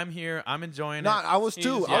them. I'm here. I'm enjoying No, it. I was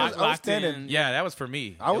too. Yeah, I was locked standing. in. Yeah, that was for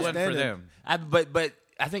me. I was it wasn't for standing. them. But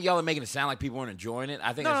I think y'all are making it sound like people weren't enjoying it.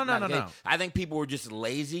 I think No, that's no, not no, the no. case. I think people were just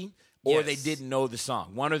lazy or they Yes. didn't know the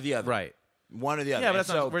song. One or the other. Right. One or the other. Yeah, but And that's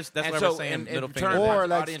not- we're- that's why we're saying middle finger turn Or out,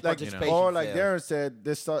 like, audience like, participation or like failed. Darren said,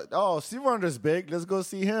 this. Stevie Wonder's big. Let's go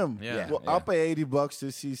see him. Yeah. Well, Yeah. I'll pay $80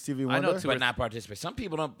 to see Stevie I know Wonder. two but not participate. Some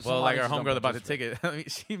people don't. Well, some like our audiences don't homegirl about the participate. ticket, I mean,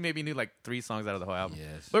 she maybe knew like 3 songs out of the whole album.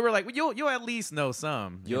 Yes. But we're like, well, you'll at least know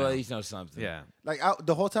some. You'll at least know something. Yeah. Like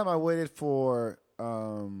the whole time I waited for,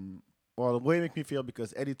 The Way You Make Me Feel,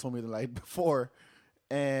 because Eddie told me the night before,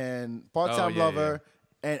 and Part Time yeah, Lover,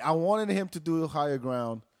 and I wanted him to do Higher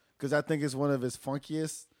Ground because I think it's one of his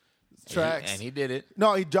funkiest tracks. And he did it.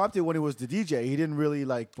 No, he dropped it when he was the DJ. He didn't really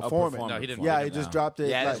like perform perform it. No, he didn't Yeah, perform he it, just no. dropped it.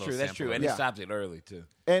 Yeah, like- that's true. That's true. And Yeah. he stopped it early too.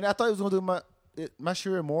 And I thought he was gonna do my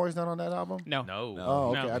Sure More is not on that album. No. No. Oh,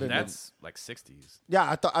 okay. No. I didn't. know. That's like 60s. Yeah,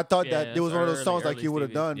 I thought Yeah, that it was that's one of those early, songs like early he would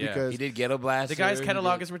have Stevie. done Yeah. because He did Ghetto Blaster. The guy's he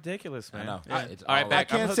catalog did- is ridiculous, man. I know. Yeah. It's All right, all back.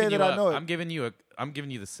 I can't I'm say hooking that you I know up. it. I'm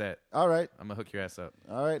giving you the set. all right, I'm gonna hook your ass up.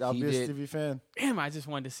 all right, I'll He be a did. Stevie fan. Damn, I just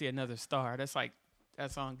wanted to see another star. That's like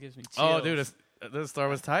that song gives me chills. Oh, dude, the star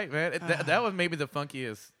was tight, man. That was maybe the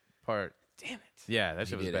funkiest part. Damn it. Yeah, that He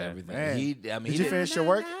shit was did bad. everything. Man. He Did you finish your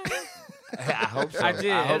work? I hope so. I did.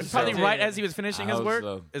 I hope It's so. Probably right as he was finishing I his hope work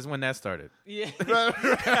so. is when that started. Yeah.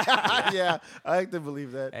 Yeah, I like to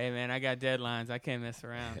believe that. Hey man, I got deadlines. I can't mess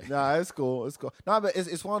around. Nah, it's cool. It's cool. No, but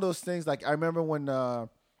it's one of those things. Like I remember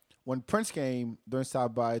when Prince came during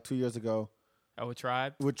South by 2 years ago Oh, with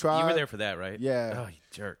Tribe. with Tribe. You were there for that, right? Yeah. Oh, you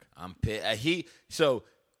jerk. I'm pissed.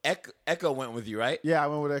 Echo went with you, right? Yeah, I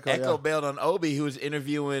went with Echo. Echo yeah. bailed on Obi, who was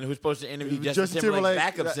supposed to interview Justin Justin Timberlake's Timberlake.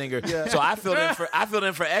 backup Yeah. singer. Yeah. So I filled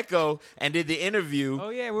in for Echo and did the interview. Oh,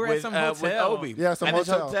 yeah, we were at with, some with hotel. Obi. Yeah, some at this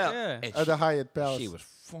hotel. Yeah. And At the Hyatt Palace. she was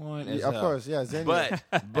fun as Yeah, of hell. course, yeah, Xenia.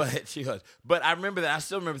 But she was. But I remember that. I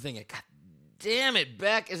still remember thinking, God damn it,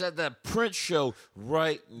 Beck is at the Prince show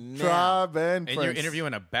right now. Tribe and And Prince. you're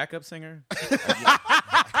interviewing a backup singer?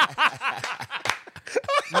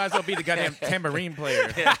 Might as well be the goddamn tambourine player.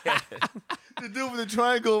 the dude with the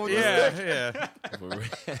triangle with the stick.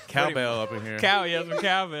 Yeah. Cowbell up in here. Cow, yeah, some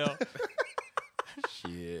cowbell.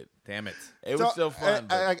 Shit. Damn it. It was so fun.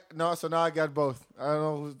 So now I got both. I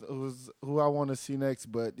don't know who I want to see next,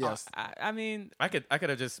 but yes. I mean, I could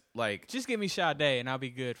have just like. just give me Sade and I'll be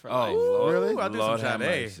good for oh, life. Lord, Really? I'll do Lord some have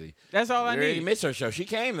Sade. mercy. That's all I We already need. missed her show. She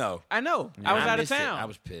came, though. I know. I was out of missed it. town. I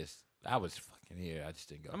was pissed. I was fucking here. I just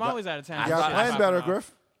didn't go. I'm always out of town. Y'all thought- playing better, Griff.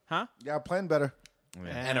 Huh? Y'all playing better.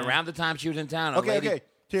 And around the time she was in town, a Okay, lady, okay.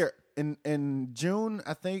 Here in June,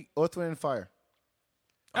 I think Earth, Wind, and Fire.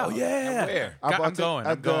 Oh yeah. Where? I'm going.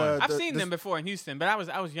 I'm going. I've seen them before in Houston, but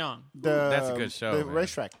I was young. That's a good show, The man.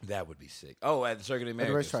 racetrack. That would be sick. Oh, at the Circuit of At the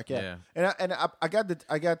Americas. racetrack, yeah. And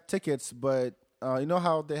I got tickets, but you know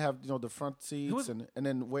how they have the front seats and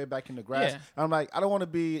then way back in the grass. Yeah. I'm like, I don't want to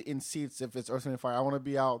be in seats if it's Earth, Wind, and Fire. I want to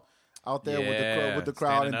be out there Yeah, with the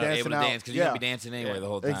crowd standing and up. dancing Able to out. dance because you're going to be dancing anyway the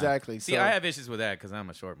whole time. Exactly. See, so, I have issues with that because I'm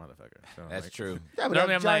a short motherfucker. So That's like, true. yeah, but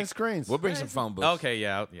Normally that's I'm giant like, screens. We'll bring some phone books. Okay,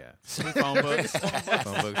 yeah. Phone books.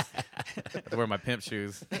 Phone books. I have to wear my pimp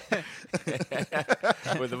shoes.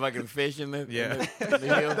 With the fucking fish in the, Yeah. in the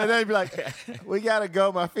heel. Then they'd be like, we got to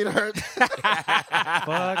go. My feet hurt.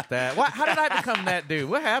 Fuck that. How did I become that dude?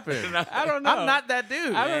 What happened? I don't know. I'm not that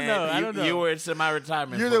dude. I don't know. I don't know. You were in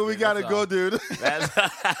semi-retirement. You're for the a we bit, got to that's go, all. dude. That's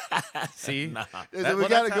See? we Well, got to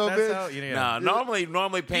that's go, how- that's bitch. how, you know, No,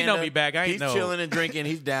 normally Panda, know me back. I ain't he's know. chilling and drinking.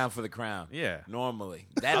 He's down for the crown. Yeah. Normally.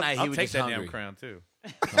 That night he I'll was take just that hungry. damn crown too.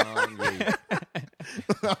 Hungry.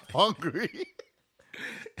 I'm hungry.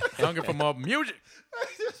 Hunger for more music.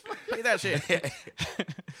 Play that shit.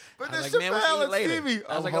 But I there's was like, man, we'll Chappelle eat and later. Stevie. I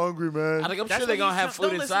was I'm like, hungry, man. I was like, I'm sure they're going to have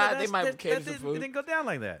food inside. They might cater some It food. didn't go down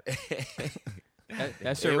like that.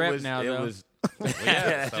 That's your rep now, though. Yeah,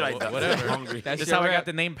 That's so right. whatever. Hungry. That's That's your how I rep. got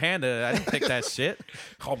the name Panda. I didn't pick that shit.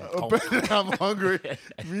 I'm hungry.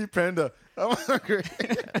 Me, Panda. I'm hungry.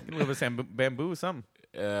 A little bit of some bamboo or something.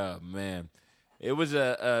 Oh man, it was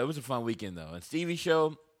a fun weekend though, and Stevie's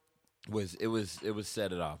show was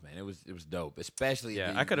set it off, man. It was dope, especially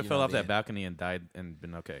Yeah, the, I could have you fell know, off the- that balcony and died and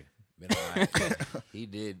been okay. been all right. He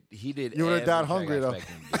did. You would've died everything hungry, I though.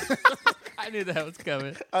 expected him to do. I knew that was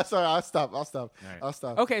coming. I'm sorry. I'll stop. right. I'll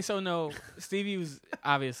stop. Okay, so no, Stevie was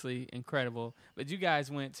obviously incredible, but you guys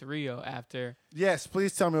went to Rio after. Yes,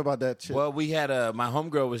 please tell me about that shit. Well, we had my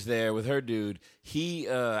homegirl was there with her dude. He,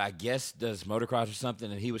 I guess, does motocross or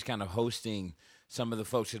something, and he was kind of hosting some of the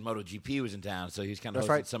folks because MotoGP was in town, so he was kind of That's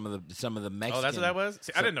hosting right. some of the Mexican. Oh, that's what that was?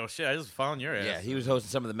 See, I didn't know shit. I just was following your ass. Yeah, he was hosting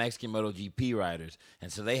some of the Mexican MotoGP riders,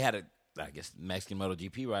 and so they had I guess Mexican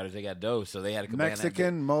MotoGP riders. They got dough, so they had a cabana.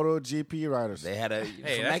 Mexican MotoGP riders. They had a Hey, from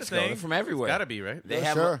that's Mexico. the thing. They're from everywhere. It's gotta be, right? They Yeah,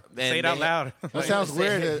 have sure. Say it out loud. That sounds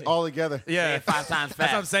weird all together. Yeah. Say it 5 times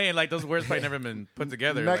That's what I'm fast. saying. Like, those words probably never been put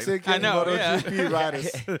together. Like, Mexican I know, MotoGP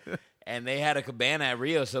riders. And they had a cabana at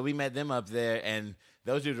Rio, so we met them up there, and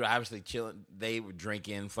those dudes were obviously chilling. They were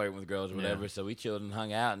drinking, flirting with girls or whatever. Yeah. So we chilled and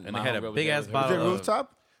hung out. And And my they had a homegirl was big-ass there with her. Is it bottle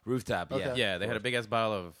rooftop? Rooftop, yeah. Okay. yeah, they had a big ass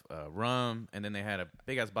bottle of rum, and then they had a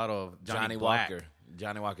big ass bottle of Johnny Black.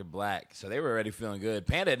 Walker Black. So they were already feeling good.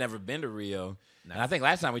 Panda had never been to Rio. And I think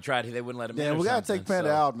last time we tried, they wouldn't let him in. Yeah, or we gotta something, take Panda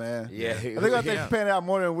so- out, man. Yeah. I think I take Yeah. Panda out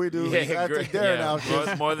more than we do. I take Darren Yeah. out.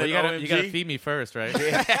 'cause More Well, than you gotta OMG. feed me first, right?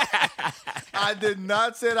 I did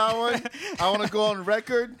not say that one. I want to go on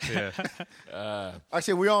record. Yeah.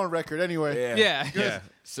 Actually, we're on record anyway. Yeah. Yeah.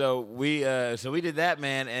 So we did that,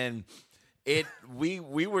 man, and we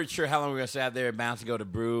weren't sure how long we were gonna stay out there and bounce and go to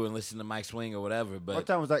Brew and listen to Mike Swing or whatever. But What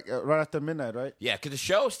time was that? Right after midnight, right? yeah, because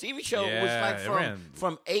the Stevie show was Yeah, like it ran.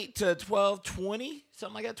 from 8 to 12:20,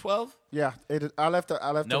 something like that. 12. Yeah. I left. No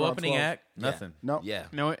around opening 12. act. Nothing. No. Yeah.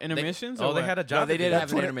 No intermissions? Oh, or they what? had a No, job. they did have an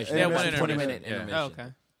 20 intermission. yeah, They one had a 20-minute intermission. intermission. Oh, okay.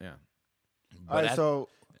 Yeah. All right. I- So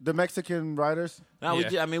the Mexican riders. No,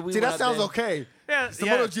 Yeah. we went See, that out sounds there. okay. Yeah. It's the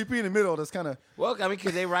yeah. MotoGP in the middle. That's kind of. Well, I mean,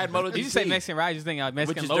 because they ride MotoGP. You just say Mexican riders, you think like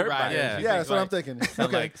Mexican is low dirt riders. bikes. Yeah. You Yeah, think that's what I'm like- thinking. Sound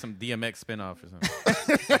Okay. like some DMX spinoff or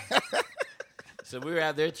something. So we were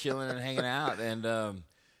out there chilling and hanging out, and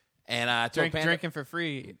I told Panda, drinking for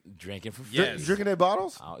free. drinking for free. Yes. Drinking their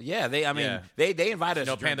bottles. Oh, yeah, they Yeah. invited us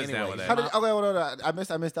No to drink Panda's down anyway. with that. How did? Okay, hold on. I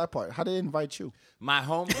missed that part. How did they invite you? My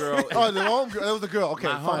homegirl. Oh, the home girl. That was the girl. Okay,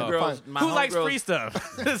 my fine. homegirls. Fine. My Who likes homegirls- free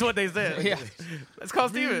stuff? That's what they said. Yeah. Let's call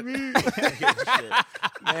Steven.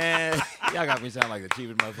 Man, y'all got me sound like the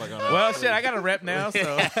cheapest motherfucker on earth. Well, shit, I got a rep now,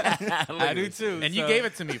 so. I do too. And you so- gave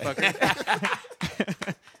it to me, fucker.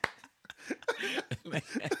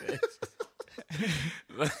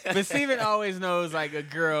 But Steven always knows like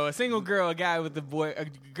a single girl, a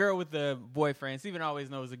girl with a boyfriend. Steven always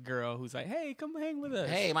knows a girl who's like, hey, come hang with us.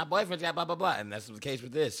 Hey, my boyfriend's got blah blah blah, and that's the case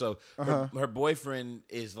with this. So her boyfriend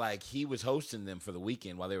is like he was hosting them for the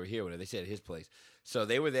weekend while they were here with her. They stayed at his place, so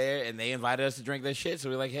they were there and they invited us to drink their shit. So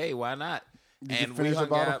we are like, hey, why not? Did you and finish we the hung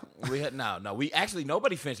bottle? out. We had no. We actually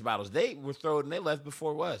nobody finished bottles. They were thrown and they left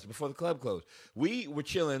before the club closed. We were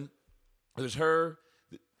chilling. There's her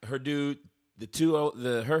dude, the two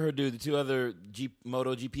other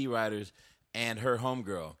Moto GP riders, and her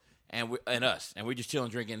homegirl. And us, and we're just chilling,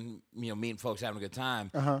 drinking, meeting folks, having a good time.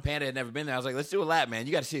 Panda had never been there. I was like, let's do a lap, man.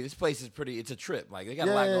 You got to see it. This place is pretty. It's a trip. Like they got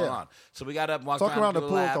a lot going on. So we got up, and walked around the do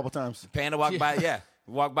pool lap. a couple times. Panda walked by,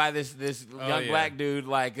 walked by this young black dude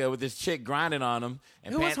with this chick grinding on him.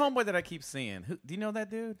 And Who was homeboy that I keep seeing? Do you know that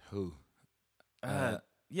dude? Who?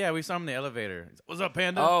 Yeah, we saw him in the elevator. What's up,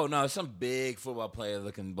 Panda? Oh no, some big football player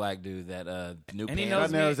looking black dude that knew and Panda. he knows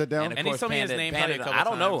me. narrows it down. And he told me his name probably a couple I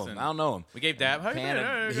don't know times, him. I don't know him. We gave dab. How you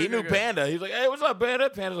Panda, doing? he knew Panda. He's like, hey, what's up, Panda?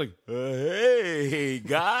 Panda's like, hey,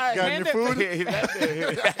 guy. Got any food?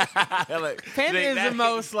 Panda is the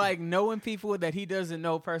most like knowing people that he doesn't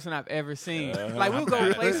know person I've ever seen. Like we'll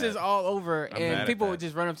go places all over, mad and at people that. would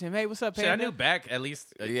just run up to him. Hey, what's up, Shit, Panda? I knew back at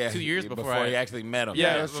least 2 years before he actually met him.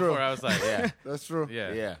 Yeah, that's before true. I was like, That's true.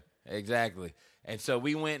 yeah. Exactly. And so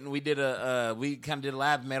we went and we did we kind of did a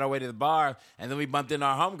lap, made our way to the bar, and then we bumped into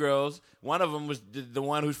our homegirls. One of them was the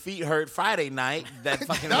one whose feet hurt Friday night. That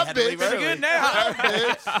fucking That had to leave bitch. early. Good now.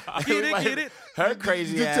 Get it. Her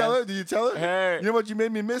crazy Did you ass. tell her? Did you tell her? Her. You know what you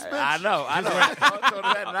made me miss, bitch? I know. I told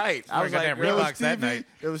her that night. I was like, goddamn girl, Reeboks that night.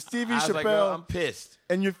 It was Stevie, I was Chappelle, like, girl, I'm pissed.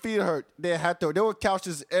 and your feet hurt. There were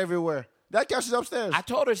couches everywhere. That couch is upstairs. I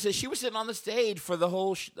told her, she was sitting on the stage for the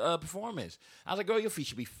whole performance. I was like, girl, your feet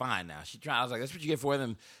should be fine now. I was like, that's what you get for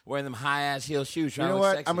wearing them high-ass heel shoes. You know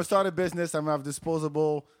what? I'm going to start a business. I'm going to have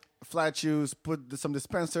disposable flat shoes, put some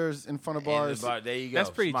dispensers in front of bars. There you go. That's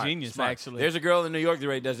pretty Smart, genius, smart. actually. There's a girl in New York that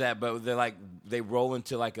already does that, but they roll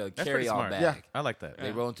into like a That's pretty carry-on smart. bag. Yeah. I like that.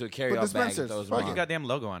 They roll into a carry-on bag. dispensers. And throws Fuck them Put on. your goddamn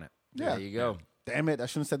logo on it. Yeah. There you go. Damn it. I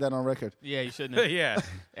shouldn't have said that on record. Yeah, you shouldn't have Yeah.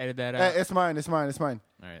 edit that Hey, out. it's mine. All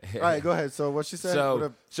All right. right, go ahead. So what she said?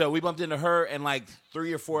 So we bumped into her and like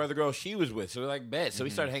 3 or 4 other girls she was with. So we're like, bet. So we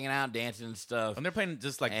started hanging out, dancing and stuff. And they're playing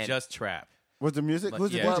just like And- just trap. Was the music?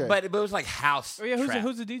 Who's the yeah. DJ? Well, but it was like house. Oh yeah, trap.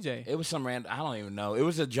 who's the DJ? It was some random. I don't even know. It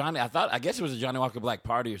was a Johnny. I guess it was a Johnny Walker Black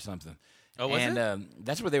party or something. Oh, was and, it?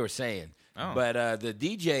 that's what they were saying. Oh. But the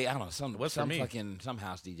DJ, I don't know, some What's for me? fucking some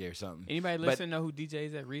house DJ or something. Anybody But- listening know who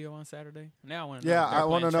DJs at Rio on Saturday? Now I want to know. Yeah, They're I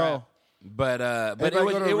want to playing know. trap. But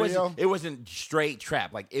Everybody go to Rio? it wasn't straight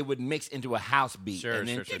trap. Like it would mix into a house beat. Sure, and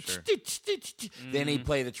then, sure. Then he'd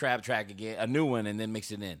play the trap track again, a new one, and then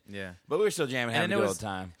mix it in. Yeah. But we were still jamming, having And a it good was- old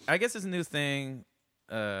time. I guess it's a new thing.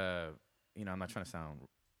 I'm not trying to sound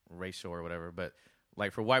racial or whatever, but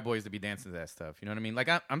like for white boys to be dancing to that stuff, you know what I mean? Like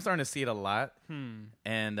I'm starting to see it a lot,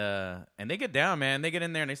 and they get down, man. They get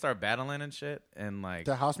in there and they start battling and shit, and like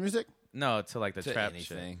The house music? no, to like the To trap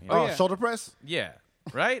anything. shit. You know? Oh, yeah. shoulder press? Yeah,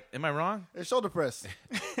 right? Am I wrong? It's shoulder press.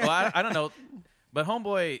 Well, I don't know, but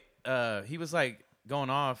homeboy, he was like going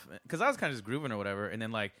off because I was kind of just grooving or whatever, and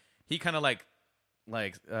then like he kind of like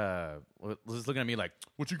was looking at me like,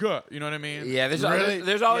 "What you got?" You know what I mean? Yeah, there's Really?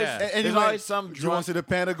 there's always Yeah. there's Anyway, always some You want drunk. to see the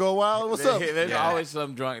panda go wild? What's up? There's Yeah. always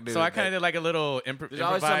some drunk dude. So I kind of that- did like a little There's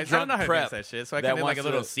always some improvised. I don't know how to drunk dance prep that shit. So I that kind of did like a wants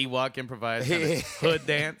little to- sea walk improvised kind of hood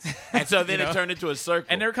dance. and so then you it know? turned into a circle.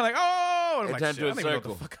 And they were kind of like, "Oh!" And I'm It like, turned "Shit, to I a don't even know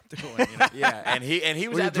circle. what the fuck I'm doing." You know? yeah, and he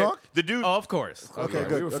was Were you out there. drunk? The dude. Oh, of course. Okay, we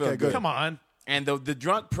good. were Okay, feeling good. Come on. And the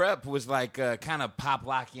drunk prep was like kind of pop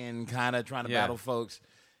locking, kind of trying to Yeah. battle folks.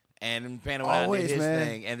 And Panda went out and Always, did his man.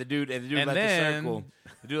 thing. And the dude And left the then- circle.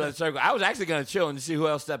 The dude left the circle. I was actually going to chill and see who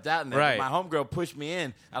else stepped out in there. Right. My homegirl pushed me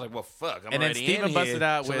in. I was like, well, fuck. I'm And then already Steven in busted here,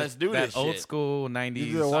 out so let's with do that this old shit. school You 90s.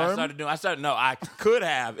 did a So I worm? started, no, I could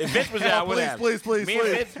have. If Vince was there, I would have. Please, Me and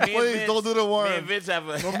Vince- please don't do the worm. Me and Vince have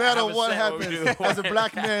a No matter have a what set where we happens, do as a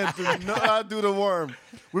black man, do not do the worm.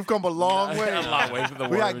 We've come a long way. a long way from the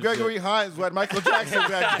We worm had and Gregory Hines, we had Michael Jackson,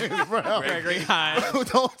 we had James Brown. Gregory Hines.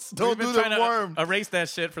 don't We've do been the trying worm. to erase that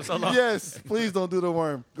shit for so long. Yes, please don't do the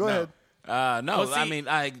worm. Go ahead. No, Well, see- I mean,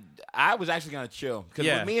 I was actually gonna chill because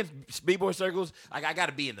Yeah. with me and B-boy circles, like I got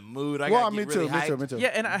to be in the mood. I Well, got to me get really too, me hyped. too, me too. Yeah,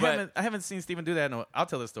 and But- I haven't seen Steven do that. No, I'll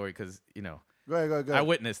tell the story because Go ahead. I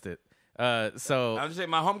witnessed it. So I was just saying,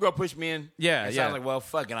 my homegirl pushed me in. Yeah, and so yeah. I was like, well,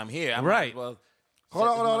 fuck it, I'm here. I'm Right. Well, Hold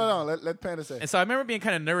on. Let Panda say. and so I remember being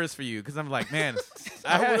kind of nervous for you because I'm like, man,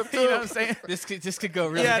 I would've had, you know too. what I'm saying? This could go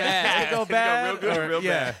really Yeah, bad. this could go It could go bad. real good or real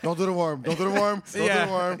yeah. bad. Don't do the worm. Don't do the worm. Don't do the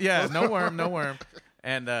worm. Yeah, no worm.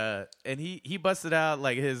 And he busted out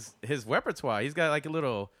like his repertoire. He's got like a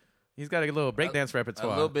little breakdance a repertoire.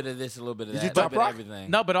 little bit of this, a little bit of that, you a little top bit rock? of everything.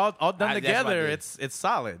 No, but all done That's what I together, did. it's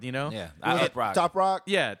solid. You know. Yeah, Was I it up rock. Top rock.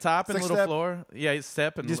 Yeah, top and Six little step? floor. Yeah,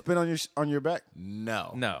 step and You spin on your back.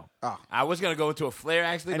 No, no. I was gonna go into a flare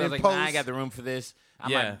actually, And but I was then like, nah, I pose. ain't got the room for this.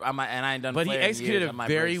 Yeah. I might, and I ain't done. But he flare in executed years. I it might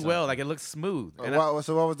very break well. something. Like it looks smooth. And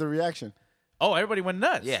So what was the reaction? Oh, everybody went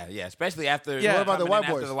nuts. Yeah, especially after. Yeah. What about the white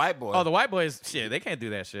after boys? the white boys. Oh, the white boys, shit, they can't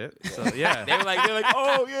do that shit. So yeah, they're like,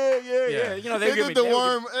 oh yeah. You know, They did the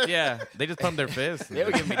worm. yeah, they just pumped their fists. They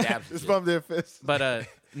were giving me daps. It's from their fists. But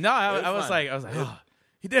no, I was like, oh,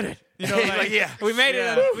 he did it. You know, like, yeah. We made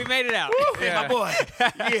it. We made it out. yeah. My boy.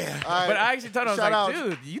 Yeah. But I actually told him, I was Shout like, out.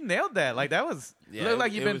 dude, you nailed that. Like that was looked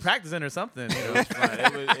like you've it been was- practicing or something. You know?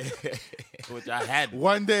 Which I had.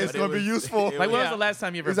 One day it's But it going to be was- useful. it Like when was Yeah. the last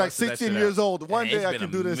time you ever? He's like busted that 16 shit years out? old. One day I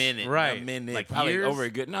can do this. Right. A minute. Like probably years? over a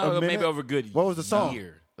good. A No, maybe minute? over a good. What was the song?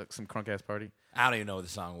 Year. Like some crunk ass party. I don't even know what the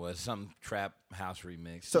song was. Some trap house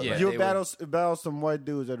remix. So Yeah. you They battle some white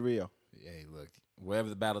dudes at Rio. Hey, look, wherever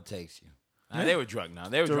the battle takes you. They were drunk now.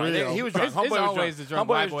 They were To drunk. Rio. He was drunk. It's Homeboy was always drunk. the drunk Homeboy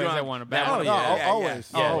white was boys drunk. that want to battle. Oh, No, yeah.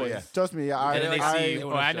 always. Yeah. Always. Yeah. Trust me. I And then they see-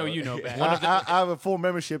 Oh, I know you know that. I have a full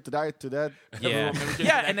membership to that. Yeah, membership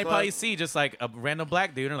yeah, to and that they probably club. see just like a random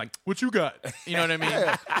black dude and like, what you got? You know what I mean?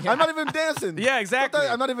 Yeah. I'm not even dancing. Yeah, exactly.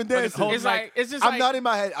 I'm not even Fucking dancing. hold It's like it's just I'm like nodding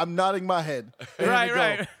my head. I'm nodding my head. And Right, they go,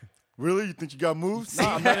 right. Really? You think you got moves? No,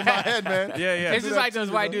 I'm nodding my head, man. Yeah, yeah. it's just like those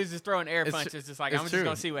white you know? dudes just throwing air It's punches. Just like it's I'm just true.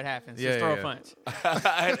 gonna see what happens. Yeah, Just throw yeah. a punch,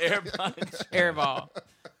 An air punch. air ball.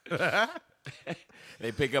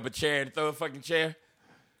 They pick up a chair and throw a fucking chair.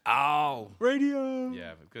 Oh, Radio.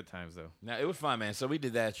 Yeah, but good times though. no, it was fun, man. So we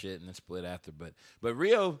did that shit and then split after. But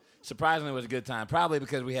Rio surprisingly was a good time. Probably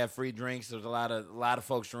because we had free drinks. There was a lot of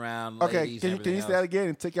folks around. Okay, ladies, can you everything say that else. again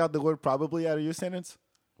and take out the word probably out of your sentence?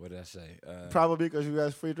 What did I say? Probably because you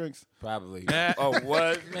guys free drinks. Probably. Nah. Oh,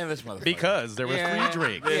 what? Man, this motherfucker. Because there was Yeah. free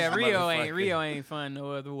drinks. Yeah, This Rio motherfucker. ain't fun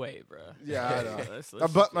no other way, bro. Yeah, I know. Let's But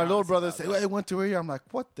just my be little honest brother about said, that. "Well, I went to Rio." I'm like,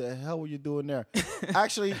 "What the hell were you doing there?"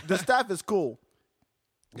 Actually, the staff is cool.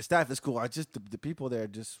 The staff is cool. I just the people there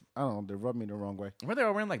just I don't know. They rub me the wrong way. Were they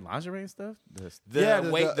all wearing like lingerie and stuff? The Yeah, the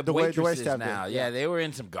wait waitresses staff now. did, Yeah, yeah. they were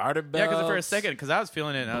in some garter belts. Yeah, because for a second, because I was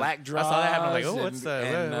feeling it. And Black I saw that happen. I'm like, draws oh, what's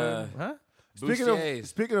and, huh?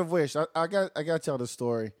 Speaking of which, I got to tell the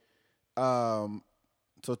story.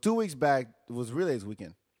 So 2 weeks back it was Relays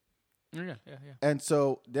weekend, Yeah. and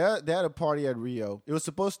so they had a party at Rio. It was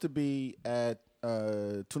supposed to be at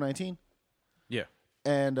 219. Yeah.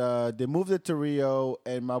 And they moved it to Rio,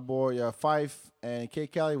 and my boy Fife and K.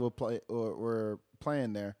 Kelly were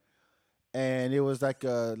playing there, and it was like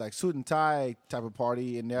a suit and tie type of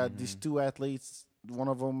party, and they had these two athletes. One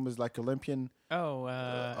of them was like Olympian. Oh,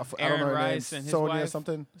 I don't Aaron know her name, Rice and his Sonia wife. or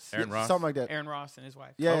something. Aaron Ross. something like that. Aaron Ross and his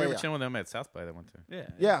wife. Yeah, Oh, we yeah, were yeah. chilling with them at South by that one time. Yeah.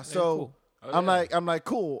 Yeah, they so were cool. I'm like,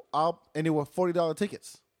 cool. And it were $40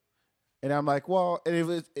 tickets, and I'm like, well,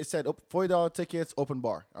 and it said $40 tickets, open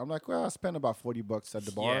bar. I'm like, well, I spent about $40 at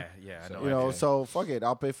the bar. Yeah, I So, know. You know, Okay. so fuck it.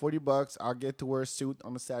 I'll pay $40. I'll get to wear a suit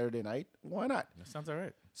on a Saturday night. Why not? That sounds all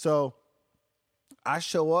right. So I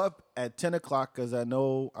show up at 10 o'clock because I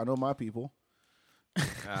know my people.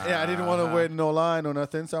 Yeah, I didn't want to wait no line or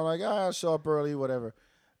nothing. So I'm like, I'll show up early, whatever.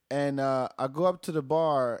 And I go up to the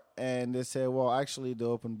bar, and they say, well, actually, the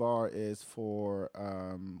open bar is for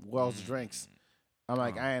Wells drinks. I'm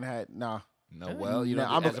like, I ain't had, nah. No, well, you know,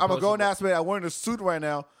 I'm a grown ass man. I'm wearing a suit right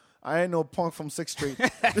now. I ain't no punk from 6th Street.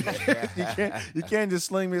 you can't just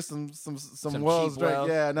sling me some Wells cheap drink. Wells.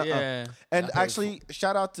 Yeah, no. Yeah. And I actually,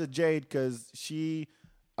 shout out to Jade because she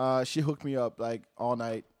hooked me up like all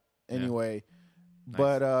night anyway.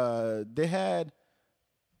 But they had,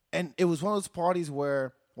 and it was one of those parties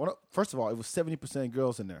where first of all, it was 70%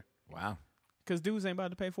 girls in there. Wow. Because dudes ain't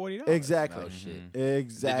about to pay $40. Exactly. Oh, shit.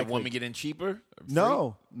 Exactly. Did the woman get in cheaper? Or free?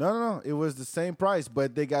 No. It was the same price,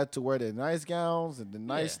 but they got to wear their nice gowns and the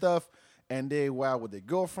nice stuff, and they were out with their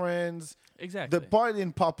girlfriends. Exactly. The party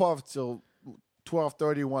didn't pop off till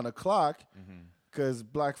 12:30, 1 o'clock, because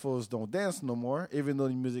black folks don't dance no more. Even though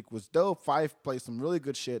the music was dope, Fife played some really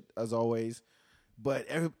good shit as always. But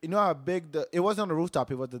you know how big it wasn't on the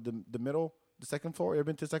rooftop. It was the middle, the second floor. You ever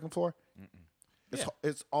been to the second floor?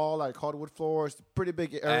 It's all like hardwood floors, pretty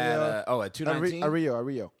big area. At 219? A Rio. A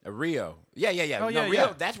Rio. Yeah. Oh, no, yeah, Rio,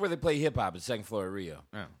 yeah. that's where they play hip hop, the second floor of Rio.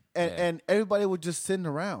 Oh. And everybody was just sitting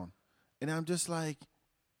around. And I'm just like,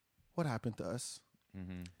 what happened to us?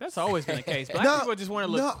 That's always been the case. Black people just want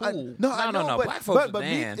to look cool. I know, No. But, Black folks but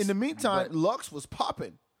dance, in the meantime, Lux was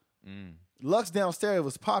popping. Lux downstairs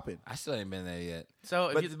was popping. I still ain't been there yet. So,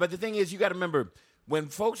 if you- but the thing is, you got to remember, when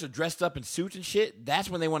folks are dressed up in suits and shit, that's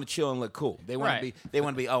when they want to chill and look cool. They want Right. to be. They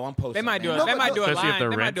want to be. Oh, I'm posting. They might do man. a they might do a Especially if line. they're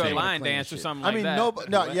They might do a renting. line Clean dance or shit. something I like mean,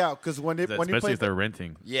 that. yeah, because when they especially play if they're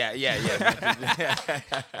renting. Yeah.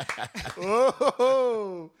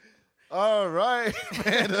 oh, all right,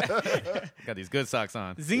 man. Got these good socks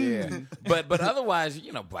on. Zing. But otherwise,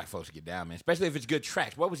 black folks get down, man. Especially if it's good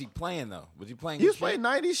tracks. What was he playing though? Was he playing? He was good shit?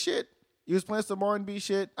 playing 90s shit. He was playing some R&B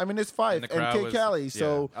shit. I mean, it's Fife and Kid Cali.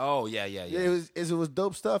 So yeah. It was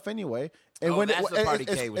dope stuff anyway. And when that's the party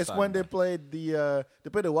K was it's when they played the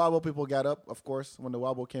Wobble, people got up, of course, when the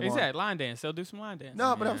Wobble came on. Exactly, line dance. They'll do some line dance.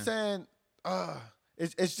 No, but I'm saying,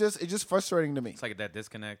 it's just frustrating to me. It's like that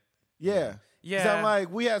disconnect. Yeah. Yeah. 'Cause I'm like,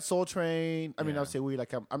 we had Soul Train. I mean, I'll say we,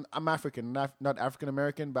 like, I'm African, not African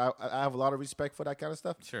American, but I have a lot of respect for that kind of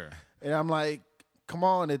stuff. Sure. And I'm like, come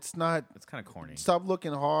on, it's not. It's kind of corny. Stop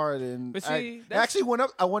looking hard. And But see, I actually went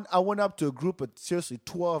up. I went up to a group of seriously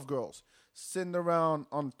 12 girls sitting around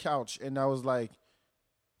on the couch, and I was like,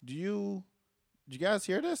 "Do you guys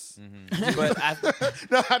hear this?" Mm-hmm. But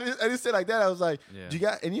No, I didn't say it like that. I was like, Yeah. "Do you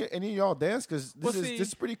got any of y'all dance? Because this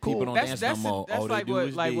is pretty cool." People don't dance no more. That's All they like do what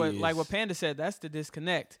is like what this. Panda said. That's the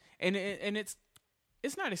disconnect, and it's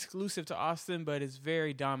not exclusive to Austin, but it's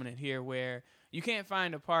very dominant here, where you can't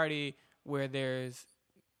find a party where there's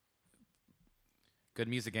Good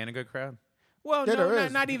music and a good crowd. well, Yeah, no, there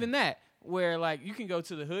is. not even that. Where like you can go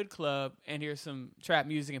to the hood club and hear some trap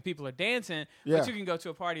music and people are dancing, Yeah. but you can go to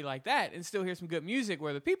a party like that and still hear some good music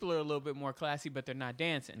where the people are a little bit more classy, but they're not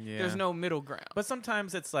dancing. Yeah. There's no middle ground. But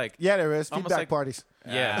sometimes it's like, Yeah, there is Almost feedback like- parties.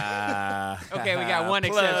 yeah. Okay, we got one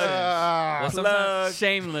Plug. exception. Well, sometimes,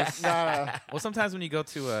 Shameless. Nah. sometimes when you go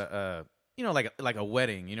to a like a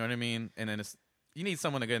wedding, you know what I mean, and then you need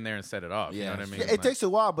someone to get in there and set it off. You know Yeah. what I mean? Yeah, it Like- takes a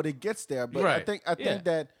while, but it gets there. But Right. I think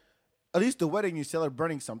that at least the wedding you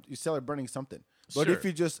celebrating something. But if Sure.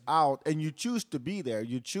 you're just out and you choose to be there,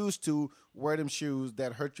 you choose to wear them shoes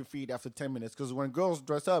that hurt your feet after 10 minutes. Because when girls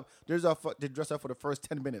dress up, they dress up for the first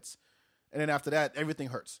 10 minutes, and then after that, everything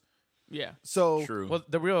hurts. Yeah. So True. Well,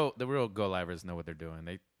 the real go livers know what they're doing.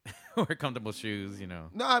 They wear comfortable shoes. You know.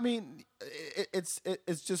 no, I mean it's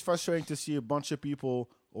just frustrating to see a bunch of people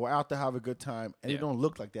who are out to have a good time and Yeah. they don't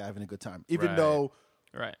look like they're having a good time, even Right. though.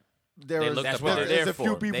 Right. They look That's the what part. they're There's a there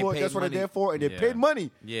few for. They people. paid That's what money. they're there for, and they Yeah. paid money.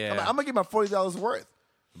 Yeah. I'm gonna get my $40 worth.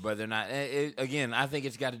 But they're not. Again, I think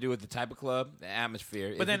it's got to do with the type of club, the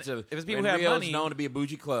atmosphere. But then if if it's when people who have Rio's money- known to be a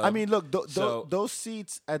bougie club. I mean, look, so- those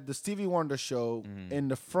seats at the Stevie Wonder show in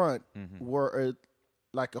the front were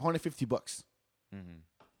like $150.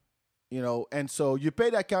 You know, and so you pay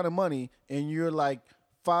that kind of money, and you're like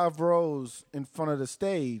 5 rows in front of the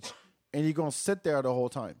stage, and you're gonna sit there the whole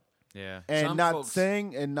time Yeah. and Some not folks-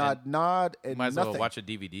 sing and not nod and Might as nothing. well watch a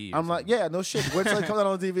DVD. or I'm like, something. yeah, no shit. Wait till it comes out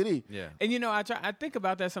on DVD. Yeah. And I think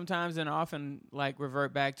about that sometimes, and often like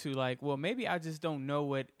revert back to like, well, maybe I just don't know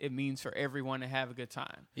what it means for everyone to have a good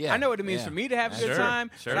time. Yeah, I know what it means yeah. for me to have a good Sure,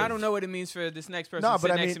 time, sure. but I don't know what it means for this next person No, sitting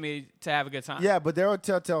but I next mean- to me to have a good time. Yeah, but there are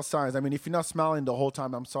telltale signs. I mean, if you're not smiling the whole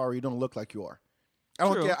time, I'm sorry, you don't look like you are. I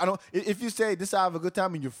don't True. care. I don't. If you say this, I have a good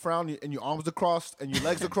time, and you frown, and your arms are crossed, and your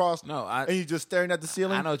legs are crossed, No, and you're just staring at the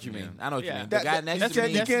ceiling. I know what you mean. I know what you Yeah. mean. The guy next to me.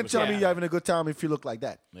 you can't was tell me like you're that. having a good time if you look like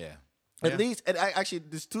that. Yeah. At Yeah. least, and actually,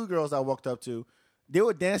 there's 2 girls I walked up to. They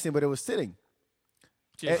were dancing, but they were sitting.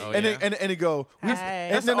 Yeah. And, Oh, and, yeah? and they go,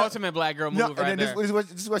 That's the ultimate black girl move no, right and then there.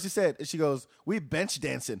 this is what she said. And she goes, "We bench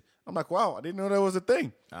dancing." I'm like, wow, I didn't know that was a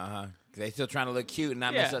thing. They still trying to look cute and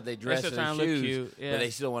not Yeah. mess up their They're dress still or trying their to look shoes, cute, yeah. but they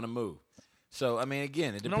still want to move. So I mean, again,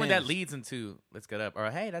 it depends. Normally that leads into "Let's get up"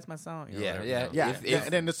 or "Hey, that's my song." You know, Yeah, whatever, yeah, you know. Yeah, If-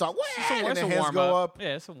 and then the song, and It's the a hands warm go up. up.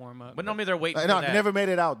 Yeah, it's a warm up. But normally they're waiting. No, for they that. never made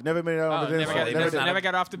it out. Never made it out. Oh, on the dance never floor. got, Never never, did. never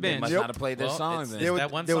got off the They bench. must Yep. not have played their Well, song it's- then. They were-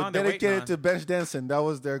 that one they were song they're waiting dedicated on. to bench dancing. That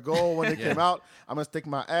was their goal when they Yeah. came out. I'm gonna stick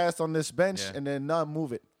my ass on this bench Yeah. and then not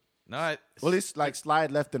move it. No, Well, at least like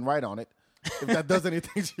slide left and right on it. If that does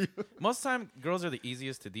anything to you. most of the time girls are the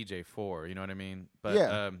easiest to DJ for. You know what I mean? But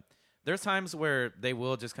Yeah. there's times where they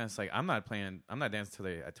will just kind of like, I'm not dancing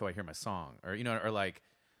till I hear my song, or or like,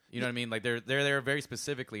 you know what I mean? Like they're there very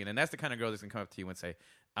specifically, and that's the kind of girl that's gonna come up to you and say,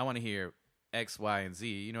 I want to hear X, Y, and Z.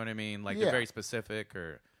 You know what I mean? Like Yeah. they're very specific,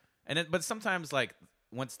 but sometimes like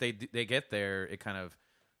once they get there, it kind of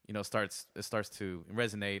starts to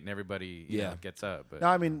resonate, and everybody gets up. But No,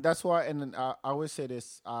 I mean that's why, and then I always say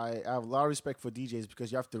this: I have a lot of respect for DJs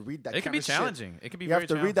because you have to read that. it can kind be of shit. challenging. It can be. You very have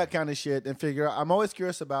to read that challenging. kind of shit and figure out. I'm always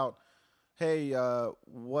curious about, hey,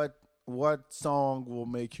 what song will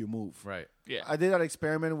make you move? Right. Yeah. I did that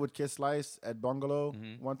experiment with Kiss Slice at Bungalow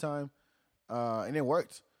Mm-hmm. one time, and it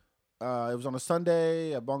worked. It was on a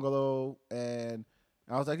Sunday at Bungalow, and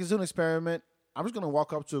I was like, "Let's do an experiment. I'm just gonna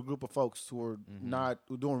walk up to a group of folks who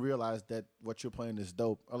don't realize that what you're playing is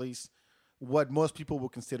dope. At least what most people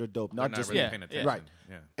would consider dope, They're not not just really Yeah, paying yeah. attention. Right.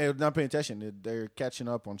 Yeah. and not paying attention. They're catching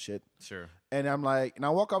up on shit. Sure. And I'm like, and I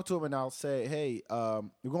walk up to him and I'll say, "Hey,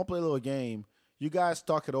 we're gonna play a little game. You guys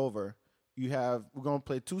talk it over. We're gonna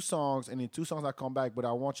play 2 songs, and in 2 songs I come back. But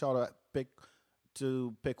I want y'all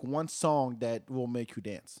to pick one song that will make you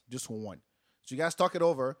dance, just one. So you guys talk it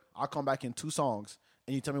over. I'll come back in 2 songs,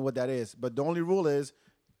 and you tell me what that is. But the only rule is,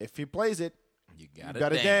 if he plays it, You you gotta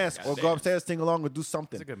gotta dance or Gotta go dance. upstairs, sing along, or do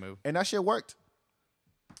something. It's a good move. And that shit worked.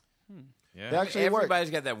 Yeah. That actually worked. Everybody's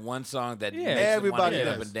got that one song that makes them Everybody want to get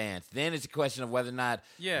up does. and dance. Then it's a question of whether or not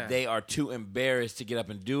Yeah. they are too embarrassed to get up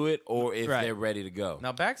and do it, or if Right. they're ready to go.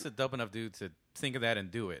 Now, Bak's a dope enough dude to think of that and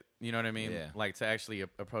do it. You know what I mean? Yeah. Like to actually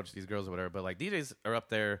approach these girls or whatever. But like DJs are up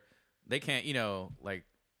there, they can't, like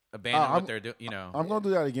abandon what they're doing. I'm gonna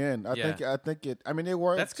do that again. I Yeah. think it. I mean, it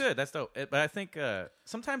works. That's good. That's dope. But I think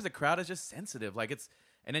sometimes the crowd is just sensitive. Like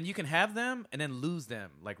and then you can have them and then lose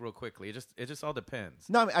them like real quickly. It just all depends.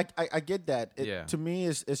 No, I mean, I get that. Yeah. To me,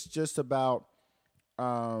 it's just about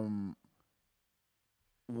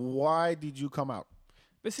why did you come out?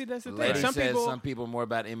 But see, that's the thing. Lady Some says people, some people more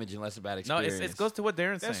about image and less about No, experience. it goes to what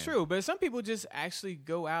Darren's saying. that's true. But some people just actually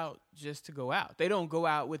go out just to go out. They don't go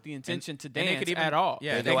out with the intention to they dance could even- at all.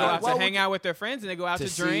 yeah, they they go go out out- to hang out with their friends, and they go out to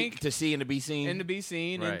drink, to see, and to be seen. and to be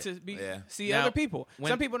seen, Right. and to be Yeah. see Now, other people.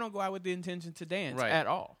 when- Some people don't go out with the intention to dance Right. at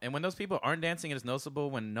all. And when those people aren't dancing, it's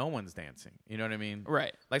noticeable when no one's dancing. You know what I mean?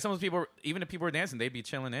 Right. Like some of those people, even if people were dancing, they'd be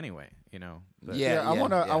chilling anyway. But- Yeah, I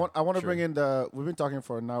want to true. bring in the. We've been talking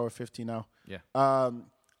for an hour 15 now. Yeah.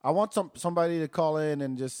 I want somebody to call in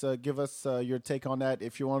and just give us your take on that.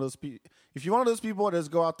 If you're one of those if you're one of those people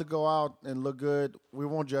that go out and look good, we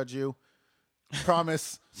won't judge you.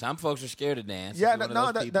 Promise. Some folks are scared to dance. Yeah, If you're one of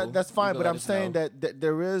no, those people, that's fine. you But let I'm us saying know. that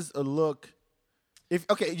there is a look. If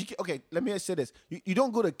okay, let me say this: you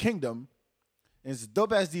don't go to Kingdom, and it's a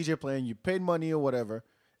dope ass DJ playing. You paid money or whatever,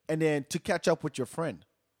 and then to catch up with your friend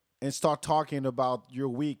and start talking about your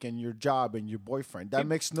week and your job and your boyfriend. That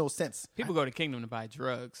makes no sense. People go to Kingdom to buy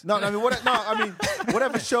drugs. No, I mean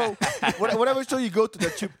whatever show, whatever show you go to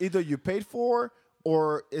that either you paid for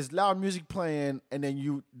or is loud music playing, and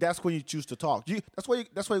then that's when you choose to talk. That's why you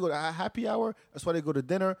go to a happy hour. That's why they go to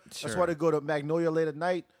dinner. That's why they go to Magnolia late at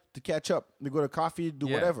night to catch up. They go to coffee, do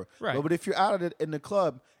Yeah, whatever. right. But if you're out of it in the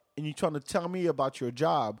club and you're trying to tell me about your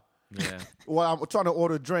job, Yeah. while I'm trying to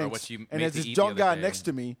order drinks, what you and made there's to this eat the drunk other guy day. next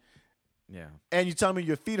to me, Yeah. and you tell me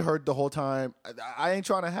your feet hurt the whole time, I ain't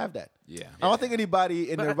trying to have that. Yeah. I don't think anybody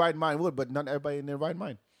in But their right mind would, but not everybody in their right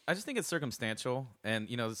mind. I just think it's circumstantial. And,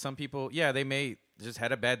 some people, they may just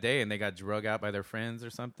had a bad day and they got drug out by their friends or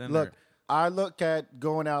something. Look, I look at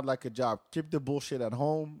going out like a job. Keep the bullshit at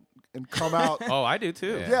home and come out. Oh, I do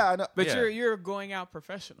too. Yeah, I know. But Yeah. you're going out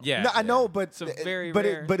professional. Yeah. No, I know, but It's a very but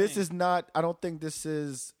rare but this thing. is not. I don't think this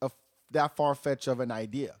is that far fetched of an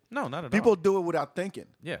idea. No, not at People all. do it without thinking.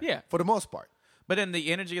 Yeah. Yeah. For the most part. But then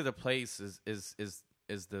the energy of the place is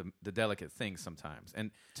the delicate thing sometimes.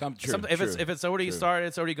 And if it's already started,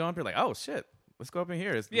 it's already going. People are like, oh shit, let's go up in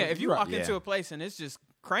here. Yeah, if you Right. walk Yeah. into a place and it's just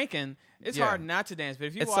cranking, it's Yeah. hard not to dance. But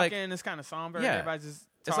if you It's walk like- in and it's kind of somber, Yeah. everybody's just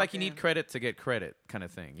It's like you talking. need credit to get credit kind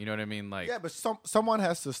of thing. You know what I mean? Like, Yeah, but someone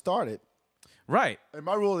has to start it. right. And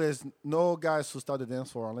my rule is no guys who start the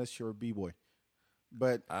dance floor unless you're a b-boy.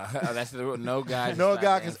 But That's the rule. No guys. no start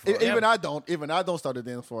guy dance can. floor. Even I don't. Even I don't start the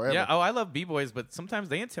dance floor ever. Yeah. Oh, I love b-boys, but sometimes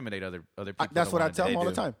they intimidate other people. That's that what I wanna tell them dance. all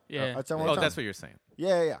the do. time. Yeah. I tell them all Oh, the time. that's what you're saying.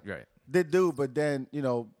 Yeah. Right. They do, but then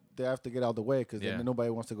they have to get out of the way because Yeah. then nobody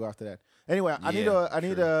wants to go after that. Anyway, I need Yeah,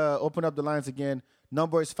 to open up the lines again.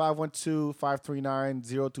 Number is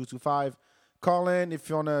 512-539-0225. Call in if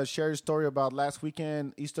you want to share your story about last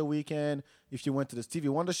weekend, Easter weekend. If you went to the Stevie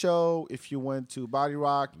Wonder show, if you went to Body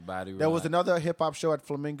Rock. Body There was Rock. another hip hop show at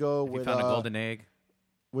Flamingo If you with found a golden egg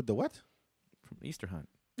with the what? from Easter hunt.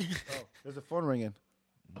 There's a phone ringing.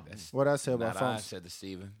 That's What I say about not I phones? said to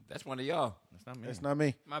Steven. That's one of y'all. That's not me. It's not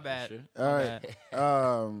me. My bad. Sure. All My right.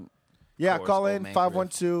 bad. Yeah, course, call old in man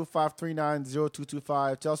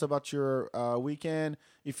 512-539-0225. Tell us about your weekend.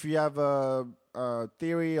 If you have a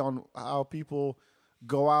theory on how people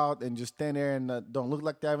go out and just stand there and don't look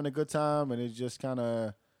like they're having a good time, and it's just kind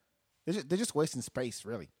of they're just wasting space,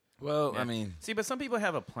 really. Well, Yeah. I mean, See, but some people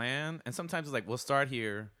have a plan, and sometimes it's like we'll start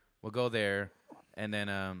here, we'll go there, and then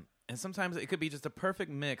and sometimes it could be just a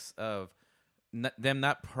perfect mix of them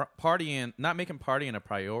not partying, not making partying a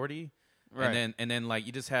priority, Right. and then like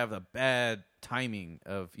you just have a bad timing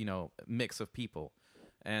of mix of people,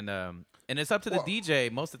 and it's up to the DJ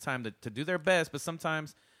most of the time to do their best, but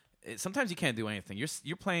sometimes you can't do anything.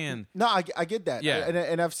 You're playing. No, I get that. Yeah.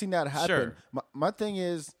 And I've seen that happen. Sure. My thing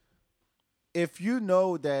is, if you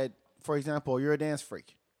know that, for example, you're a dance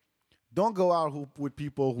freak, don't go out with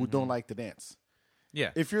people who don't like to dance.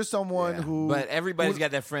 Yeah. If you're someone who, but everybody's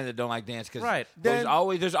got that friend that don't like dance because Right. there's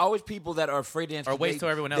always people that are afraid to dance or wait till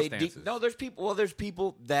everyone else dances. No, there's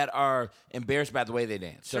people that are embarrassed by the way they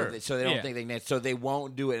dance, Sure. so they don't think they can dance, so they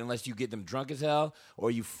won't do it unless you get them drunk as hell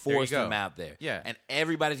or you force them out there. Yeah. And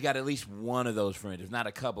everybody's got at least one of those friends, if not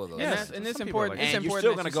a couple of those. Yes. And it's Some people are important. like It's and you're important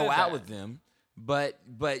still that going to you go said out that. with them. But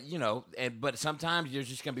sometimes there's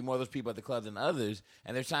just going to be more of those people at the club than others.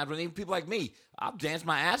 And there's times when even people like me, I'll dance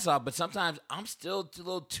my ass off, but sometimes I'm still a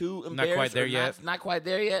little too embarrassed. Not quite there yet. Not quite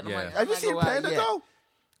there yet. Yeah. I'm like, have you seen Panda though? What?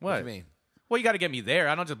 What do you mean? Well, you got to get me there.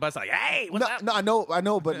 I don't just bust like, hey, what's up? No, I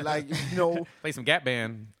know, but like Play some Gap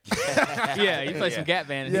Band. Yeah, you play some Gap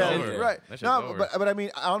Band. And yeah, it's over. right. That shit's No, over. but I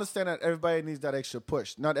mean, I understand that everybody needs that extra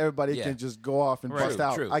push. Not everybody can just go off and bust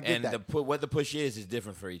out. True. I get and that. What the push is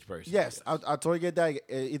different for each person. Yes, I totally get that.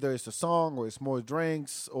 Either it's a song or it's more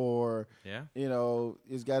drinks or Yeah.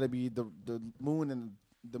 it's got to be the moon and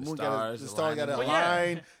the moon stars the star got to aligning.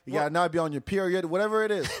 align. You got to not be on your period, whatever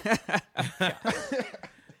it is.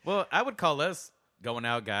 Well, I would call us going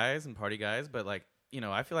out guys and party guys, but like,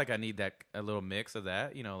 I feel like I need a little mix of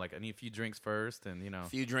that. Like I need a few drinks first, and A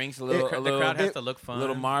few drinks, a the little crowd has to look fun.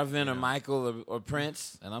 little Marvin or Michael or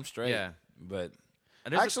Prince, and I'm straight. Yeah. But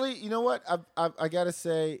Actually, you know what? I gotta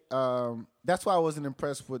say, that's why I wasn't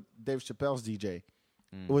impressed with Dave Chappelle's DJ.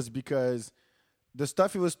 It was because the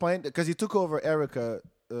stuff he was playing, because he took over Erica's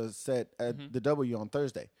set at the W on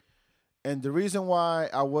Thursday, and the reason why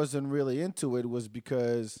I wasn't really into it was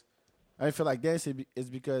because I didn't feel like dancing. Is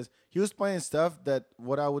because he was playing stuff that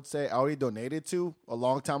what I would say I already donated to a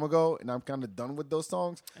long time ago, and I'm kind of done with those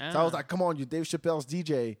songs. So I was like, "Come on, you Dave Chappelle's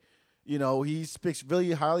DJ. He speaks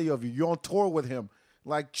really highly of you. You're on tour with him.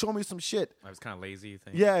 Like, show me some shit." I was kind of lazy.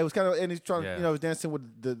 Thing. Yeah, it was kind of, and he's trying, Yeah. he was dancing with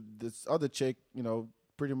this other chick,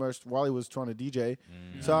 pretty much while he was trying to DJ.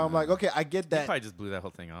 So I'm like, okay, I get You that. probably just blew that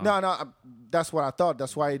whole thing off. No, that's what I thought.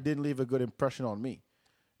 That's why it didn't leave a good impression on me.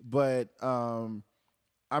 But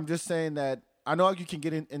I'm just saying that I know you can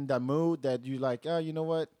get in that mood that you like, you know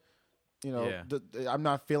what, Yeah. I'm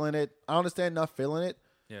not feeling it. I understand not feeling it,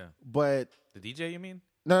 Yeah. but The DJ, you mean?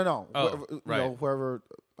 no. Oh, right. Whoever,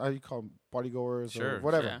 how you call them, party goers Sure, or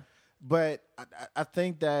whatever. yeah. But I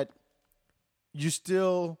think that you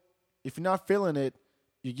still, if you're not feeling it,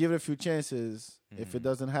 you give it a few chances. If it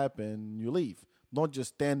doesn't happen, you leave. Don't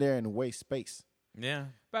just stand there and waste space. Yeah.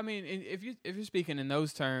 But I mean, if you're speaking in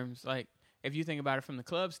those terms, like if you think about it from the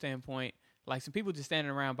club standpoint, like some people just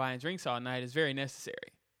standing around buying drinks all night is very necessary.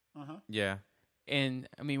 Yeah. And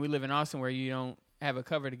I mean, we live in Austin where you don't have a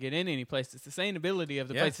cover to get in any place. The sustainability of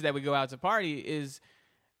the Yeah. places that we go out to party is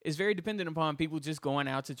very dependent upon people just going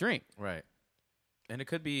out to drink. Right. And it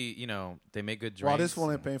could be, they make good drinks. While this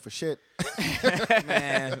one ain't paying for shit.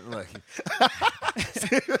 man,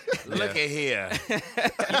 look at here.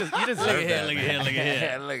 You deserve that. Look at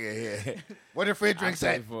here. Look at here. What are free I'll drinks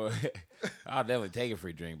pay at? for. I'll definitely take a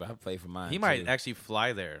free drink, but I'll pay for mine. He might too. actually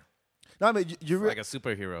fly there No, I mean, you like a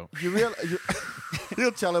superhero.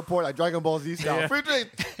 he'll teleport like Dragon Ball Z style. Yeah. Free drink.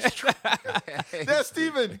 There's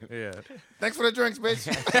Steven. Yeah. Thanks for the drinks, bitch.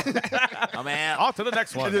 Oh man, On to the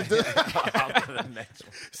next one. on to the next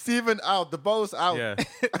one. Steven out. The Bo's out. Yeah.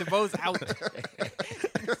 The bow's out.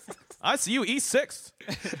 I see you E6.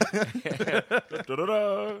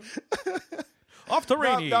 Off to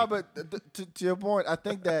Rainy. No, but to your point, I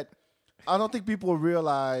think that I don't think people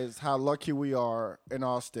realize how lucky we are in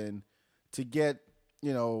Austin to get,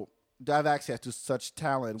 to have access to such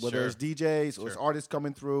talent, whether Sure. it's DJs or it's artists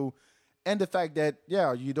coming through, and the fact that,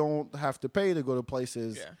 you don't have to pay to go to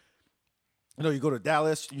places. Yeah. You go to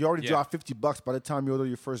Dallas, you already Yeah. drop $50 by the time you order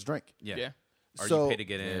your first drink. Yeah. Yeah. Or So- you pay to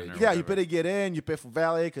get in. Or You whatever. pay to get in, you pay for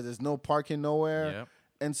valet because there's no parking nowhere. Yep.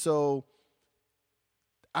 And so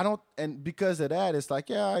and because of that, it's like,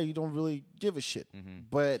 you don't really give a shit.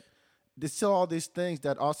 But there's still all these things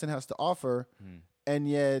that Austin has to offer, and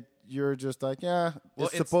yet you're just like,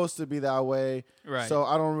 it's supposed to be that way. Right. So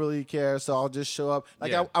I don't really care, so I'll just show up.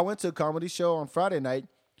 Like, Yeah. I went to a comedy show on Friday night.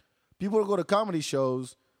 People who go to comedy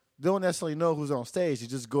shows, they don't necessarily know who's on stage. You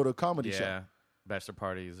just go to a comedy show. Yeah. Bachelor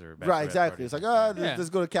parties or Right, bachelorette exactly. parties. It's like, Yeah. let's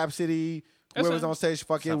go to Cap City. That's Whoever's fine. on stage,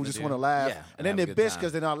 fuck it. We Something just to want to do. laugh. Yeah, and then have they a good bitch time.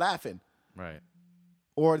 because they're not laughing. Right.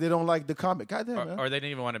 Or they don't like the comic. God damn, man. Or they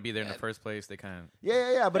didn't even want to be there in the first place. They kind of.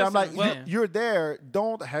 Yeah. But I'm like, Well- you're there.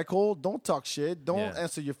 Don't heckle. Don't talk shit. Don't Yeah.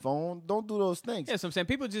 answer your phone. Don't do those things. Yeah, so I'm saying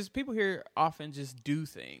people here often just do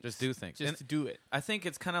things. Just do things. Just And to do it. I think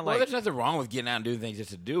it's kind of Well, like. there's nothing wrong with getting out and doing things just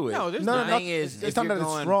to do it. No, there's No, not. The thing is, it's if not you're that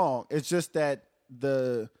going, it's wrong. It's just that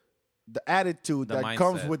the attitude The that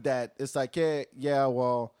comes mindset. with that. It's like,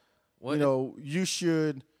 well, What- you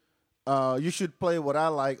should You should play what I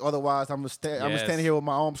like. Otherwise, I'm gonna stand here with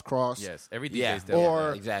my arms crossed. Yes, every DJ's Yeah. does.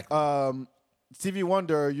 Or exactly. Stevie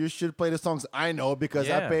Wonder, you should play the songs I know because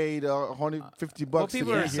I paid $150 Well, to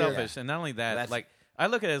people get are here. selfish, and not only that, like I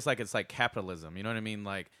look at it as like it's like capitalism. You know what I mean?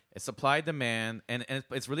 Like it's supply demand, and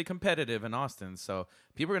it's really competitive in Austin. So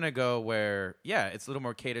people are gonna go where it's a little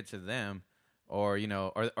more catered to them, or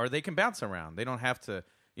or they can bounce around. They don't have to.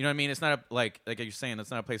 You know what I mean? It's not like you're saying.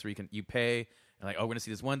 It's not a place where you pay and like, oh, we're gonna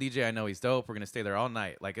see this one DJ. I know he's dope. We're gonna stay there all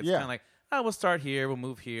night. Like it's kind of like, oh, we'll start here. We'll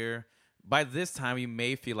move here. By this time, you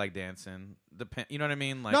may feel like dancing. You know what I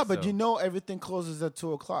mean? Like, no, but everything closes at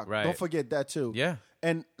 2:00. Right. Don't forget that too. Yeah.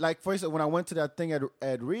 And like for instance, when I went to that thing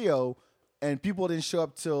at Rio, and people didn't show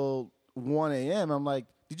up till 1 a.m., I'm like,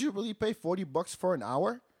 did you really pay $40 for an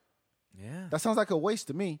hour? Yeah. That sounds like a waste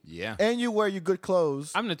to me. Yeah. And you wear your good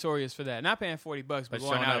clothes. I'm notorious for that. Not paying $40, but going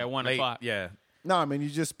showing out up at 1 late, o'clock. Yeah. No, I mean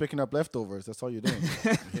you're just picking up leftovers. That's all you're doing.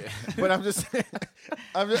 But I'm just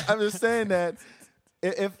saying that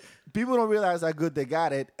if people don't realize how good they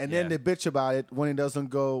got it, and then they bitch about it when it doesn't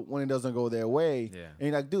go their way, and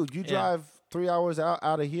you're like, dude, you drive 3 hours out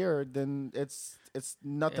of here, then it's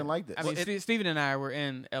nothing like this. I mean, Steven and I were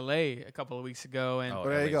in L.A. a couple of weeks ago, and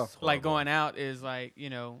there you go. Like going out is like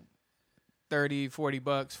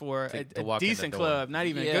 $30-$40 for a decent club, not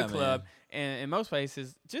even a good club. And in most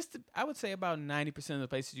places, I would say about 90% of the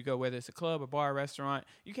places you go, whether it's a club, a bar, a restaurant,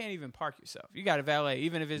 you can't even park yourself. You got a valet,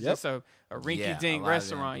 even if it's just a rinky-dink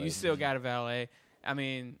restaurant. You still got a valet. I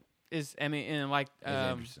mean, it's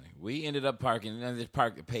interesting. We ended up parking, and there's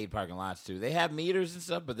paid parking lots too. They have meters and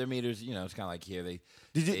stuff, but their meters, it's kind of like here.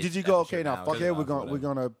 Did you go? Okay, now fuck it. We're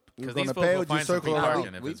gonna pay. Or you circle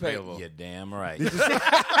around? We pay. You're damn right.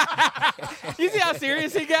 You see how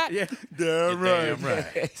serious he got? Yeah. Damn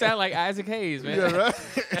right. Sound like Isaac Hayes, man. Yeah,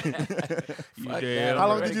 right. How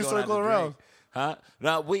long Already did you going out circle to around? drink. Huh?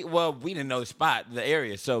 No, we didn't know the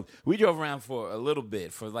area, so we drove around for a little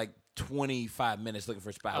bit, for like 25 minutes looking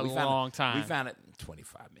for a spot. Long time. We found it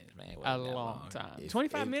 25 minutes, man. A long time.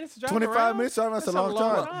 25 minutes to drive 25 around? minutes? That's a long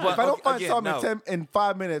time. But if I don't find again, something in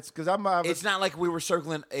 5 minutes, because it's not like we were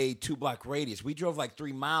circling a 2-block radius. We drove like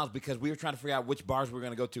 3 miles because we were trying to figure out which bars we were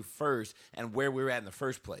going to go to first and where we were at in the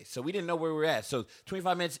first place. So we didn't know where we were at. So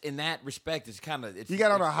 25 minutes in that respect is kind of... You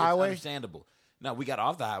got on a highway? It's understandable. No, we got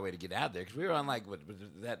off the highway to get out there because we were on like, what was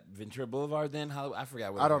that Ventura Boulevard then? I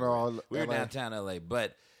forgot where I don't know. We were downtown LA,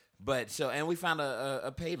 but and we found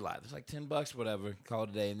a paid lot. It was like $10, whatever. Called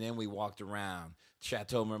it a day, and then we walked around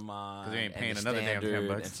Chateau Marmont. Because they ain't paying another damn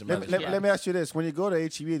 $10. Let me ask you this: when you go to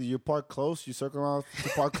HEB, do you park close? You circle around to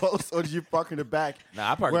park close, or do you park in the back? No,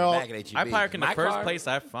 I park in the back at HEB. I park in the first place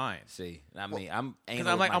I find. See, I mean, I'm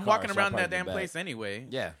walking around that damn place anyway.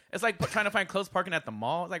 Yeah, it's like trying to find close parking at the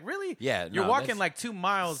mall. Like really? Yeah, you're walking like 2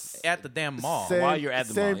 miles at the damn mall while you're at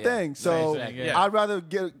the mall. Same thing. So I'd rather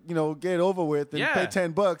get it over with than pay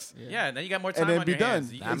 $10. Yeah, and then you got more time and then on be your done.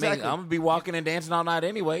 hands. I mean, I'm gonna be walking and dancing all night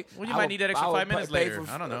anyway. Well, you might need that extra 5 minutes later.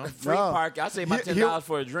 I don't know. Free park. I'll say my $10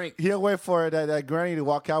 for a drink. He'll wait for that granny to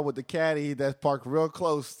walk out with the caddy that's parked real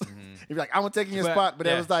close. He'll be like, I'm taking your spot, but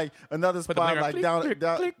it was like another spot like down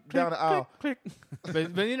the aisle.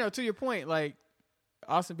 But to your point, like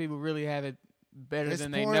Austin people really have it better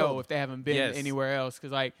than they know if they haven't been anywhere else.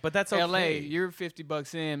 Because but that's LA, okay. you're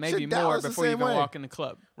 $50 in, maybe more Dallas before you even way. walk in the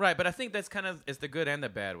club. Right, but I think that's kind of it's the good and the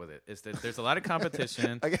bad with it. It's that there's a lot of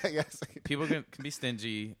competition. I guess. People can be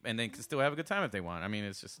stingy and they can still have a good time if they want. I mean,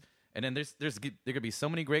 it's just and then there could be so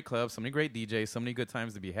many great clubs, so many great DJs, so many good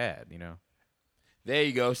times to be had. There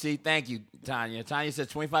you go. See, thank you, Tanya. Tanya says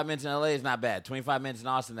 25 minutes in LA is not bad. 25 minutes in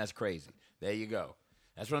Austin, that's crazy. There you go.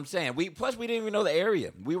 That's what I'm saying. We didn't even know the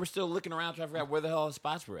area. We were still looking around trying to figure out where the hell the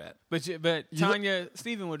spots were at. But Tanya,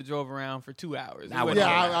 Steven would have drove around for 2 hours. I would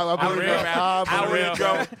have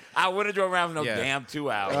drove around for no damn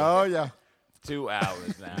 2 hours. Oh yeah. 2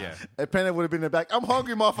 hours now. Yeah. And Penny would have been in the back. I'm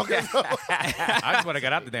hungry, motherfucker. I just want to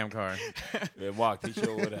get out the damn car. It walked. He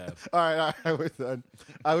sure would have. All right, we're done.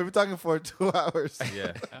 We've been talking for 2 hours.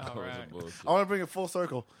 Yeah. All right. I want to bring it full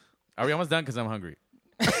circle. Are we almost done? Because I'm hungry.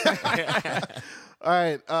 All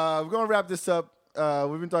right, we're going to wrap this up.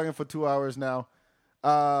 We've been talking for 2 hours now.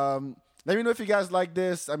 Let me know if you guys like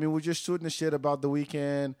this. I mean, we're just shooting the shit about the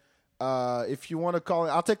weekend. If you want to call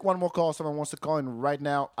in, I'll take one more call. Someone wants to call in right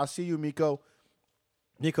now. I see you, Miko.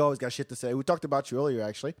 Miko always got shit to say. We talked about you earlier,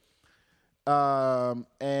 actually. And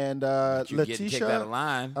Letitia. Out of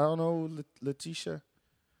line. I don't know, Letitia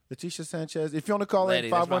Sanchez. If you want to call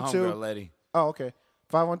in, 512. Letty. Oh, okay.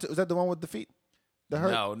 512. Is that the one with the feet? The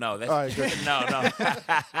hurt? No, that's all right, good. No.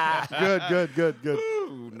 good.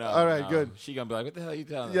 Ooh, no. All right, good. She gonna be like, "What the hell are you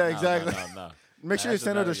telling?" Yeah, us? exactly. No. Make sure you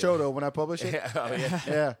send her the show though when I publish it. Oh yeah.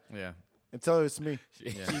 Yeah, Yeah. and tell her it's me. She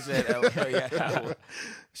said, "Oh yeah."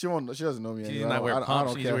 She won't. She doesn't know me. She anyway. does not wear I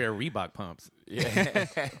pumps. don't She care. wear Reebok pumps. Yeah.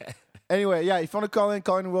 Anyway, yeah, if you want to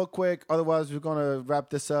call in real quick. Otherwise, we're gonna wrap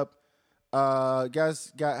this up.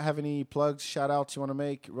 Guys, have any plugs, shout outs you want to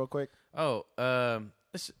make real quick? Oh,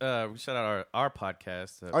 let's shout out our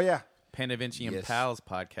podcast. Oh yeah, Panavinci and Yes. Pals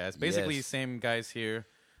podcast. Basically, Yes. same guys here.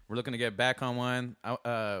 We're looking to get back on one.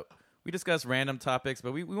 We discuss random topics,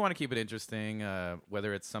 but we want to keep it interesting.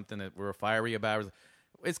 Whether it's something that we're fiery about,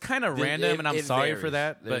 it's kind of random, and I'm it sorry varies. for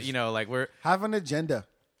that. But There's- you know, like we're have an agenda.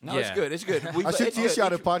 No, it's good. It's good. I should teach you how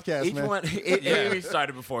to podcast, Each man. one, we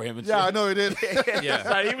started before him. And Yeah, shit. I know it did. Yeah.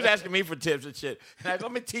 Sorry, he was asking me for tips and shit. And I go,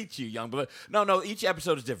 let me teach you, young blood. No, each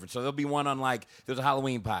episode is different. So there'll be one on there's a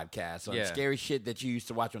Halloween podcast on scary shit that you used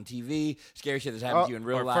to watch on TV, scary shit that's happened to you in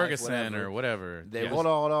real or life, Ferguson or whatever. They- Hold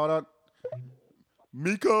on.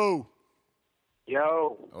 Miko,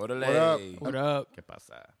 Yo, Orale. What up? What up? ¿Qué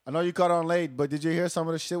pasa? I know you caught on late, but did you hear some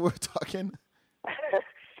of the shit we were talking?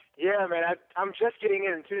 yeah, man, I'm just getting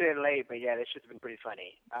in and tuning in late, but yeah, this shit's been pretty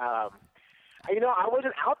funny. I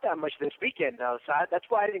wasn't out that much this weekend though, so that's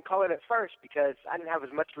why I didn't call in at first because I didn't have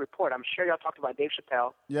as much to report. I'm sure y'all talked about Dave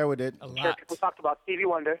Chappelle. Yeah, we did. A I'm sure lot. people talked about Stevie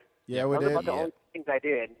Wonder. Yeah, we Those are did. about the only things I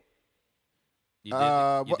did. You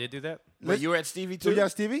what- did do that? Wait, you were at Stevie So too? you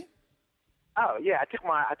got Stevie? Oh yeah, I took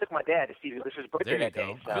my dad to Stevie. This was his birthday There you that day.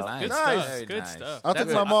 go. So. Good, Nice. good Nice. stuff. Good stuff. I took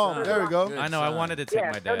That's my good. mom. There we go. Good I know. I son. wanted to take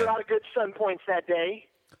Yeah, my spent a dad. lot of good sun points that day.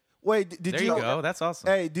 Wait, did There you go. That's awesome.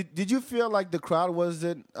 Hey, did you feel like the crowd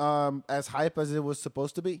wasn't as hype as it was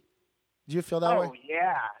supposed to be? Did you feel that way?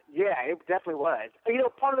 Yeah, it definitely was.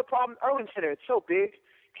 Part of the problem, Irwin Center, it's so big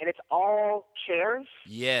and it's all chairs.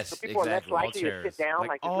 Yes, So people exactly. are less likely to chairs. sit down.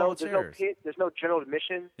 Like, There's all no chairs. pit, there's no general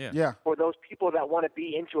admission Yeah. for those people that want to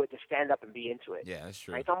be into it to stand up and be into it. Yeah, that's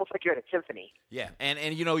true. Right? It's almost like you're at a symphony. Yeah, and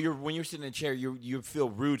when you're sitting in a chair, you feel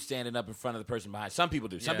rude standing up in front of the person behind. Some people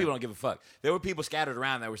do. Some Yeah. people don't give a fuck. There were people scattered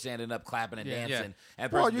around that were standing up, clapping and Yeah. dancing.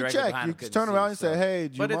 And the Well, person you directly check. behind You them couldn't turn see, around and so- say, "Hey,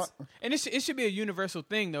 do you But want?" And it should be a universal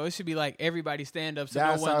thing, though. It should be like everybody stand up so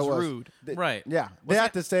That's no how it one's was. rude. Right. Yeah, they Well,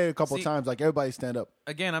 have to say it a couple see- times, like everybody stand up.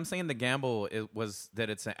 Again, I'm saying the gamble was that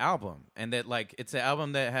it's an album, and that like it's an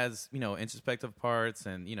album that has introspective parts,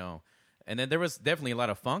 and and then there was definitely a lot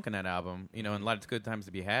of funk in that album, and a lot of good times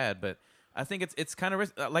to be had. But I think it's kind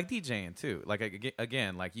of like DJing too. Like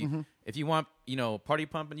again, like you if you want party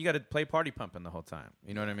pumping, you got to play party pumping the whole time.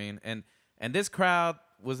 You know what I mean? And this crowd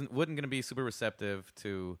wasn't going to be super receptive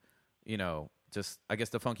to just I guess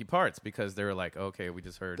the funky parts because they were like, okay, we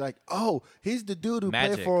just heard Like, oh, he's the dude who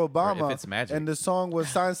Magic, played for or Obama, if it's Magic. and the song was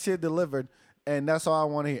 "Science Here Delivered," and that's all I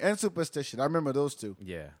want to hear. And "Superstition," I remember those two.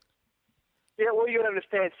 yeah, Yeah, well, you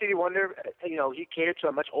understand, Stevie Wonder, he catered to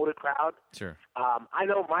a much older crowd. sure. I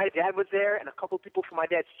know my dad was there, and a couple of people from my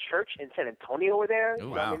dad's church in San Antonio were there. Ooh, So,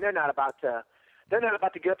 wow. I mean, they're not about to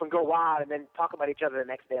get up and go wild and then talk about each other the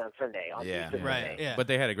next day on Sunday. On Yeah. Easter Right, Sunday. yeah. But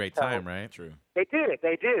they had a great time, right? True. They did,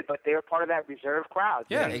 but they were part of that reserve crowd.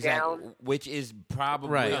 Yeah, Sitting Exactly. Down. Which is probably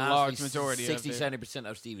Right. A honestly, large majority of 60-70%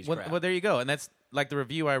 of Stevie's Well, crowd. well, there you go, and that's like the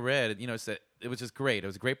review I read. Said it was just great. It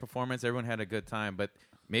was a great performance. Everyone had a good time, but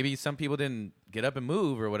maybe some people didn't get up and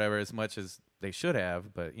move or whatever as much as they should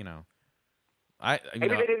have. But Maybe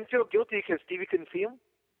they didn't feel guilty because Stevie couldn't see them.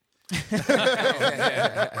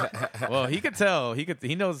 well, he could tell.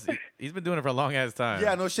 He knows. He's been doing it for a long ass time.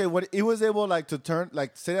 Yeah, no shit. What he was able to turn,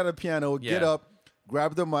 sit at a piano, get Yeah. up,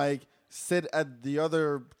 grab the mic, sit at the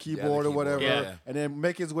other keyboard or keyboard, whatever, yeah. and then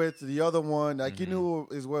make his way to the other one. Like he knew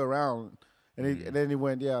his way around, and, and then he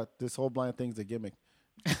went, "Yeah, this whole blind thing's a gimmick."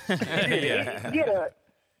 yeah.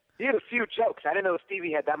 He had a few jokes. I didn't know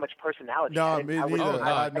Stevie had that much personality. No, I didn't- me I wouldn't- neither.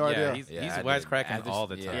 I had no idea. He's Yeah, I did. wisecracking I just- all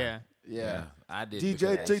the yeah. time. Yeah. Yeah. I did.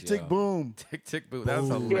 DJ because Tick of Tick that show. Boom. Tick tick boom. That was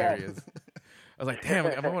hilarious. I was like, damn,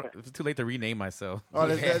 it's too late to rename myself. Oh,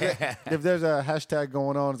 if there's a hashtag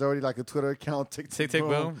going on, it's already like a Twitter account. Tick Tick tick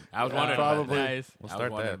boom. I was Yeah, wondering probably. about that. Nice. We'll I was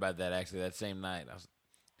start wondering that. about that actually that same night.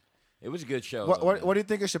 It was a good show. What, though, what, man. what do you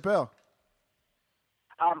think of Chappelle?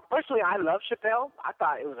 Personally, I love Chappelle. I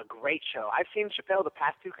thought it was a great show. I've seen Chappelle the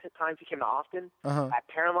past two times he came to Austin, Uh-huh. at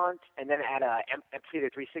Paramount and then at Theater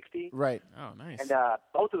 360. Right. Oh, nice. And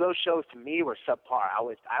both of those shows to me were subpar.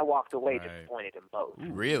 I walked away Right. disappointed in both.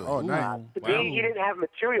 Really? Oh, nice. To me, he didn't have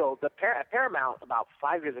material. At Paramount about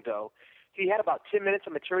 5 years ago, he had about 10 minutes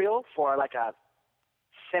of material for like a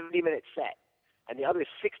 70-minute set, and the other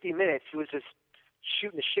 60 minutes he was just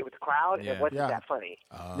shooting the shit with the crowd, and Yeah. it wasn't Yeah. that funny.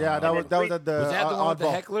 Yeah, that was at the. Was that the one with the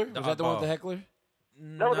Oddball. heckler? Was that the one with the heckler?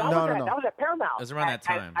 No, that was at Paramount. It was around that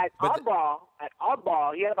time. At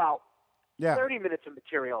Oddball, he had about Yeah. 30 minutes of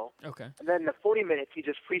material. Okay. And then the 40 minutes, he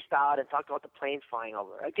just freestyled and talked about the planes flying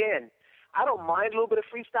over. Again, I don't mind a little bit of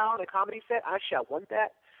freestyle in a comedy set. Actually, I want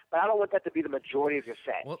that. But I don't want that to be the majority of your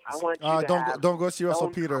set. Well, I want you to have don't go see Russell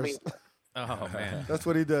own Peters. Oh man, That's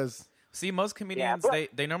what he does. see, most comedians but-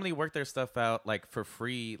 they normally work their stuff out like for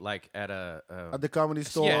free, like at a At the Comedy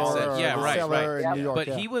Store Yeah, or yeah, the right, Cellar right. in New York. but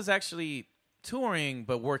yeah. he was actually touring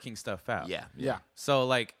but working stuff out. Yeah. So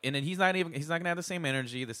like, and then he's not gonna have the same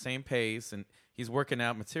energy, the same pace, and he's working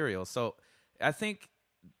out material. So I think,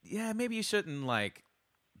 yeah, maybe you shouldn't like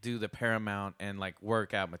do the Paramount and like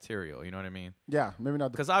work out material. You know what I mean? Yeah, maybe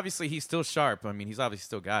not. Because obviously he's still sharp. I mean, he's obviously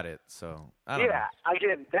still got it. So I don't know.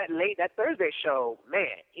 Again, that Thursday show, man,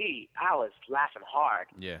 I was laughing hard.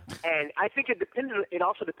 Yeah. And I think it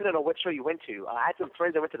also depended on what show you went to. I had some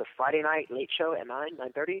friends that went to the Friday night late show at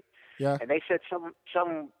 9:30. Yeah. And they said some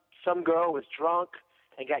girl was drunk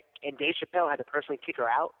and Dave Chappelle had to personally kick her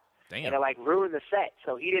out. Damn. And it like ruined the set.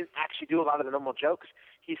 So he didn't actually do a lot of the normal jokes.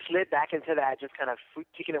 He slid back into that, just kind of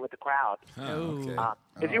kicking it with the crowd. Okay.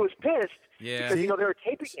 Because he was pissed. Yeah. Because they were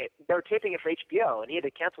taping it. They were taping it for HBO, and he had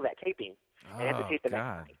to cancel that taping. And had to tape the next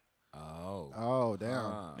God. night. Oh,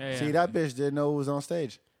 damn. Yeah, See, yeah. that bitch didn't know who was on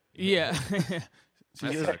stage. Yeah.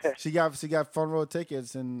 She got front row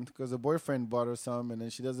tickets, and because her boyfriend bought her some, and then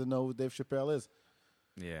she doesn't know who Dave Chappelle is.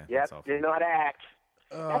 Yeah. Yep, That's awful. didn't know how to act.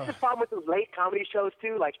 That's the problem with those late comedy shows,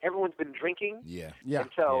 too. Like, everyone's been drinking. Yeah. Yeah. And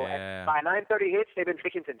so Yeah. by 9:30 hits, they've been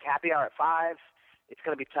drinking since happy hour at 5. It's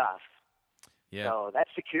going to be tough. Yeah. So that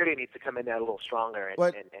security needs to come in there a little stronger and,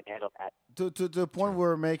 But- and handle that. To the point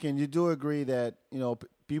we're making, you do agree that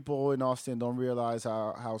people in Austin don't realize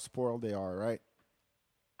how spoiled they are, right?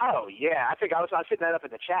 Oh, yeah. I think I was hitting that up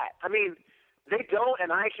in the chat. I mean, they don't,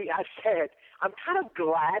 and I said, I'm kind of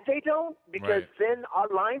glad they don't, because Right. then our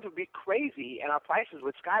lines would be crazy and our prices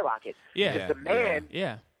would skyrocket. Yeah. Because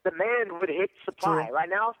demand would hit supply. True. Right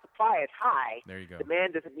now, supply is high. There you go.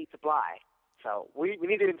 Demand doesn't meet supply. So we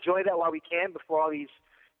need to enjoy that while we can before all these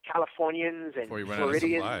Californians and Before you run out of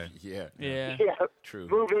Floridians supply. Yeah. Yeah. True.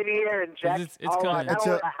 move in here and jack It's all coming. not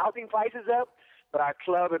only our housing prices up, but our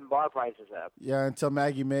club and bar prices up. Yeah, until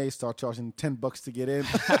Maggie May start charging $10 to get in.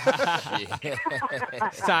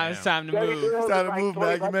 It's time to move. It's time to move,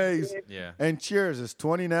 Maggie Mays. Yeah. And Cheers is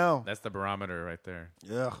 20 now. That's the barometer right there.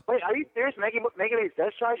 Yeah. Wait, are you serious? Maggie Mays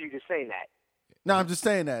does charge you? Just saying that. No, I'm just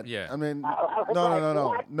saying that. Yeah. I mean, was no, like, no, no,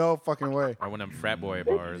 what? no fucking way. Or one of them frat boy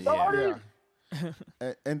bars. Yeah.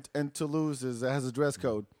 and Toulouse has a dress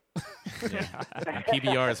code. Yeah. And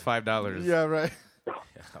PBR is $5. Yeah, right.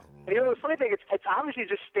 And, the funny thing, it's obviously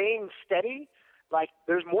just staying steady. Like,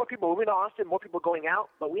 there's more people moving to Austin, more people going out,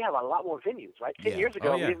 but we have a lot more venues, right? 10 Yeah. years ago,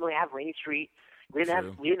 Oh, yeah. we didn't really have Rainy Street. We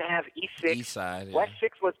True. didn't have East 6. East Side, yeah. West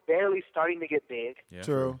 6 was barely starting to get big. Yeah.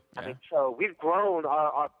 True. I mean, so we've grown.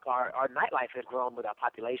 Our nightlife has grown with our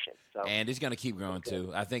population. So And it's going to keep growing,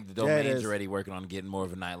 too. I think the Yeah, it domain's is. already working on getting more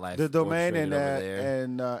of a nightlife. The domain in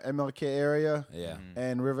orchestrated over there. MLK area Yeah.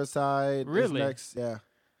 and Riverside Really? is next. Yeah.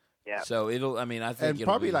 yeah. So I think And it'll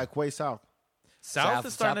probably be, like way south. South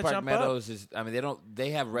is starting South to Park jump Meadows is. I mean, they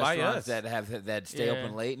have By restaurants us. that stay Yeah.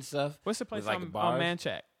 open late and stuff. What's the place with, like, on bars.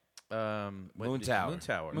 Manchac? Moon Tower. Moon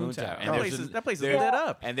Tower. Moon Tower. And That there's place is, an- that place is there's- lit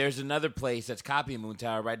up. And there's another place that's copying Moon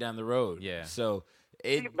Tower right down the road. Yeah. So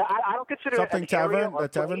See, but I don't consider Something it an area Tavern? or The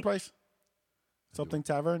Tavern place. place? Something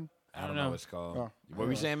Tavern? I don't know. know what it's called. Oh. What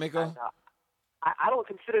were you saying, Miko? I don't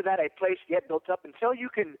consider that a place yet built up until you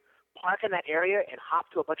can park in that area and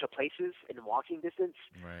hop to a bunch of places in walking distance.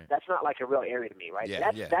 Right. That's not like a real area to me, right? Yeah,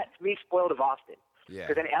 that's yeah. that's me spoiled of Austin. Yeah.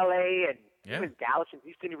 Because in LA and Yeah. even Dallas and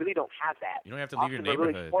Houston, you really don't have that. You don't have to leave your Austin, we're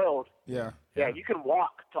really neighborhood. spoiled. Yeah. Yeah, Yeah. you can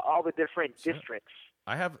walk to all the different Sure. districts.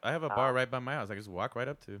 I have a bar right by my house. I can just walk right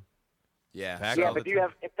up to. Yeah. Packed Yeah, all but the do you time.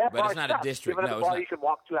 have if that But bar it's not a sucks, district. you have No, another it's bar not. you can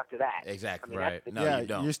walk to after that. Exactly. I mean, Right. that's- No, yeah, you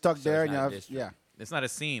don't. you're stuck So there it's and you not a have, district. yeah. It's not a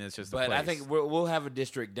scene. It's just a But place. I think we'll have a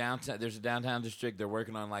district downtown. There's a downtown district. They're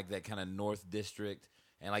working on like that kind of north district,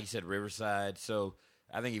 and like you said, Riverside. So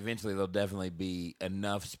I think eventually there'll definitely be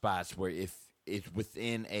enough spots where if it's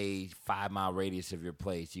within a 5-mile radius of your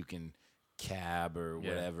place, you can cab or Yeah.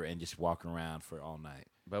 whatever and just walk around for all night.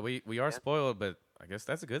 But we are spoiled, but I guess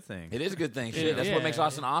that's a good thing. It is a good thing. It Shit, is. that's what makes Yeah.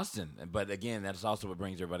 Austin Austin. But again, that's also what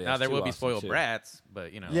brings everybody else. Now there to will be Austin, spoiled too. brats,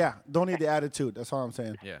 but you know. Yeah, don't need the attitude. That's all I'm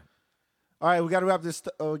saying. Yeah. All right, we got to wrap this.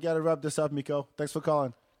 We got to wrap this up, Miko. Thanks for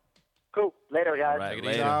calling. Cool. Later, guys. All right, Take it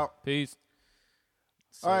later. easy. Ciao. Peace.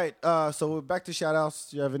 So- All right, so we're back to shout outs.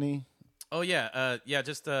 Do you have any? Oh yeah,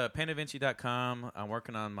 just PandaVinci.com. I'm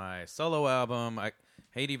working on my solo album. I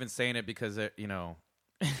hate even saying it because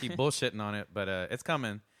keep bullshitting on it, but it's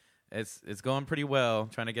coming. It's going pretty well.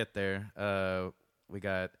 Trying to get there. We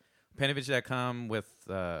got Panavinci.com with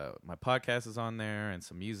my podcast is on there and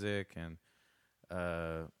some music and.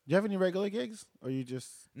 Do you have any regular gigs, or you just?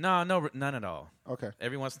 No, none at all. Okay.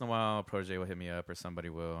 Every once in a while, a protege will hit me up, or somebody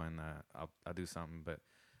will, and I'll do something. But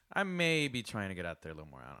I may be trying to get out there a little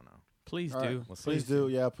more. I don't know. Please All do. right. We'll see. Please do.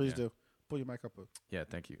 Yeah, please do. Pull your mic up. Yeah,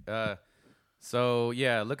 thank you. So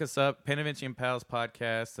yeah, look us up, Panavinci and Pals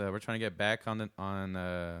podcast. We're trying to get back on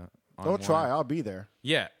Don't try. I'll be there.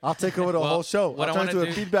 Yeah, I'll take over the whole show. what I'll I turn it wanna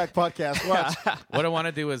to a do- FeedBak podcast. Watch. what I want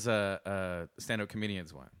to do is a stand-up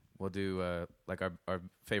comedians one. We'll do like our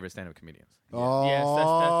favorite stand-up comedians. Oh.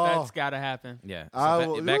 Yes, that's got to happen. Yeah, I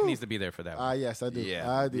so will- Beck ooh. needs to be there for that one. Yes, I do. Yeah.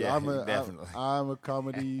 I do. Yeah, definitely. I'm a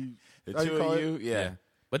comedy. The how you two call of it? you, yeah.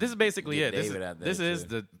 But this is basically Get it. David out there, This is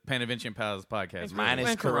too. the Panavinci and Pals podcast. Mine is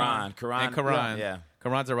And Karan. And Karan. Yeah.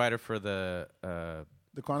 Karan's a writer for the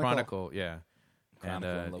The Chronicle. Yeah, Chronicle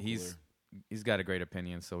and and Local he's got a great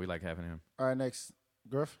opinion, so we like having him. All right, next.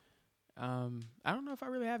 Griff? I don't know if I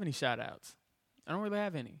really have any shout-outs. I don't really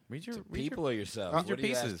have any. Read To your people or yourself? read your What are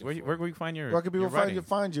you pieces. asking Where for? can we find your? Where can people your writing?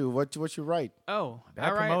 find you? What you write? Oh, Bad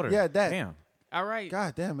I write, promoter. Yeah, that. Damn. I write.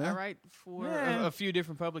 God damn, man. I write for Yeah. a few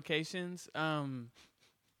different publications. I'm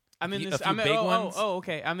in A few this. I'm in, big oh, ones? oh,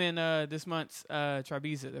 okay. I'm in this month's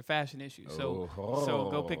Tribeca, their fashion issue. So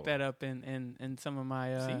go pick that up, and some of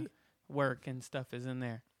my See? work and stuff is in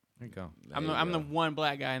there. There you go. I'm the one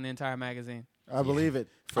black guy in the entire magazine. I believe it.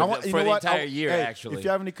 For I the- want, you for know the what? entire year, hey, actually. If you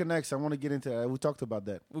have any connects, I want to get into that. We talked about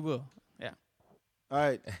that. We will. Yeah. All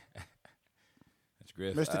right. That's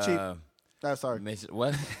Griff. Mr. Cheap. Sorry. Mr.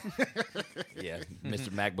 What? Yeah, Mr.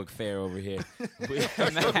 MacBook Fair over here.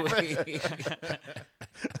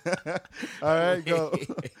 All right, go.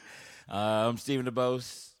 I'm Stephen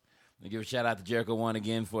DeBose. I give a shout out to Jericho One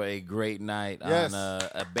again for a great night Yes. on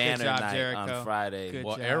a banner job, night Jericho. on Friday. Good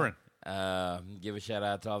Well, job. Aaron. Give a shout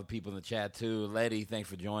out to all the people in the chat too. Letty, thanks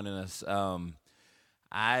for joining us.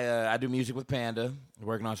 I do music with Panda,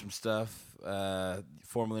 working on some stuff.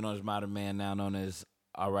 Formerly known as Modern Man, now known as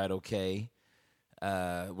All Right Okay.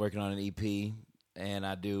 Working on an EP, and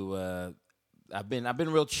I do. I've been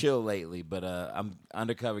real chill lately, but I'm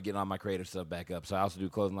undercover getting all my creative stuff back up. So I also do a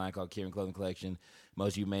clothing line called Kieran Clothing Collection.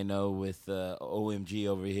 Most of you may know with OMG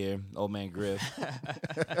over here, Old Man Griff,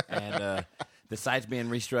 and the site's being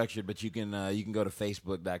restructured. But you can go to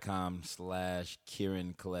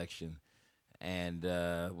Facebook.com/Kieran Collection, and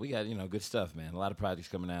we got good stuff, man. A lot of projects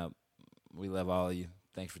coming out. We love all of you.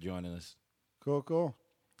 Thanks for joining us. Cool. All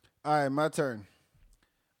right, my turn.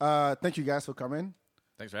 Thank you guys for coming.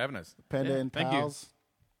 Thanks for having us. Panda Yeah, and thank you. Pals.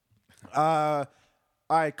 All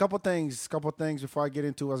right, couple things before I get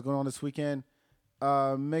into what's going on this weekend.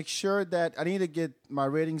 Make sure that I need to get my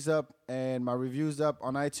ratings up and my reviews up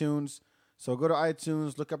on iTunes. So go to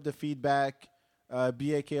iTunes, look up the FeedBak,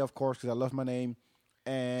 BAK, of course, because I love my name.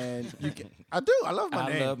 And you can, I love my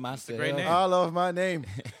name. I love myself. great name. I love my name.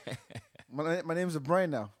 my name's a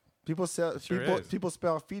brand now. People Sure is. people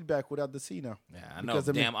spell feedback without the C now. Yeah, I know. Because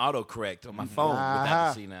of me. Damn autocorrect on my phone without Aha.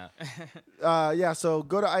 the C now. Yeah, so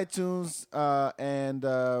go to iTunes and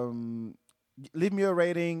leave me a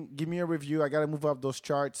rating, give me a review. I gotta move up those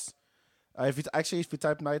charts. If you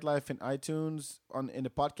type Nightlife in iTunes in the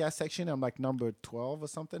podcast section, I'm like number 12 or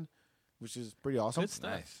something, which is pretty awesome. Good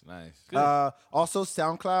stuff. Nice. Also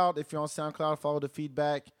SoundCloud. If you're on SoundCloud, follow the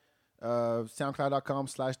FeedBak.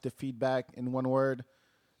 SoundCloud.com/the FeedBak in one word.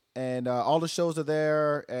 And all the shows are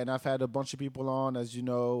there, and I've had a bunch of people on, as you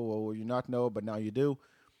know, or you not know, but now you do.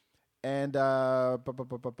 And what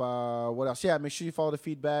else? Yeah, make sure you follow the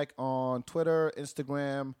FeedBak on Twitter,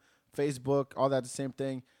 Instagram, Facebook, all that the same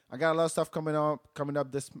thing. I got a lot of stuff coming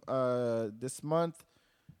up this month,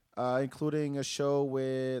 including a show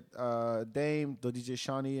with Dame, the DJ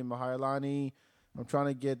Shani, and Mahailani. I'm trying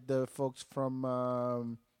to get the folks from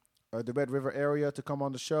the Red River area to come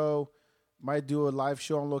on the show. Might do a live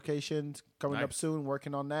show on location coming up Nice. soon.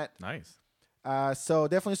 Working on that. Nice. So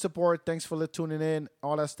definitely support. Thanks for tuning in.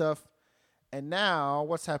 All that stuff. And now,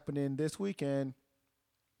 what's happening this weekend?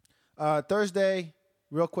 Thursday,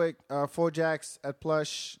 real quick. 4 Jacks at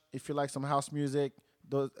Plush. If you like some house music,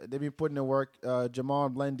 they've been putting in work. Jamal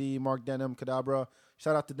Blendy, Mark Denham, Kadabra.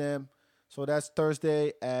 Shout out to them. So that's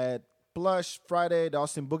Thursday at Plush. Friday, the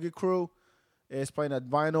Austin Boogie Crew is playing at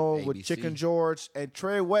Vinyl with ABC. Chicken George. And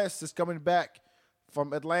Trey West is coming back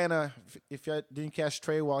from Atlanta. If you didn't catch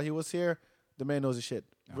Trey while he was here, the man knows his shit.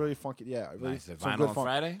 Really funky. Yeah. Really, Nice. some Vinyl good on funk.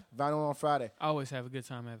 Friday? Vinyl on Friday. I always have a good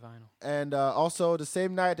time at Vinyl. And also the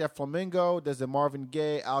same night at Flamingo, there's a Marvin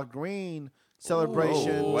Gaye, Al Green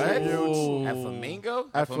celebration. What? tribute At Flamingo?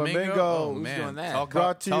 At Flamingo. Oh, Who's man. doing that? Tall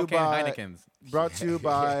Brought to you can by- Heineken's. Brought to you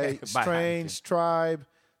by By Strange Tribe,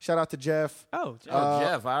 Shout out to Jeff. Oh, Jeff.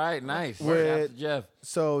 Jeff. All right, nice. Shout out to Jeff.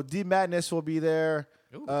 So D Madness will be there.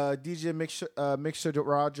 DJ Mixer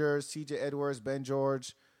Rogers, CJ Edwards, Ben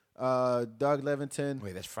George, Doug Levington.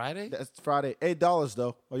 Wait, that's Friday? That's Friday. $8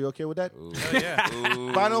 though. Are you okay with that? Oh, yeah.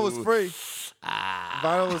 Vinyl was free.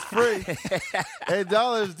 Vinyl was free.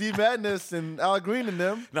 $8. D Madness and Al Green and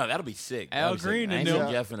them. No, that'll be sick. Al Green I and ain't them.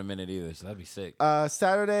 seen Jeff in a minute either, so that'll be sick.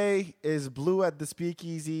 Saturday is Blue at the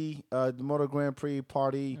Speakeasy, the Motor Grand Prix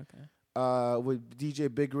party. Okay. With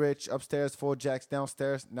DJ Big Rich upstairs, 4 Jacks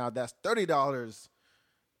downstairs. Now that's $30.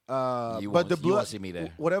 You but the Blue, won't see me there.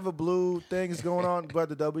 whatever Blue thing is going on, but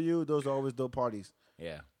the W, those are always dope parties.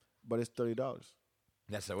 Yeah. But it's $30.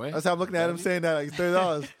 That's the way? That's how I'm looking at him saying that. Like, it's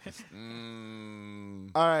 $30.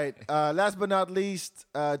 All right. Last but not least,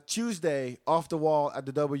 Tuesday, Off the Wall at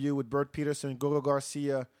the W with Bert Peterson, Gogo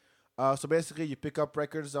Garcia. So basically, you pick up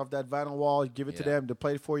records off that vinyl wall, you give it to them, they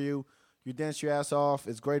play it for you. You dance your ass off.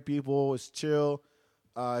 It's great people. It's chill.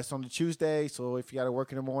 It's on the Tuesday, so if you got to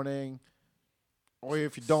work in the morning, or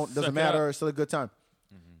if you don't, doesn't matter. It's still a good time.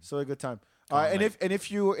 Still a good time. And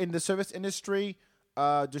if you're in the service industry,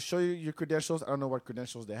 just show you your credentials. I don't know what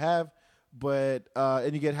credentials they have, but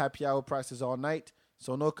and you get happy hour prices all night.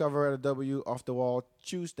 So no cover at a W, Off the Wall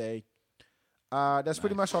Tuesday. That's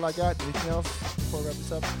pretty much all I got. Anything else before we wrap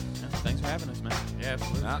this up? Thanks for having us, man. Yeah,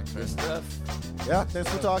 absolutely. Good stuff. Yeah, thanks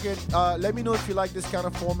for talking. Let me know if you like this kind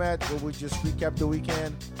of format where we just recap the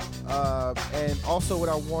weekend. And also what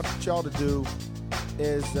I want y'all to do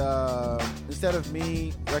is instead of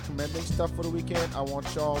me recommending stuff for the weekend, I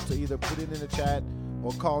want y'all to either put it in the chat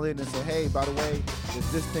or call in and say, hey, by the way,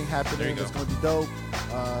 there's this thing happening. It's going to be dope.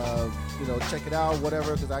 Check it out,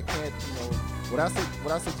 whatever, because I can't, what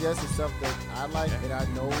I suggest is stuff that I like and I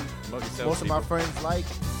know most of my friends like,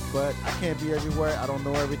 but I can't be everywhere. I don't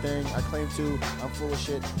know everything. I claim to. I'm full of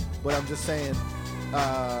shit. But I'm just saying,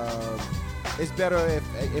 it's better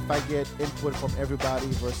if I get input from everybody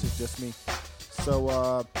versus just me. So,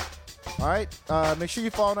 all right. Make sure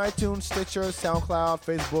you follow on iTunes, Stitcher, SoundCloud,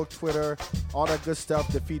 Facebook, Twitter, all that good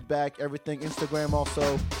stuff, the FeedBak, everything, Instagram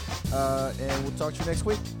also. And we'll talk to you next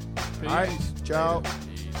week. Peace. All right. Ciao. Later.